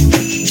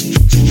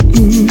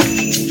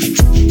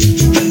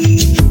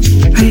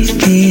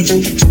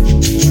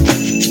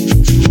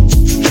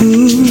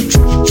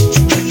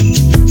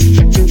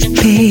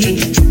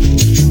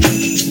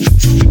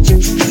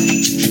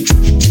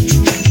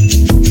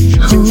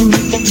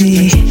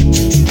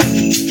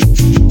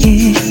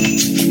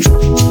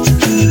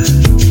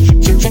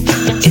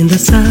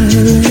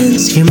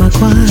 Hear my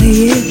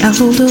quiet, I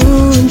hold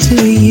on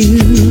to you.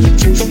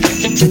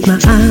 With my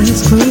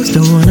eyes closed,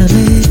 don't wanna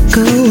let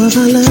go of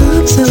our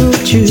love so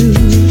true.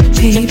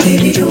 Hey,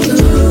 baby, hold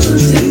on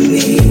to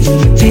me.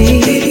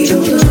 Hey, baby,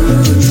 hold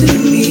on to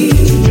me.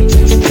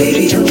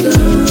 Baby, hold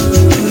on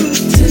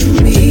to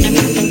me.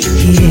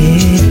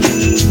 Yeah.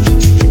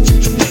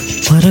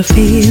 What a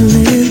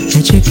feeling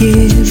that you're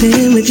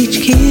giving with each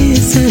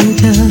kiss and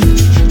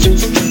touch.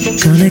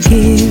 Gonna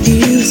give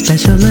you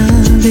special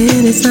love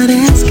and it's not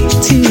asking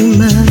too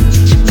much.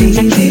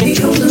 Baby,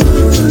 hold on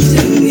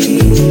to me.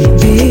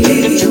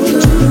 Baby, hold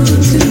on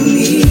to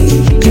me.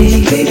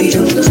 Baby,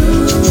 hold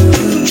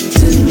on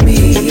to me.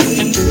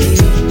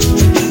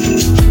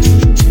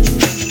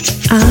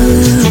 Our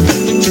love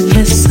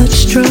has such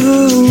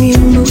strong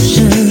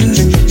emotion,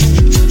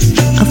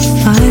 a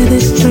fire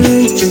that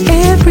burns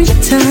every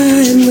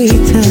time we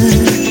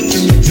touch.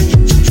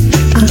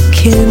 Our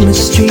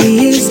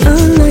chemistry is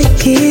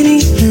unlike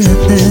any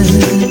other.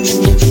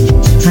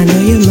 I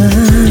know you're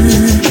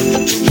mine,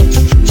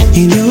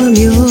 you know I'm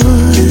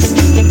yours.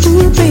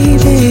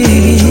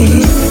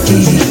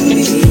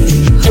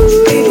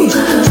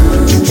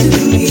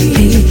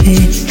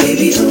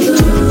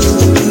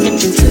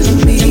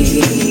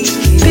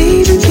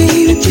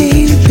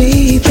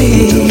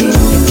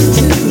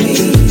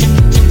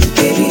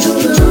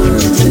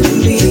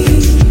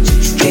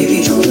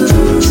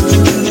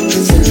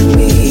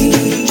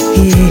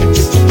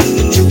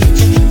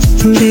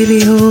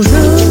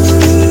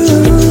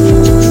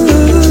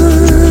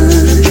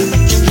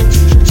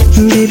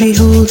 Baby,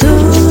 hold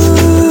on.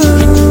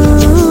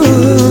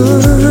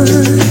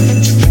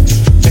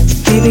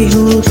 Baby,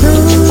 hold on.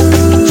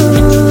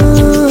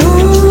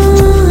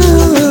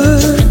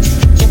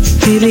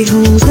 Baby,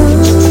 hold on.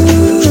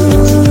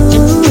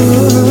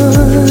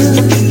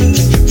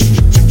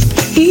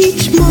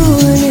 Each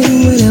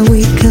morning when I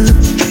wake up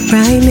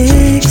right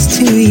next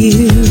to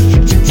you,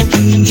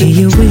 hear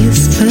you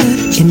whisper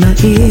in my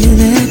ear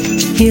that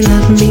you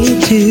love me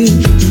too.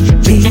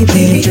 Baby,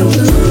 hold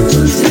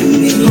on to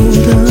me.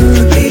 Hold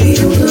on. Baby,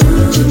 hold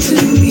on to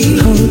me.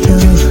 Hold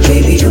on.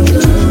 Baby, hold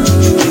on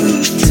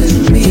to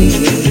me.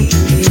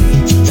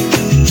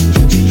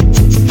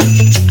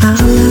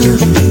 Our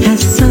love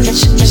has such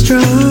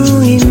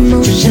strong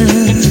emotion,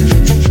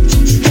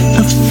 a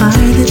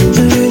fire that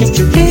burns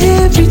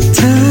every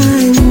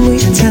time we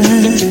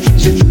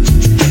touch.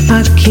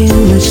 Our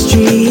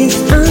chemistry is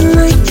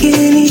unlike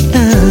any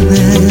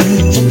other.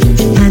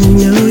 I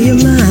know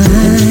you're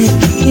mine,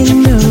 you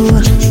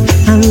know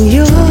I'm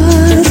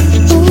yours,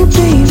 oh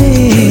baby.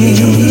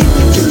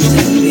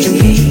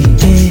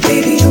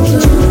 Baby, hold on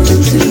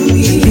to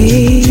me.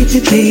 Baby,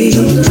 baby,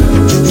 hold on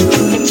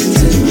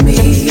to me.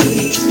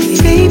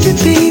 Baby,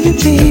 baby,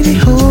 baby,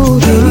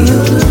 hold on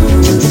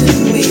to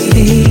me.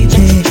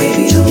 Baby,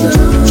 baby, hold on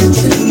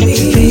to me.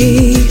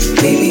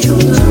 Baby,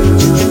 hold on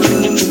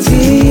to me.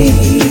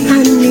 I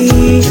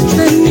need.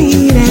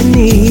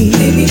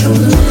 Baby,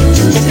 hold on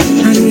to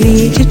me. I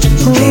need you to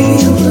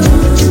hold.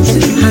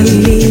 I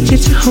need you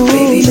to hold me.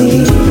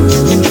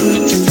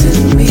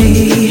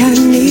 Hey, I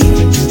need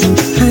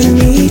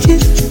you.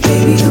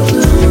 Baby, hold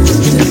on to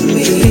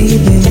me.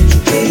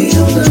 Baby,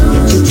 hold on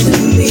to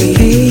me.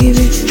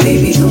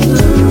 Baby, hold on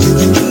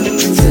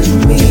to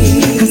me.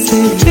 I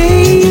said,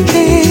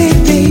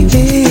 baby,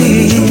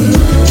 hold on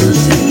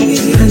to me.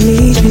 I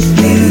need you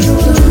now.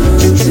 Hold on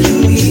to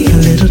me. A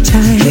little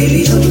time.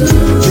 Baby, hold on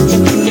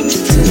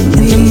to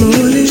me. In the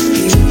morning,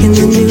 in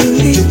the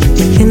noonday,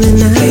 in the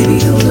night. Baby,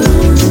 hold on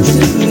to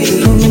me.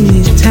 Hold me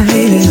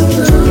tight. Hold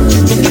on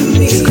to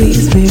me.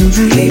 Squeeze me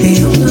right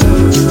there. Hold on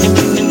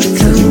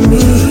to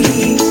me.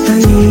 I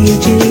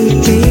need you,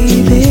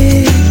 baby.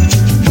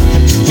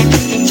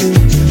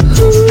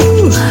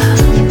 Ooh.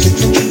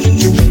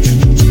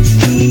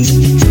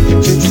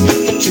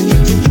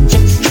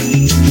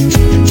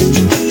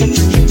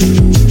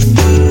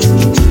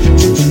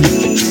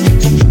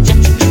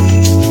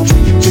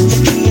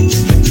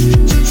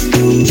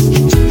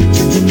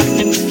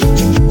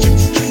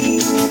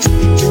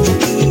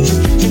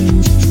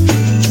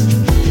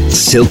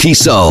 Silky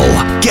Soul.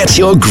 Get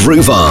your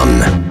groove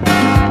on.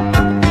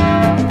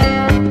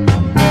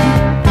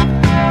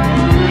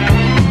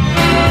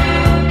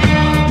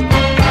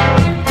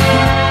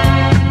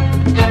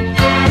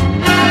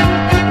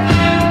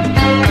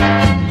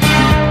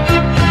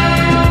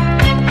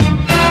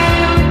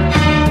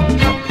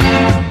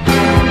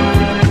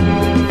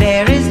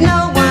 There is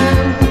no one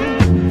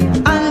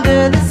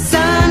under the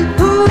sun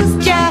who's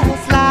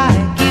just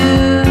like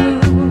you.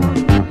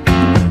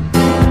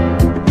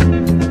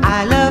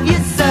 I love you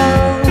so.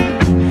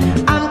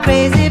 I'm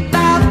crazy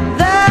about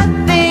the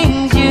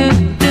things you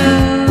do.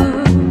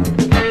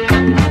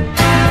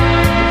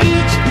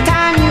 Each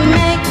time you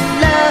make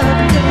love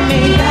to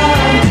me, I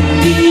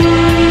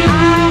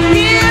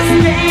hear a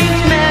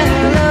strange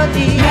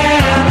melody.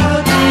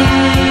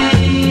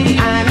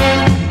 I'm in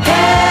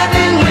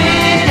heaven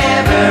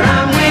whenever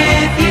I'm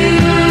with you.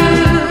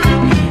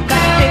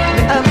 'Cause you pick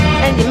me up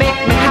and you make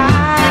me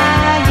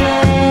high,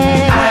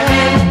 yeah. I'm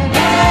in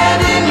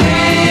heaven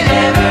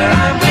whenever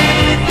I'm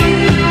with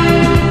you.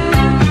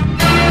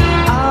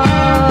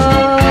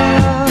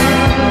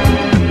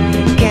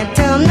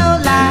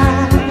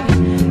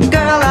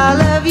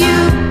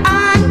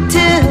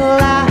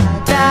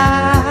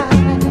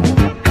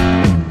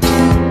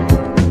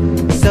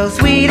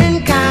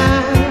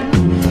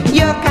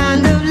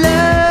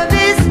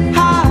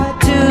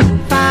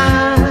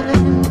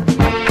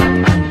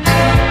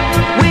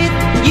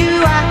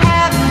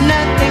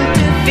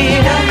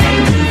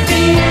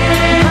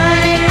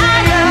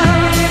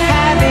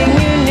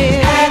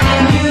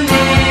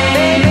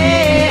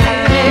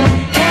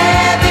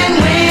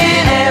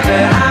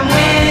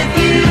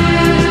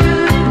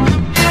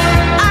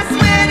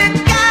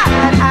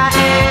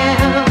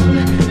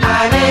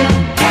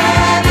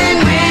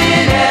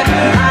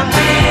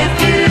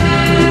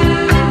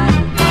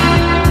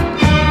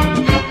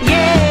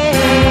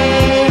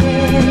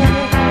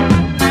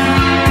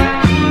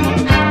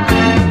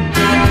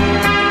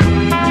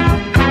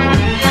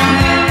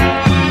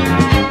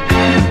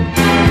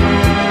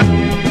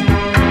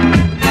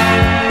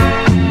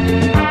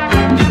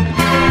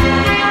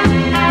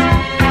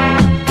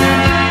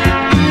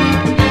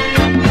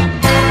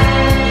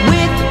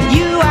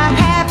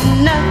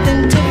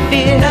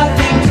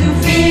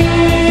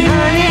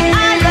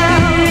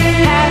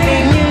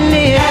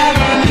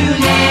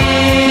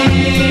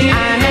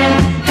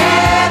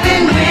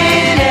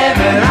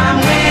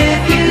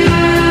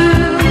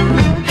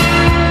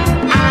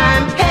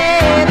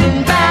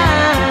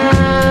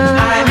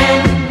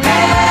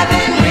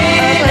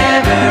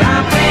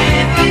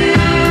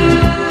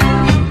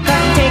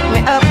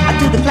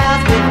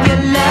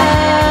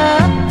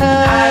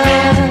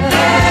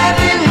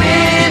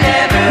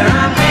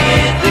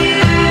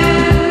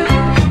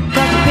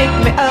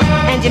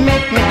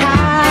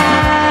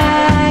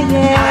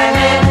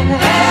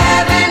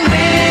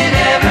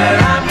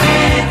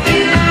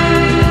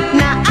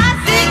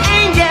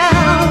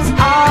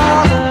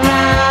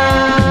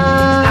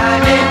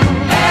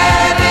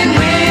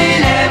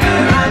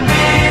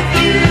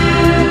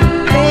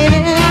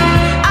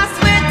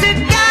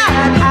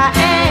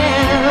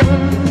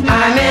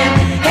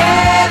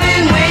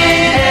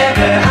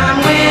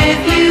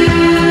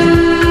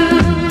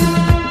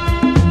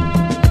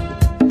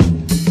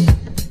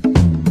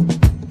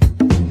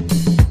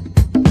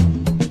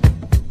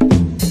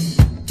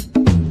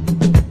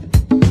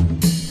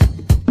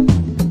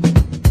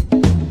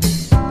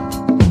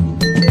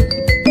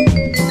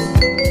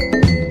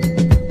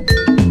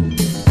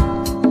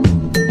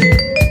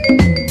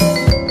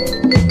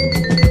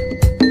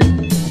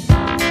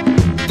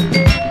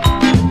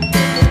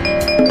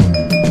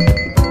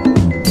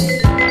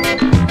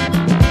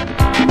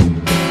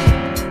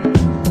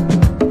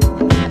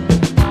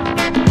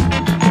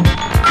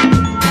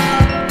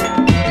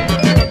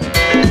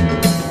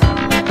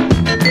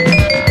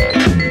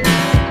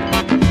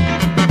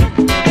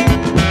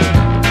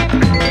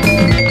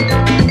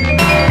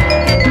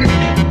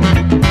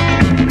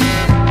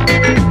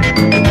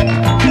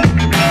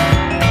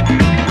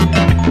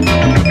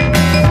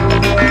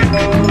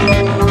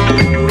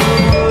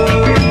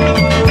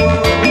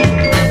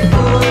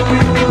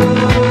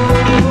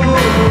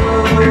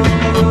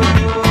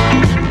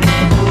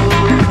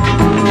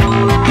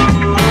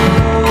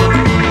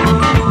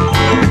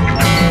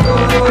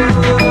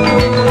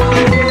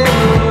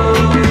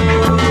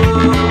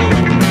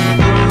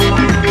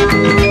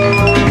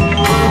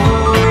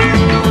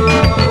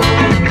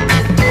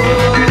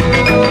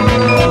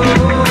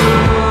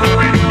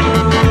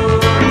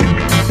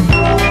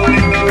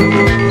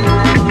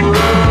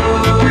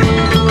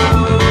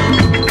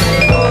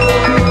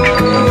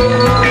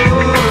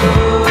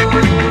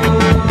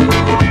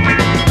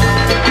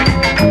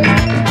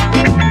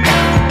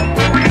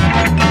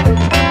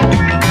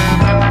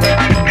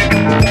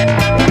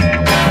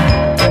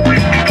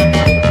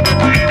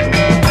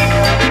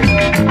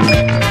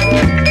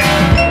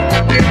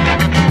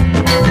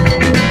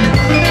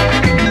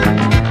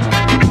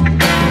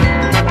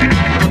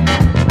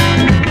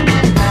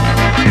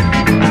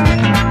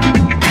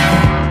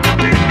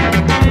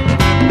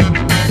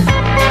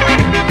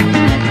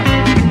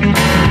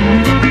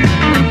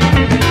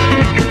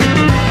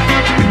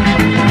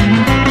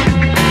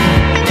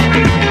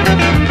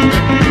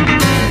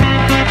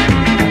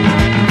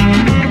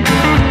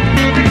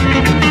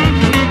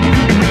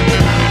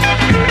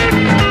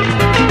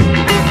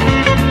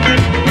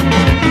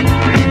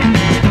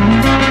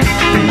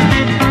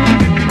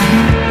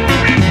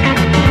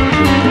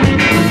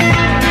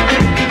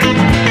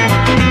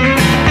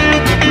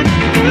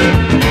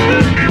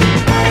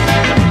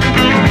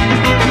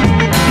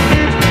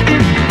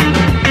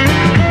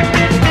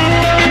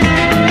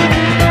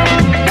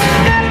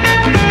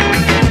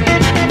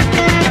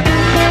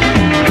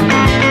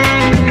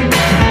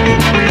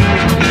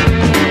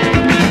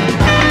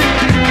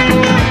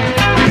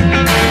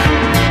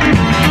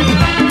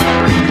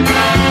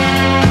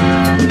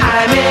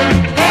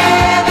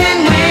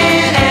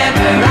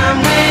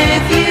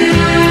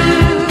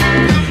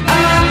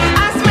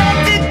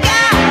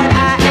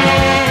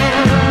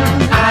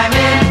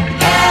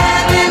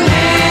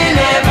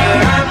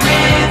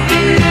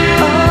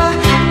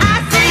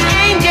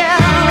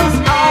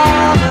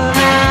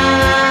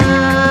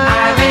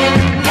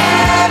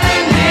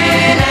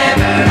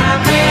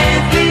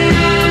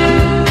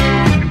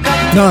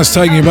 nice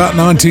taking you back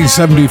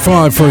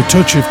 1975 for a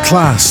touch of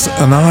class,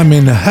 and I'm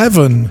in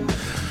heaven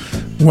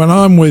when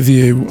I'm with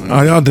you.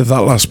 I added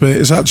that last bit.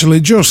 It's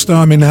actually just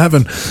I'm in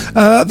heaven.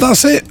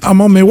 That's it.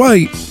 I'm on my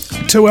way.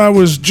 2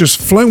 hours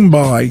just flown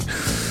by.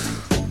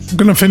 I'm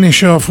going to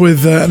finish off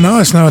with a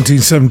nice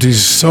 1970s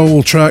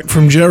soul track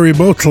from Jerry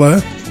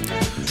Butler.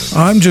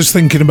 I'm just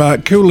thinking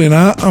about cooling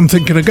out. I'm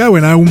thinking of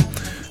going home.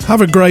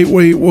 Have a great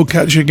week. We'll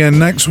catch you again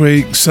next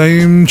week.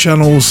 Same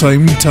channel,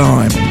 same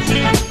time.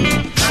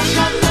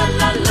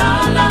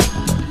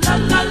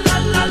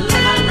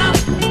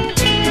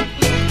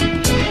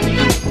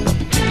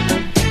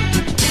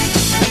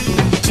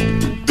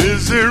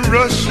 Busy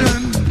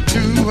rushing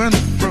to and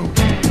fro,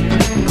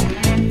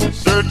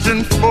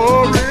 searching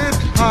for it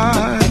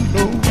high and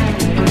low,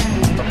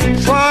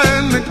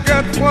 trying to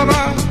get what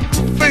I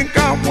think I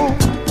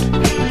want,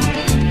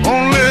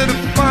 only to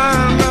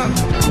find out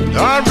I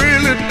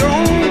really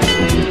don't.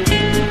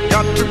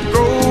 Got to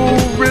go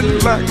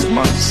relax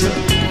myself.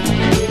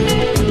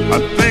 I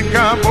think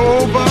I've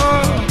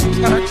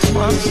overtaxed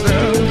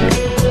myself.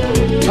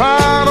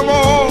 Tired of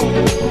all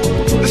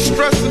the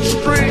stress and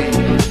strain.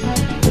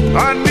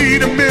 I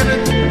need a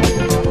minute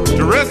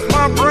to rest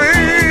my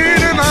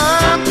brain, and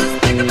I'm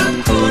thinking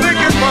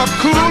about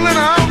cooling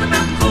out,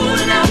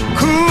 cooling out,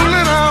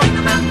 cooling out.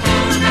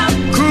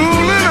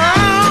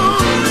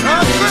 I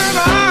said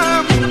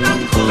I'm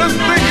just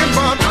thinking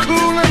about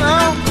cooling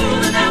out,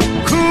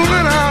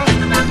 cooling out,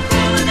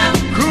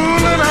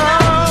 cooling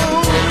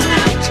out.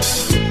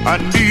 I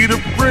need a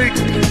break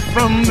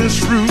from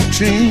this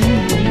routine.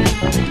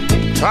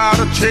 Tired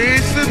of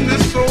chasing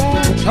this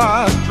old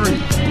tired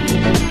dream.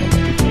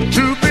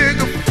 Too big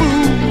a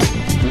fool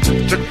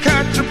to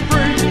catch a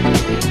break.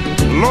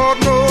 Lord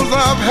knows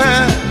I've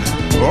had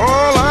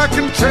all I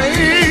can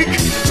take.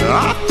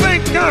 I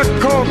think I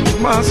caught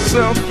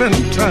myself in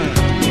time,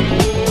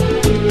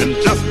 and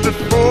just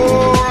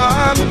before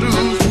I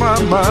lose my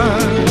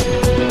mind,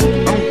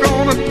 I'm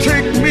gonna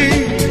take me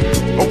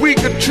a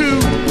week or two,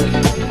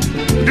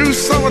 do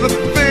some of the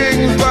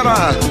things that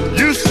I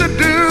used to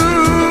do,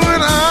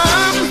 and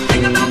I'm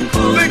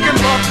thinking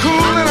about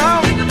cooling out.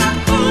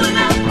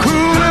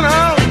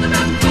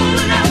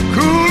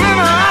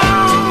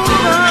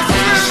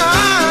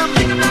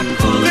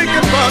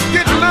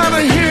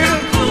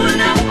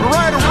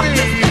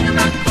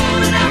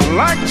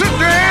 Like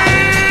today,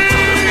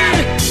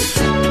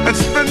 and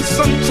spend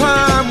some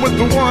time with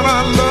the one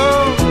I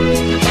love,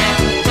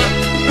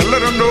 and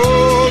let her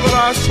know that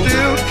I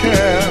still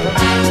care.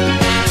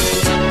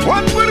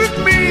 What would it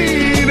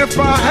mean if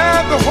I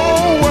had the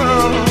whole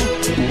world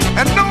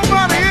and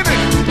nobody in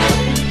it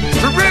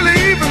to really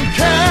even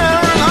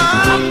care?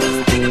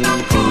 And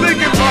I'm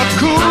thinking about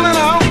cooling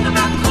out,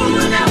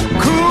 cooling out,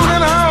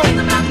 cooling out.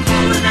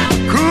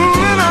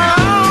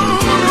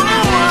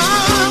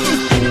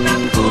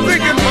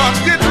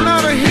 Getting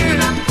out of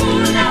here,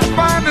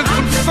 finding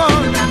some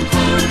sun,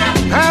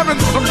 having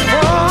some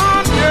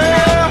fun,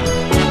 yeah.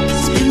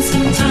 Spend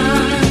some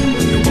time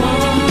with the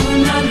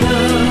one I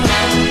love.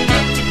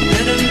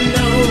 Let them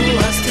know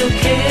I still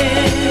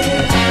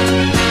care.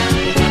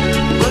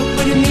 What would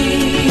it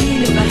mean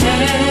if I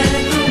had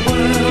the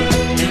world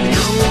and nobody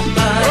that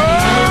really cared?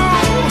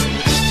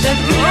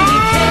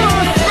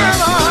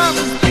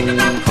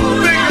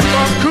 I'm thinking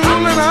about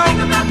cooling out, cooling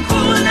out.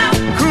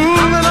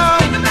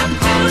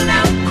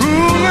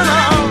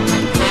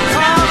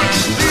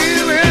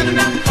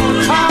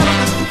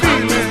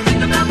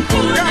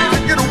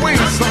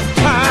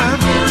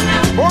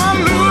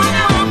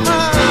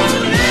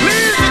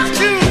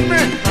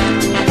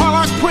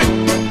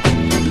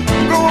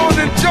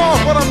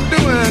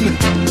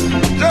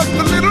 Just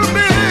a little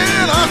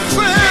bit, I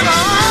said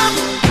I'm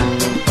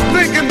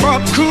thinking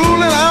about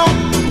cooling out,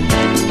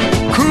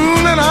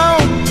 cooling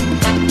out,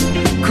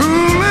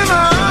 cooling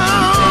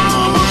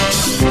out.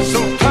 So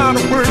tired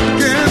of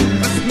working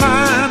this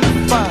 9 to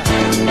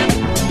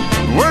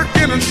 5,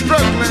 working and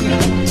struggling,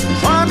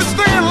 trying to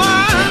stay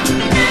alive.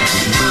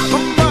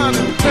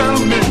 Somebody tell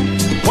me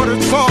what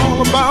it's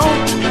all about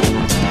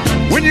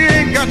when you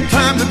ain't got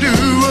time to do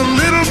a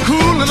little